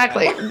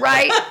 Exactly.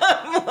 Right.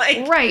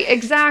 Right.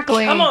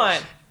 Exactly. Come on.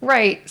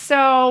 Right.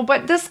 So,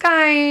 but this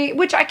guy,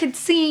 which I could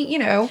see,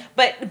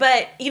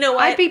 But you know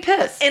what? I'd be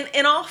pissed.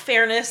 In all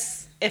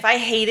fairness, if I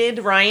hated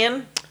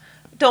Ryan,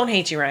 don't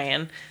hate you,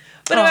 Ryan.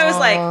 But if I was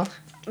like,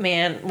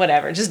 man,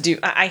 whatever, just do.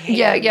 I hate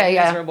it.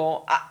 Yeah.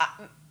 Miserable.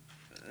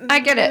 I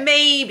get it.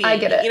 Maybe. I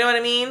get it. You know what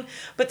I mean?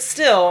 But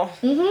still,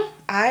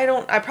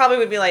 I probably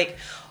would be like,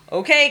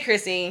 okay,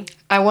 Chrissy.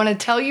 I want to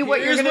tell you what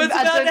you're going to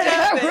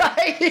happen.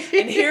 Right.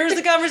 And here's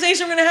the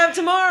conversation we're going to have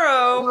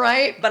tomorrow.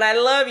 Right. But I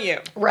love you.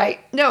 Right.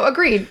 No,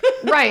 agreed.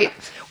 Right.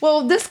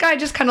 Well, this guy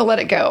just kind of let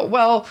it go.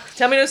 Well,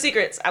 tell me no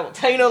secrets. I will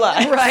tell you no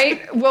lies.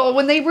 Right. Well,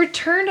 when they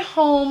returned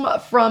home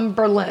from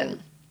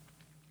Berlin,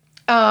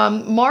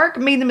 Mark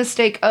made the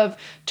mistake of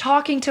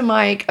talking to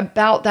Mike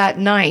about that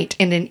night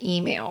in an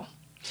email.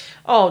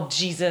 Oh,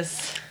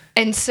 Jesus.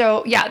 And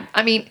so, yeah,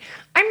 I mean,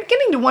 I'm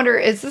getting to wonder,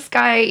 is this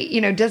guy,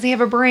 does he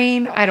have a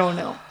brain? I don't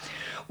know.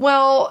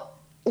 Well,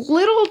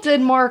 little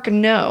did Mark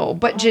know,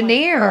 but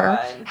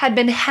Jennair had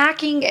been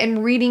hacking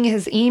and reading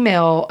his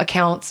email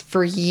accounts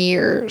for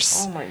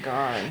years. Oh, my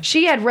God.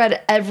 She had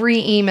read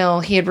every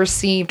email he had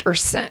received or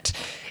sent.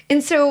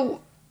 And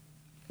so,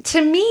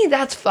 to me,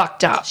 that's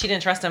fucked up. She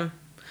didn't trust him.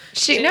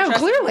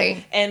 Clearly.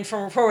 Him. And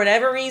for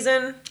whatever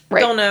reason,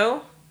 don't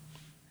know,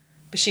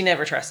 but she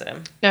never trusted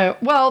him. No.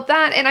 Well,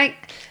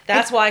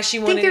 that's why she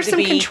wanted I think there's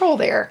some control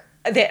there.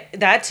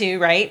 That too,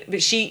 right?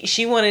 But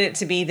she wanted it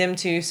to be them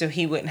two, so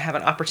he wouldn't have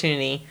an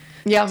opportunity.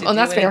 Yeah, to do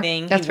that's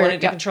anything. fair. He wanted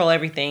to control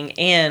everything,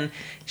 and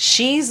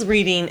she's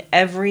reading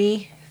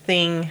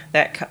everything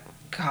that.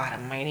 God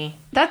Almighty.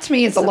 That to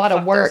me is a lot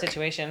of work.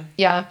 Situation.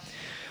 Yeah.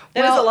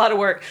 That is a lot of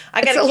work.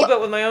 I got to keep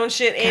up with my own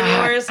shit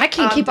and yours. I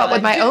can't keep up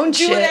with my own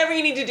shit. Do whatever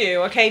you need to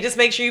do, okay? Just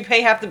make sure you pay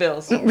half the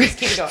bills. Just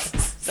keep it going.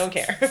 Don't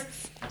care.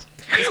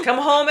 Just come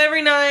home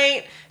every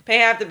night, pay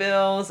half the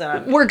bills.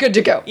 We're good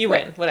to go. You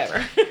win.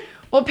 Whatever.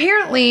 Well,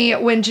 apparently,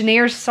 when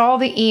Jennair saw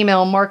the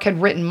email Mark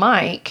had written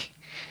Mike,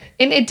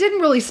 and it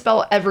didn't really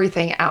spell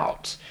everything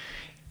out,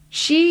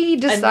 she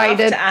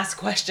decided... Enough to ask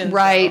questions.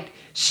 Right. Though.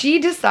 She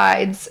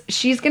decides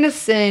she's going to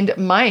send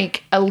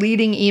Mike a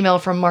leading email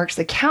from Mark's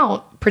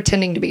account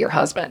pretending to be her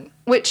husband,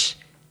 which,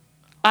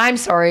 I'm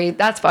sorry,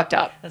 that's fucked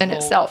up in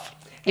itself.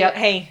 Yep.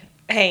 Hey,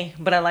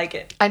 but I like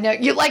it. I know.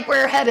 You like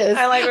where her head is.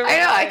 I like where her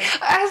head is.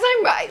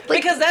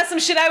 Because that's some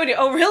shit I would do.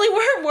 Oh, really?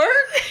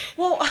 Word?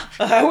 Well,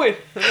 I would.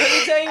 Let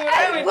me tell you what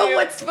I would do. Well,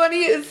 what's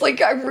funny is,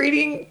 I'm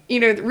reading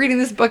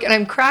this book, and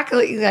I'm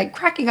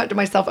cracking up to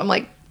myself. I'm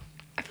like,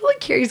 I feel like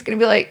Carrie's going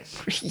to be like,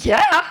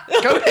 yeah,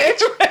 go ahead.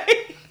 Right.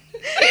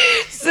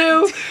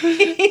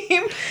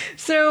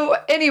 So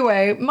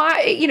anyway,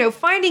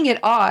 finding it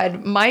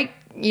odd, Mike,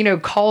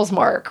 calls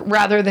Mark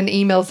rather than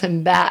emails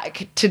him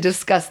back to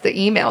discuss the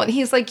email. And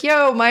he's like,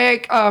 yo,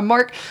 Mark,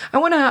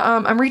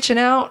 I'm reaching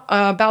out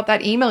about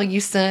that email you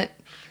sent.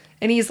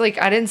 And he's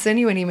like, I didn't send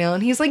you an email.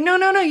 And he's like, no,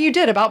 you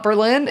did, about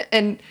Berlin.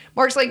 And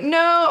Mark's like,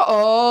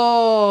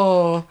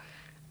 no,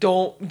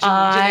 don't.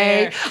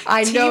 I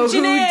know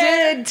who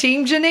did.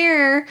 Team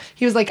Jennair.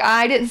 He was like,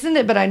 I didn't send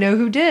it, but I know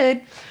who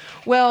did.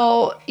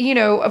 Well,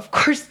 of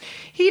course,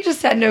 he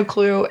just had no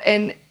clue.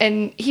 And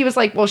he was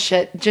like, well,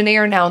 shit,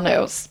 Jennair now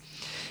knows.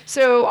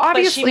 So,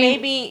 obviously... But she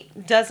maybe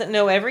doesn't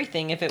know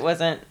everything if it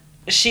wasn't...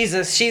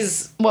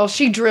 Well,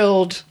 she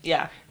drilled...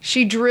 Yeah.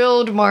 She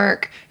drilled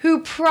Mark,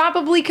 who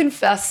probably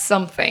confessed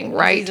something,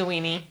 right? He's a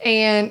weenie.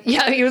 And,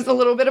 yeah, he was a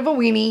little bit of a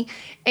weenie.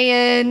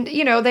 And,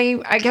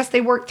 I guess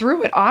they worked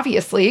through it,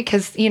 obviously,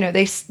 because,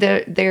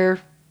 they're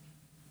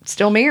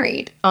still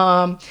married.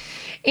 Personally,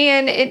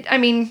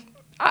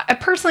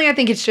 I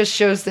think it just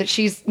shows that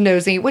she's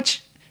nosy,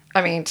 which,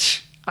 I'm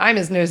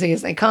as nosy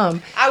as they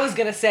come. I was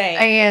going to say,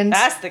 and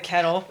that's the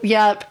kettle.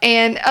 Yep.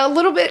 And a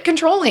little bit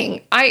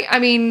controlling.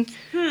 I'm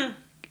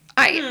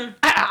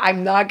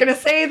not going to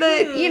say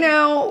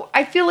that,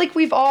 I feel like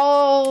we've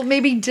all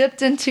maybe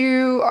dipped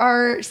into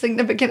our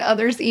significant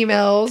other's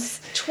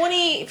emails.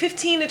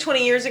 15 to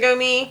 20 years ago,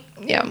 me.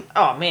 Yeah.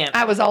 Oh, man.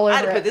 I was all over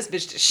I'd it. put this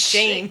bitch to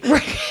shame. I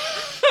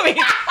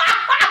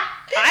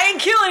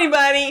didn't kill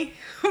anybody.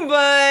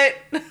 But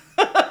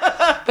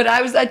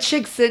I was that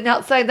chick sitting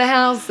outside the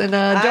house in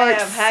a dark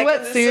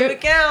sweatsuit. Some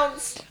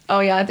accounts. Oh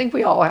yeah, I think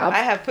we all have. I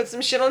have put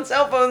some shit on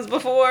cell phones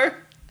before.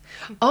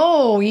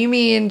 Oh, you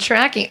mean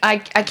tracking? I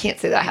can't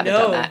say that I haven't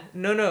done that.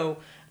 No.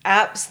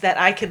 Apps that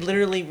I could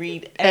literally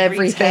read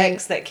every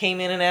text that came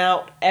in and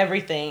out.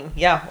 Everything.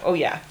 Yeah. Oh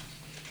yeah.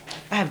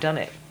 I have done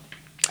it.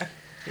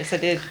 Yes, I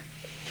did.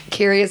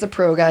 Carrie is a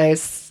pro,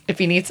 guys. If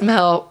you need some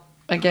help,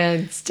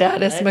 again,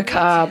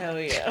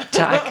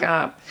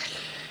 statusmacabre.com.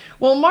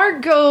 Well,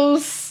 Mark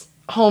goes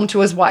home to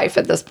his wife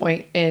at this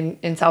point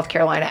in South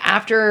Carolina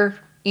after,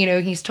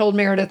 he's told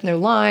Meredith no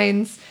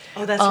lines.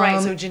 Oh, that's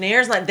right. So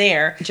Jennair's not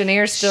there.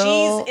 Jennair's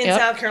still... She's in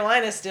South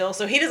Carolina still,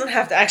 so he doesn't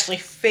have to actually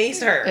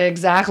face her.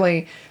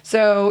 Exactly.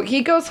 So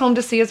he goes home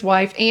to see his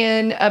wife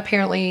and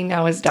apparently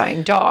now his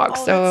dying dog.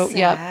 Oh, so, that's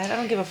sad. I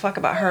don't give a fuck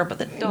about her, but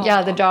the dog.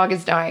 Yeah, the dog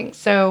is dying.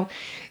 So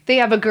they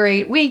have a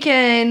great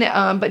weekend.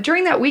 But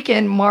during that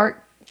weekend, Mark...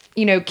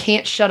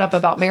 can't shut up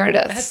about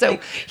Meredith. So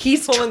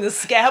he's pulling the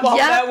scab off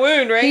that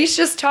wound, right? He's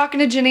just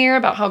talking to Jennair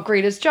about how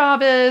great his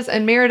job is,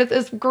 and Meredith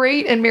is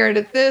great, and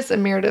Meredith this,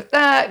 and Meredith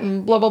that,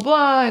 and blah, blah,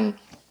 blah, and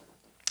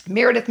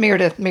Meredith.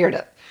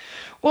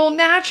 Well,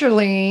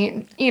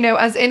 naturally,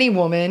 as any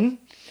woman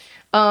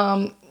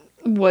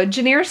would,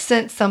 Jennair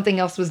sensed something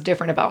else was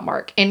different about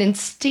Mark, and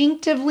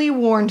instinctively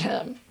warned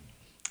him,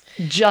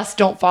 just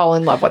don't fall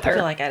in love with her. I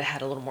feel like I'd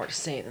had a little more to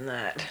say than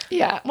that.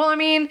 Yeah. Well,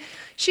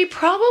 she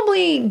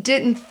probably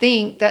didn't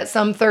think that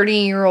some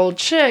 30-year-old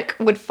chick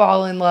would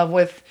fall in love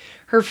with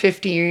her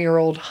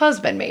 50-year-old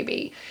husband,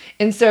 maybe.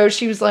 And so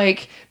she was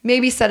like,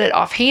 maybe said it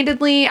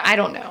offhandedly. I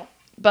don't know.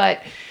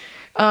 But,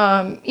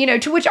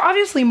 to which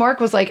obviously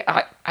Mark was like,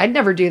 I'd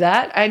never do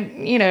that. I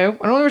don't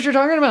know what you're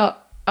talking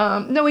about.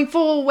 knowing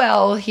full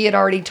well he had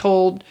already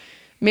told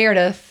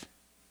Meredith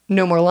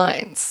no more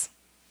lines.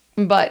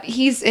 But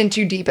he's in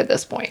too deep at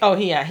this point. Oh,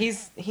 yeah.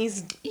 He's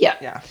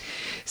Yeah.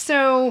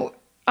 So,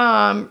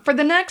 for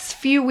the next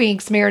few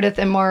weeks, Meredith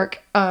and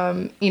Mark,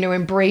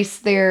 embrace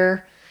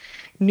their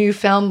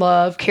newfound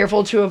love,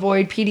 careful to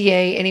avoid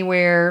PDA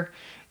anywhere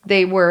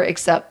they were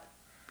except,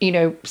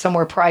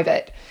 somewhere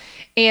private.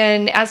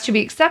 And as to be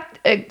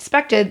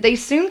expected, they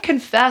soon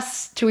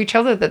confess to each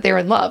other that they're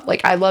in love.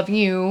 Like, I love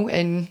you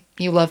and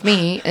you love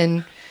me.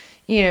 And,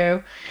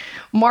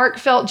 Mark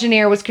felt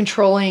Jennair was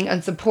controlling,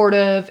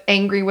 unsupportive,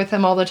 angry with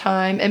him all the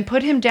time, and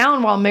put him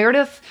down while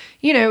Meredith,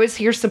 is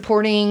here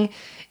supporting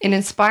and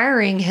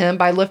inspiring him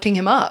by lifting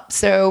him up.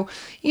 So,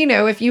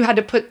 if you had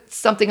to put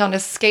something on a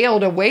scale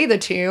to weigh the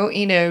two,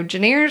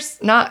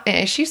 Jennair's not,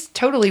 she's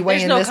totally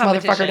weighing this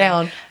motherfucker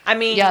down. I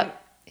mean,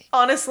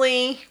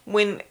 honestly,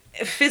 when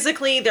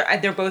physically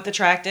they're both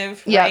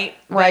attractive, right?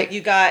 Right. But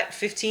you got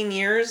 15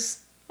 years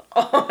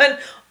on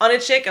a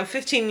chick. A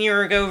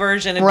 15-year ago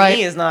version of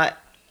me is not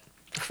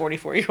a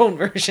 44-year-old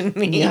version of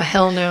me. Yeah,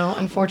 hell no,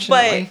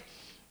 unfortunately.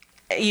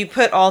 But you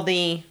put all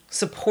the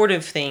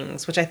supportive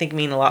things, which I think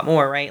mean a lot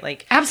more, right?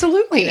 Like,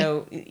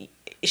 absolutely.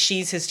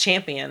 She's his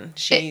champion.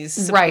 She's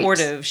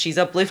supportive. Right. She's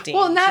uplifting.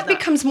 Well, and that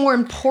becomes more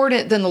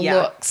important than the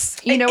looks.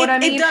 You know what I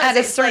mean? At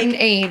a certain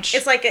age,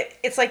 it's like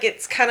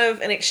it's kind of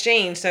an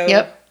exchange.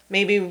 So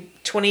maybe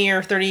 20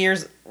 or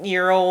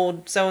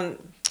 30-year-old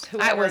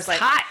whoever's like,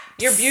 hot.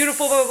 You're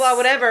beautiful, blah, blah, blah,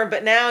 whatever.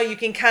 But now you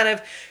can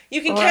counter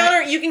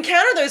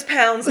those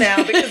pounds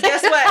now, because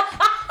guess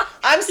what?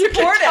 I'm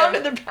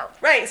supportive.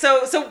 Right.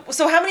 So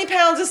how many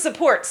pounds is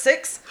support?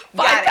 6?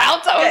 5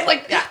 pounds? I was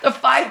like, the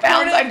 5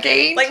 pounds I've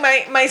gained.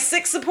 Like my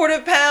 6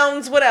 supportive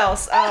pounds. What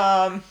else?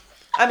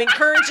 I'm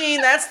encouraging.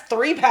 That's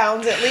 3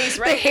 pounds at least,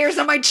 right? The hairs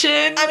on my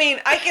chin. I mean,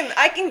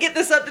 I can get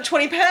this up to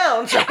 20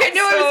 pounds. Right? I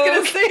know. I was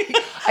gonna say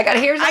I got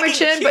hairs on my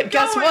chin, but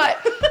guess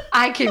what?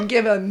 I can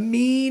give a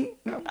mean.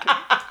 No,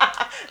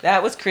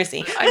 that was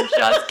Chrissy. I'm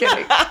just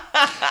kidding.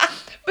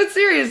 But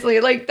seriously,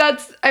 like I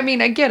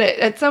get it.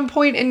 At some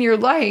point in your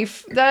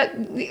life, that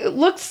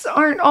looks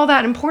aren't all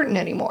that important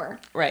anymore.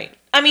 Right.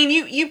 I mean,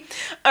 you.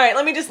 All right.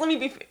 Let me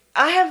be.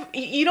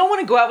 You don't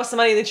want to go out with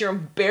somebody that you're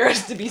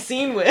embarrassed to be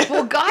seen with.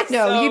 Well, God,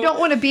 no. So, you don't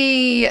want to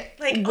be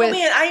like, oh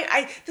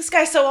man, this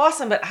guy's so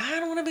awesome, but I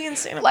don't want to be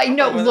insane. Like,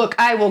 no, look,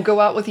 I will go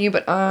out with you,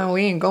 but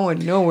we ain't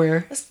going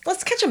nowhere.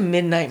 Let's catch a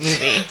midnight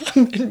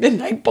movie.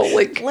 Midnight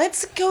bowling.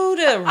 Let's go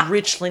to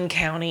Richland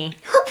County.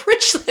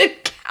 Richland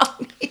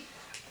County.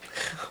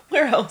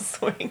 Where else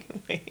are we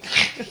going?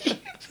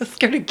 Let's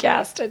go to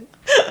Gaston.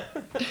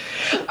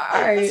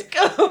 All right.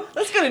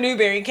 Let's go to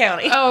Newberry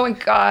County. Oh, my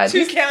God.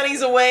 2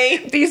 counties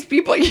away. These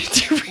people you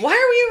do. Why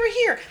are we over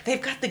here?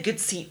 They've got the good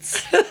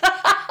seats.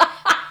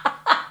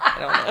 I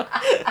don't know.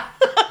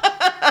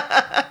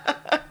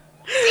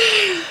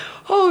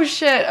 Oh,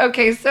 shit.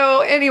 Okay, so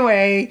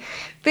anyway,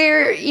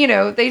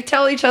 they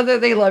tell each other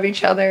they love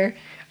each other.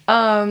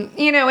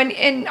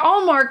 And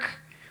all Mark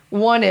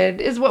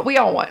wanted is what we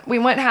all want. We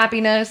want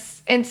happiness.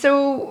 And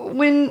so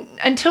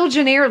until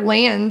Jennair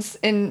lands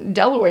in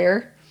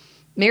Delaware,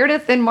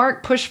 Meredith and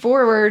Mark push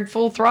forward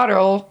full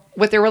throttle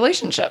with their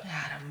relationship.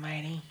 God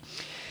almighty.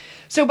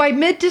 So by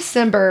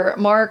mid-December,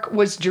 Mark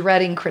was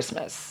dreading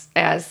Christmas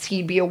as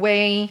he'd be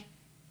away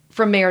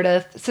from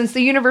Meredith since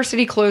the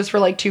university closed for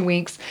like 2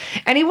 weeks.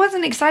 And he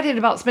wasn't excited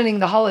about spending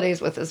the holidays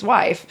with his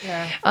wife.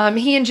 Yeah.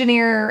 He and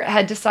Jennair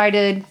had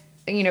decided,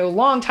 a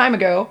long time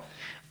ago,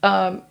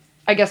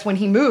 I guess when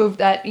he moved,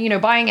 that,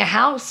 buying a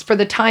house for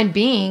the time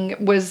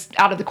being was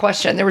out of the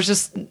question. There was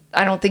just,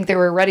 I don't think they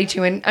were ready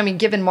to. And I mean,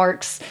 given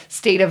Mark's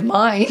state of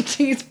mind,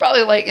 he's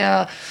probably like,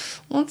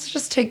 let's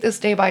just take this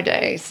day by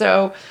day.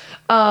 So,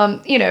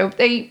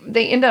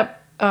 they end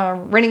up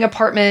renting an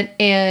apartment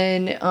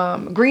in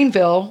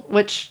Greenville,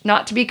 which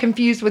not to be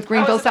confused with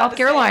Greenville, South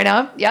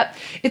Carolina. Yep.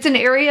 It's an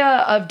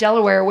area of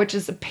Delaware, which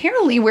is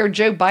apparently where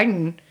Joe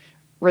Biden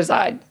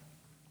resided.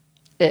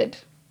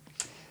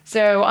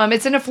 So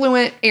it's an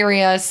affluent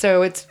area,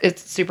 so it's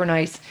super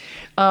nice.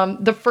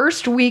 The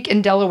first week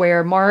in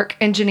Delaware, Mark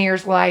and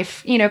Jennair's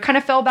life, kind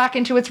of fell back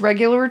into its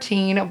regular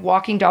routine of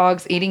walking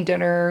dogs, eating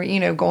dinner,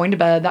 going to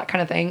bed, that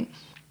kind of thing.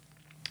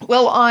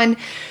 Well, on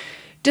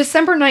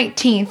December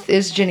 19th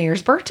is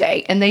Jennair's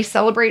birthday, and they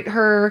celebrate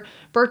her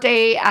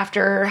birthday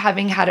after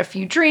having had a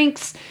few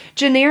drinks.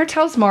 Jennair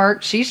tells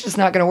Mark she's just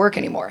not going to work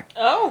anymore.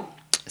 Oh.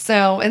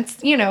 So it's,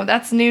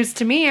 that's news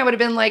to me. I would have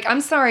been like,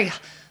 I'm sorry,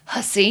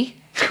 hussy.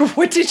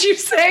 What did you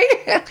say?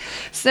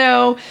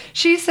 So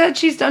she said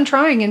she's done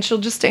trying and she'll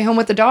just stay home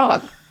with the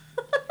dog.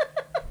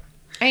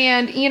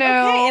 And, Okay,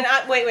 and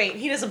wait.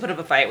 He doesn't put up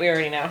a fight. We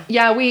already know.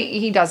 Yeah,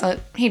 he doesn't.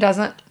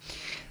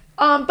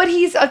 But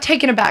he's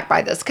taken aback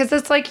by this because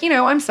it's like,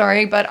 I'm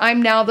sorry, but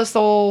I'm now the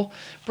sole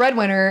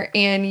breadwinner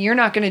and you're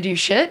not going to do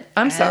shit.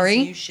 I'm sorry.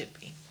 You should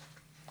be.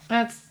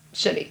 That's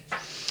shitty.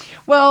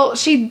 Well,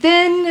 she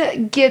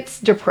then gets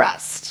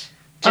depressed.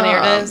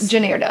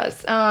 Jennair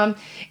does.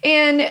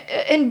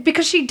 And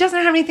because she doesn't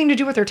have anything to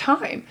do with her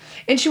time.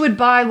 And she would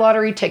buy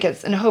lottery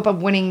tickets in hope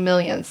of winning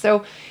millions.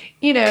 So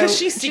Because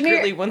she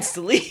secretly wants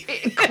to leave.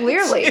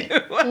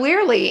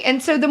 Clearly.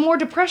 And so the more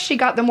depressed she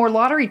got, the more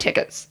lottery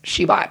tickets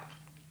she bought.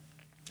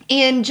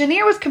 And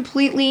Jennair was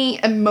completely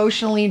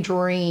emotionally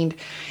drained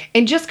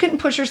and just couldn't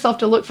push herself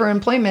to look for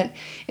employment.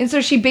 And so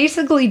she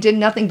basically did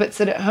nothing but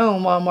sit at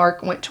home while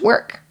Mark went to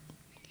work.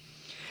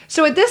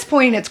 So at this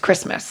point, it's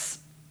Christmas.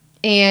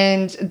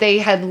 And they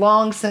had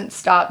long since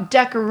stopped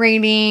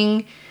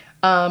decorating,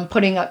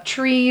 putting up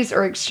trees,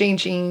 or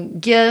exchanging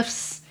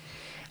gifts.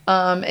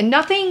 And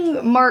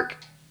nothing Mark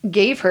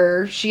gave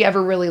her she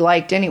ever really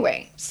liked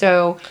anyway.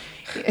 So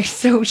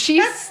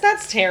she's...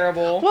 That's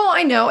terrible. Well,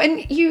 I know.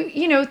 And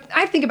you know,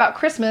 I think about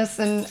Christmas,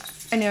 and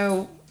I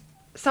know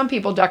some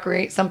people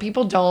decorate, some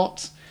people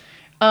don't.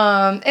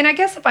 And I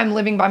guess if I'm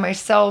living by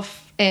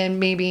myself and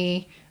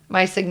maybe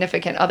my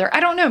significant other,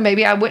 I don't know,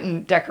 maybe I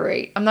wouldn't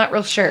decorate. I'm not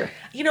real sure.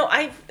 You know,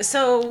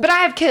 But I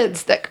have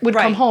kids that would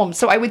come home,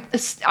 so I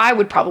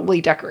would probably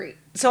decorate.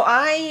 So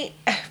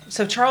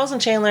Charles and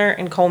Chandler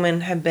and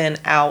Coleman have been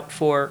out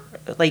for,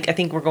 like, I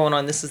think we're going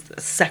on, this is the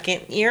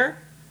second year,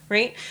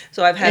 right?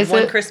 So I've had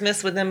one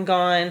Christmas with them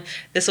gone.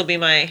 This will be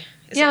my...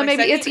 So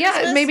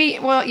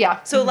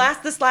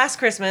this last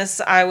Christmas,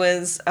 I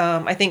was,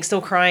 I think,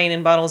 still crying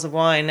in bottles of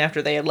wine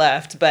after they had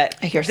left. But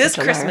this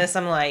Christmas,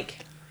 I'm like,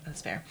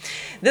 that's fair.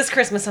 This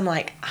Christmas, I'm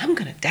like, I'm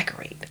going to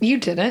decorate. You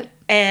didn't.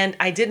 And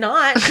I did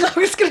not. I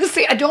was going to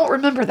say, I don't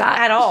remember that.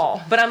 At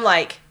all. But I'm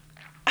like,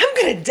 I'm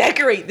going to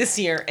decorate this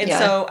year. And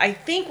so I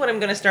think what I'm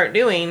going to start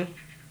doing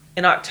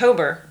in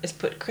October is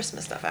put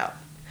Christmas stuff out.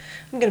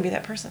 I'm going to be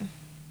that person.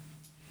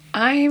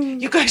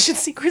 You guys should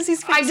see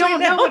Chrissy's face. I don't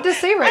know what to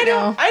say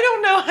now. I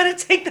don't know how to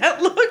take that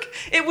look.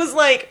 It was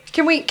like,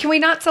 can we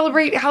not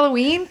celebrate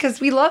Halloween? Because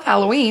we love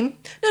Halloween.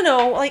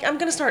 No. Like, I'm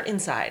gonna start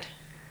inside.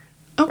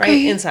 Okay.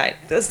 Right, inside.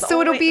 That's the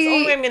only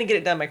way I'm gonna get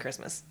it done by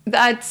Christmas.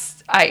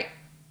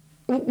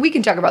 We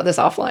can talk about this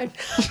offline.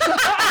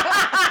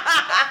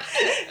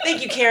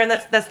 Thank you, Karen.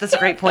 That's a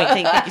great point.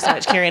 Thank you so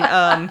much, Karen.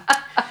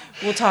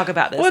 We'll talk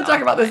about this. We'll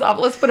talk about this off.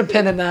 Let's put a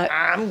pin in that.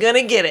 I'm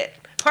gonna get it.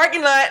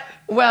 Parking lot.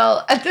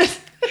 Well,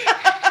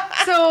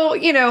 so,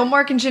 you know,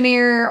 Mark and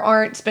Jennair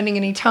aren't spending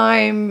any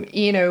time,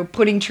 you know,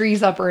 putting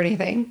trees up or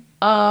anything.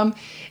 And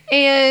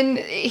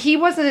he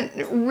wasn't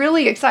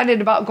really excited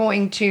about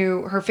going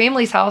to her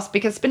family's house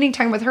because spending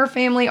time with her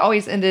family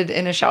always ended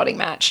in a shouting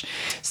match.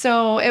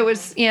 So it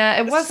was,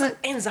 it wasn't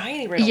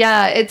anxiety riddle.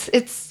 Yeah,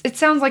 it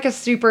sounds like a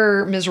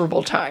super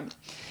miserable time.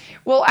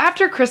 Well,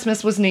 after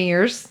Christmas was New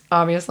Year's,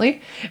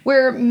 obviously,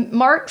 where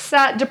Mark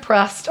sat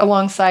depressed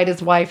alongside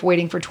his wife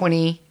waiting for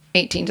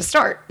 2018 to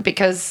start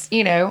because,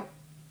 you know,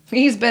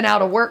 he's been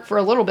out of work for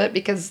a little bit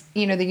because,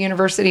 you know, the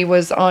university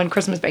was on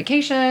Christmas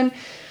vacation,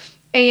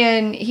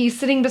 and he's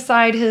sitting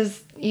beside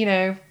his, you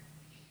know,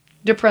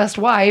 depressed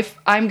wife.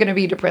 I'm going to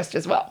be depressed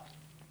as well.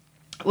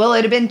 Well,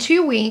 it had been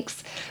 2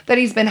 weeks that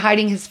he's been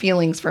hiding his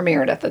feelings for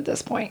Meredith at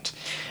this point.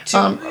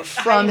 From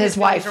his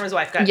wife. From his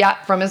wife. Yeah,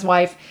 from his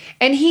wife.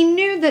 And he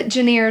knew that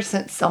Jennair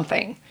sensed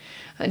something.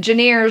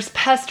 Jennair's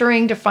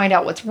pestering to find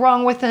out what's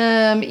wrong with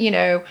him,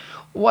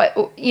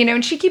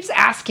 and she keeps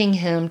asking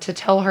him to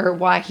tell her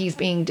why he's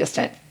being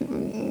distant,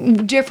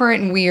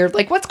 different and weird.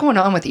 Like, what's going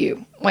on with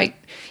you? Like,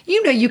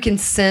 you know, you can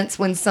sense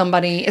when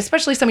somebody,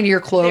 especially somebody you're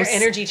close.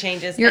 Their energy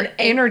changes.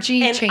 Energy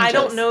changes. I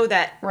don't know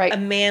that a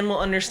man will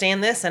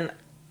understand this, and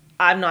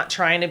I'm not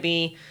trying to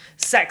be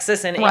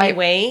sexist in any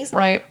ways.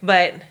 Right.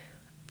 But,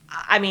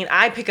 I mean,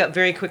 I pick up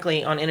very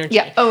quickly on energy.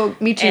 Yeah. Oh,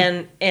 me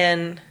too.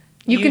 And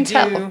you can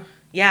tell.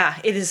 Yeah.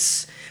 It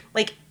is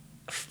like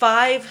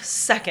 5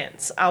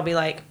 seconds. I'll be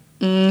like,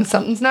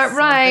 something's not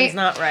right. Something's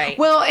not right.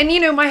 Well, and, you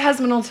know, my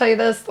husband will tell you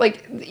this,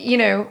 like, you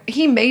know,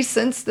 he may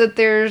sense that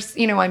there's,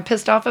 you know, I'm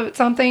pissed off at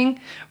something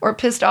or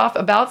pissed off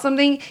about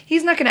something.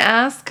 He's not going to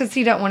ask because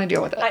he don't want to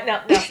deal with it.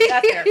 No, that's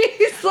fair.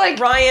 He's like,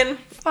 Ryan,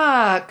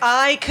 fuck.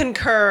 I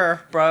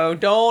concur, bro.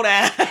 Don't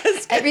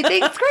ask.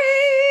 Everything's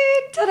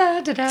great.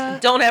 Da-da-da-da.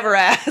 Don't ever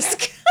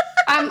ask.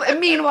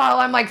 Meanwhile,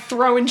 I'm like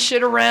throwing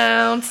shit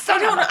around.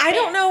 I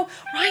don't know.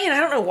 Ryan, I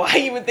don't know why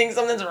you would think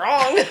something's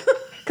wrong.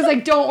 Because I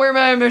don't wear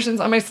my emotions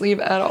on my sleeve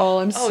at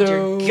all.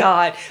 Dear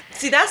God.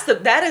 See,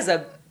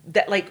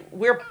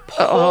 we're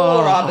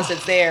polar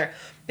opposites there.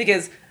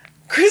 Because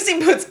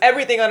Christy puts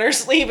everything on her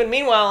sleeve, and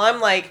meanwhile, I'm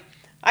like,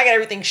 I got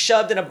everything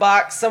shoved in a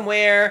box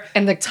somewhere,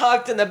 and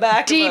tucked in the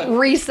back, deep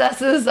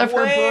recesses of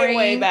her brain,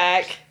 way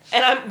back.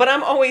 And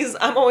I'm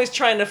always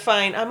trying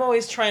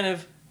to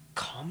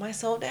calm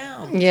myself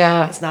down.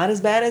 Yeah, it's not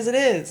as bad as it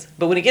is,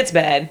 but when it gets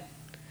bad,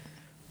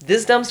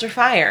 this dumpster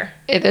fire.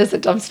 It is a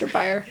dumpster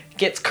fire.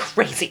 Gets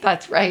crazy.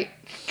 That's right.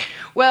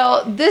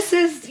 Well, this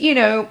is, you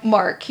know,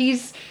 Mark.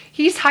 He's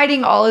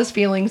hiding all his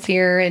feelings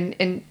here,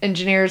 and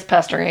Jennair's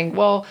pestering.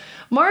 Well,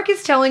 Mark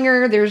is telling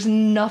her there's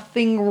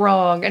nothing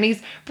wrong, and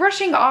he's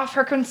brushing off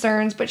her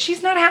concerns, but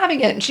she's not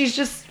having it. And she's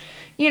just,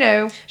 you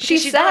know,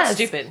 she's not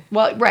stupid.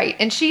 Well, right.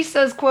 And she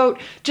says, quote,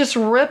 just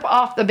rip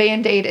off the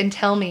Band-Aid and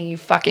tell me, you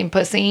fucking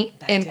pussy,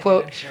 end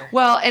quote. Sure.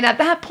 Well, and at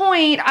that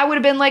point, I would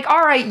have been like,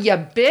 all right, you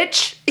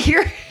bitch,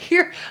 here,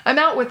 I'm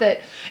out with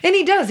it. And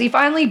he does. He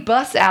finally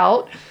busts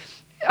out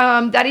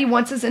that he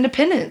wants his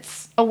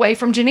independence. away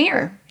from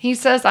Jennair. He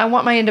says, I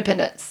want my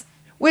independence.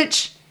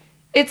 Which,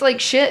 it's like,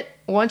 shit,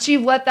 once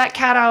you let that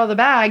cat out of the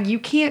bag, you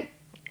can't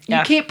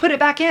put it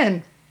back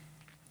in.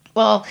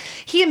 Well,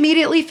 he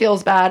immediately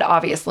feels bad,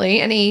 obviously,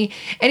 and he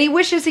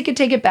wishes he could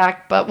take it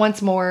back, but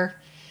once more,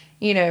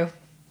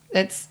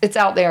 it's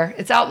out there.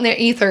 It's out in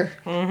the ether.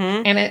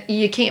 Mm-hmm. And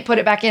you can't put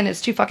it back in.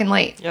 It's too fucking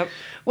late. Yep.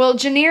 Well,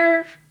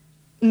 Jennair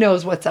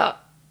knows what's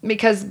up.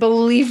 Because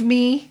believe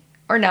me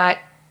or not,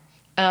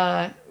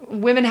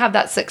 women have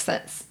that sixth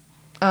sense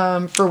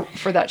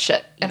for that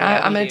shit. And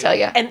I'm going to tell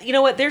you. And you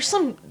know what?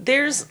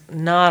 There's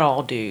not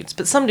all dudes,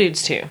 but some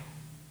dudes too.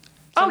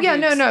 Some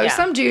dudes, no. Yeah.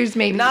 Some dudes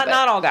maybe. Not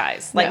all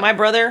guys. Like my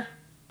brother,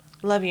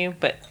 love you,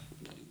 but.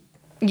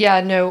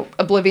 Yeah, no,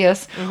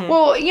 oblivious. Mm-hmm.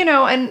 Well,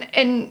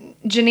 and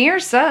Jennair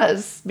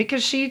says,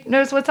 because she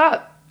knows what's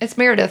up. It's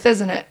Meredith,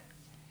 isn't it?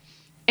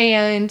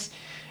 And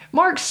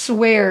Mark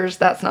swears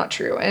that's not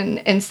true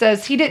and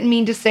says he didn't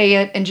mean to say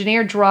it, and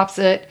Jennair drops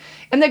it,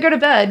 and they go to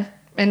bed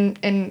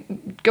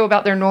and go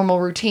about their normal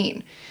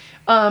routine.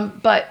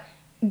 But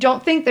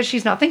don't think that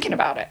she's not thinking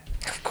about it.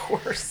 Of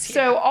course. Yeah.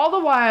 So all the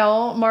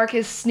while, Mark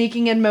is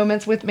sneaking in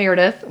moments with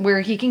Meredith where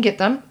he can get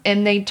them,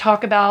 and they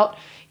talk about,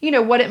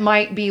 what it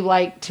might be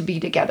like to be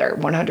together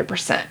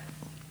 100%.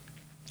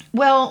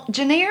 Well,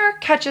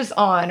 Jennair catches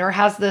on, or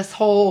has this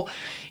whole,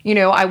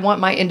 I want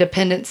my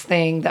independence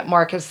thing that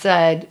Mark has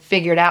said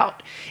figured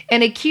out,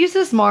 and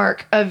accuses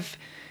Mark of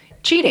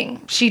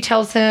cheating. She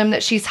tells him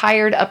that she's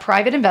hired a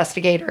private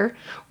investigator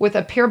with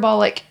a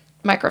parabolic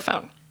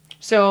microphone.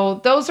 So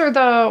those are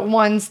the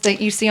ones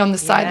that you see on the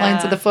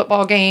sidelines of the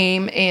football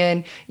game.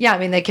 And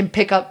they can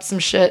pick up some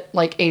shit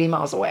like 80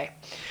 miles away.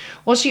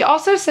 Well, she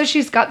also says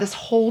she's got this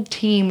whole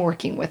team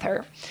working with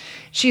her.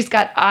 She's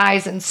got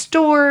eyes in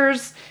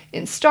stores,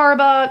 in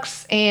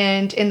Starbucks,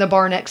 and in the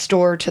bar next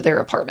door to their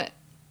apartment.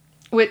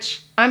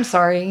 Which, I'm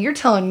sorry, you're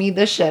telling me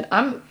this shit.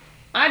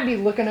 I'd be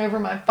looking over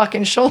my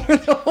fucking shoulder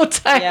the whole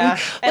time. Yeah.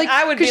 And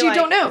I would be like,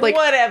 don't know. Like,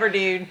 whatever,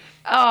 dude.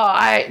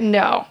 Oh,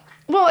 no.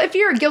 Well, if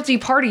you're a guilty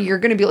party, you're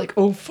going to be like,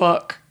 oh,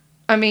 fuck.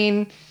 I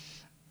mean,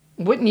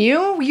 wouldn't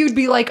you? You'd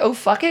be like, oh,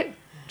 fuck it.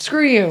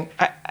 Screw you.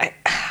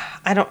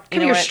 I don't.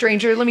 Come here,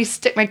 stranger. Let me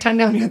stick my tongue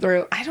down your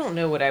throat. I don't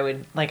know what I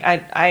would like.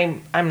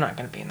 I'm not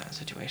going to be in that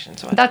situation.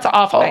 So that's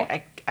awful.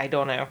 I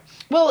don't know.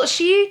 Well,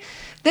 she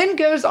then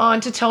goes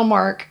on to tell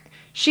Mark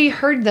she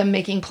heard them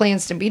making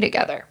plans to be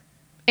together,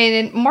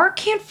 and Mark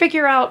can't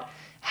figure out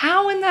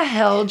how in the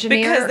hell Jennair,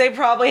 because they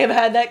probably have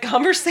had that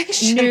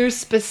conversation. Knew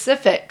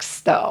specifics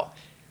though.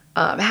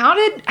 How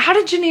did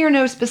Jennair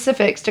know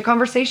specifics to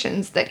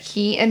conversations that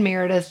he and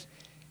Meredith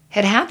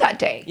had that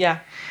day? Yeah.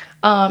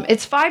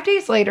 It's 5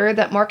 days later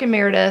that Mark and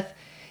Meredith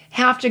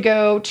have to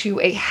go to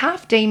a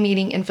half-day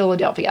meeting in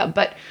Philadelphia.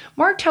 But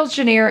Mark tells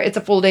Jennair it's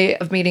a full day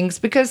of meetings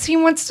because he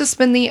wants to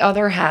spend the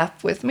other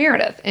half with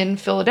Meredith in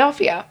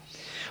Philadelphia.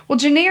 Well,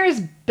 Jennair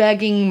is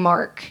begging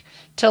Mark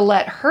to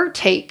let her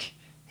take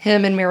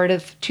him and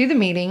Meredith to the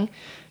meeting,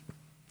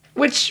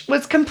 which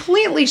was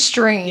completely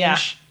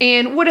strange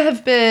and would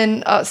have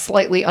been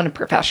slightly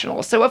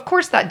unprofessional. So, of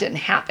course, that didn't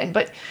happen.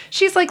 But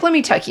she's like, let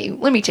me take you.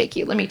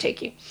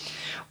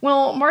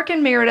 Well, Mark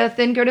and Meredith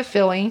then go to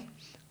Philly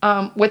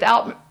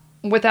without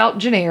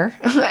Jennair,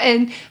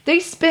 and they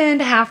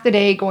spend half the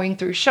day going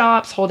through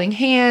shops, holding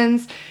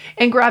hands,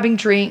 and grabbing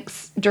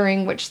drinks,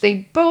 during which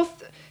they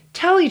both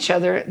tell each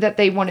other that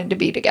they wanted to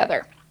be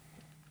together.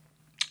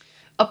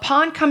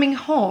 Upon coming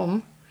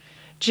home,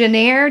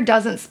 Jennair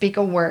doesn't speak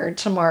a word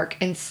to Mark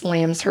and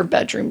slams her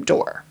bedroom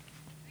door.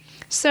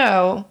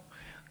 So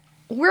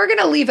we're going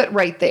to leave it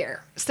right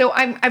there. So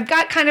I've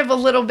got kind of a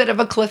little bit of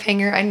a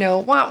cliffhanger. I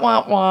know, womp,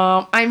 womp,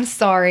 womp. I'm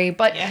sorry,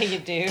 but yeah, you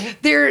do.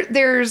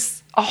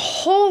 There's a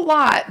whole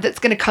lot that's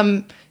going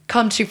to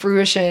come to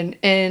fruition,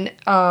 and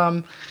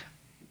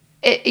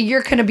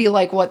you're going to be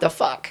like, what the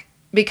fuck?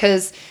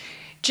 Because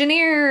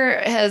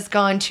Jennair has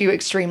gone to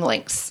extreme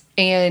lengths,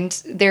 and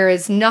there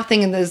is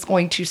nothing that is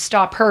going to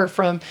stop her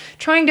from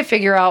trying to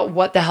figure out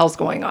what the hell's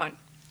going on.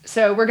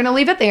 So we're going to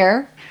leave it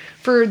there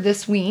for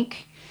this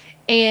week.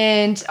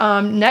 And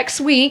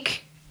next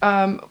week,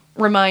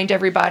 remind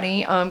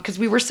everybody, because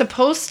we were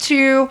supposed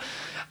to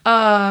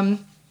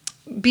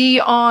be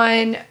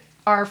on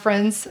our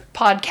friend's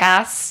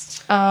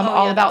podcast,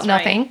 All About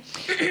Nothing.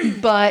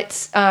 Right.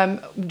 But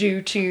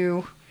due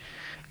to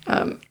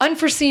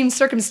unforeseen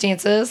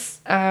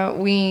circumstances,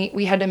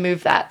 we had to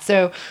move that.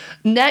 So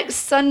next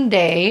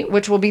Sunday,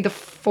 which will be the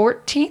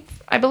 14th,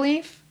 I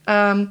believe,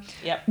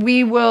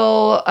 we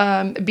will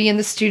be in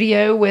the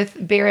studio with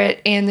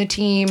Barrett and the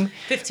team.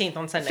 15th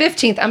on Sunday.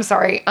 15th, I'm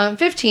sorry.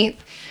 15th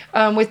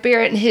with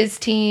Barrett and his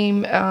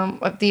team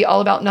of the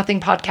All About Nothing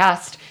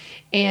podcast.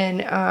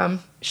 And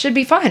should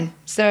be fun.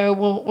 So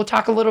we'll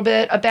talk a little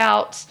bit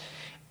about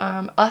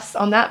us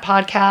on that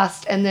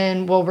podcast, and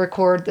then we'll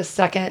record the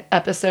second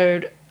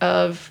episode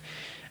of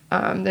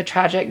the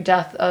tragic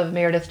death of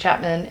Meredith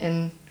Chapman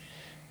and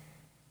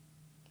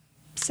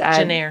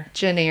sad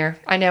Jennair.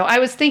 I know. I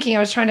was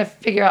trying to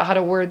figure out how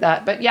to word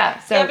that, but yeah.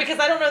 So yeah, because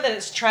I don't know that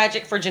it's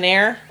tragic for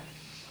Jennair.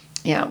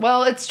 Yeah,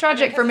 well, it's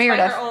tragic for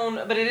Meredith.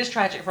 But it is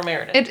tragic for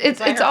Meredith.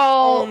 It's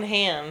all own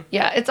hand.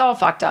 Yeah, it's all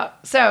fucked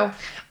up. So,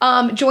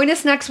 join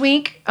us next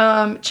week.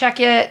 Check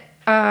it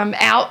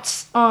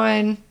out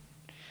on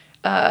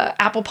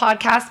Apple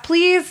Podcasts.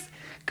 Please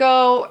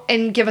go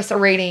and give us a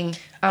rating.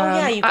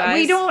 You guys.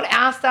 We don't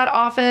ask that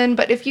often,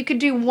 but if you could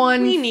do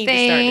one thing, we need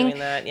to start doing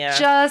that. Yeah,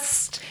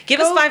 just give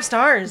us 5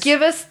 stars.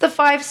 Give us the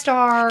 5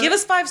 star. Give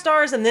us 5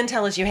 stars, and then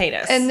tell us you hate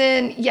us. And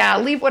then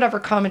leave whatever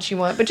comments you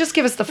want, but just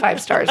give us the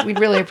 5 stars. We'd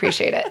really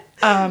appreciate it.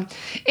 And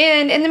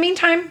in the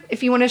meantime,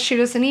 if you want to shoot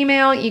us an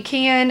email, you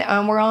can.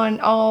 We're on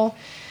all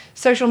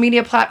social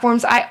media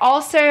platforms. I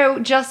also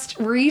just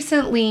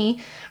recently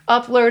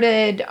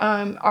uploaded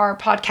our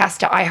podcast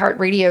to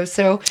iHeartRadio,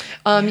 so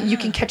you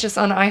can catch us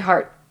on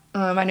iHeart.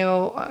 I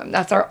know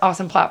that's our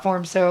awesome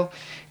platform, so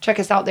check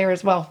us out there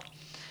as well.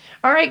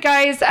 All right,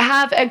 guys,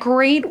 have a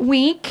great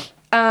week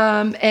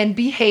and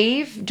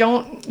behave.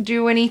 Don't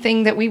do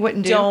anything that we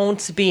wouldn't do.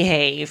 Don't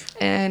behave.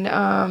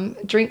 And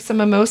drink some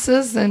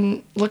mimosas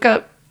and look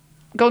up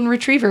golden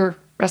retriever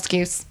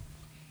rescues.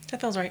 That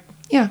feels right.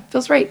 Yeah,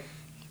 feels right.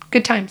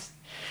 Good times.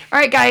 All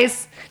right,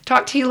 guys,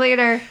 talk to you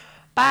later.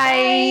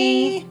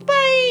 Bye. Bye.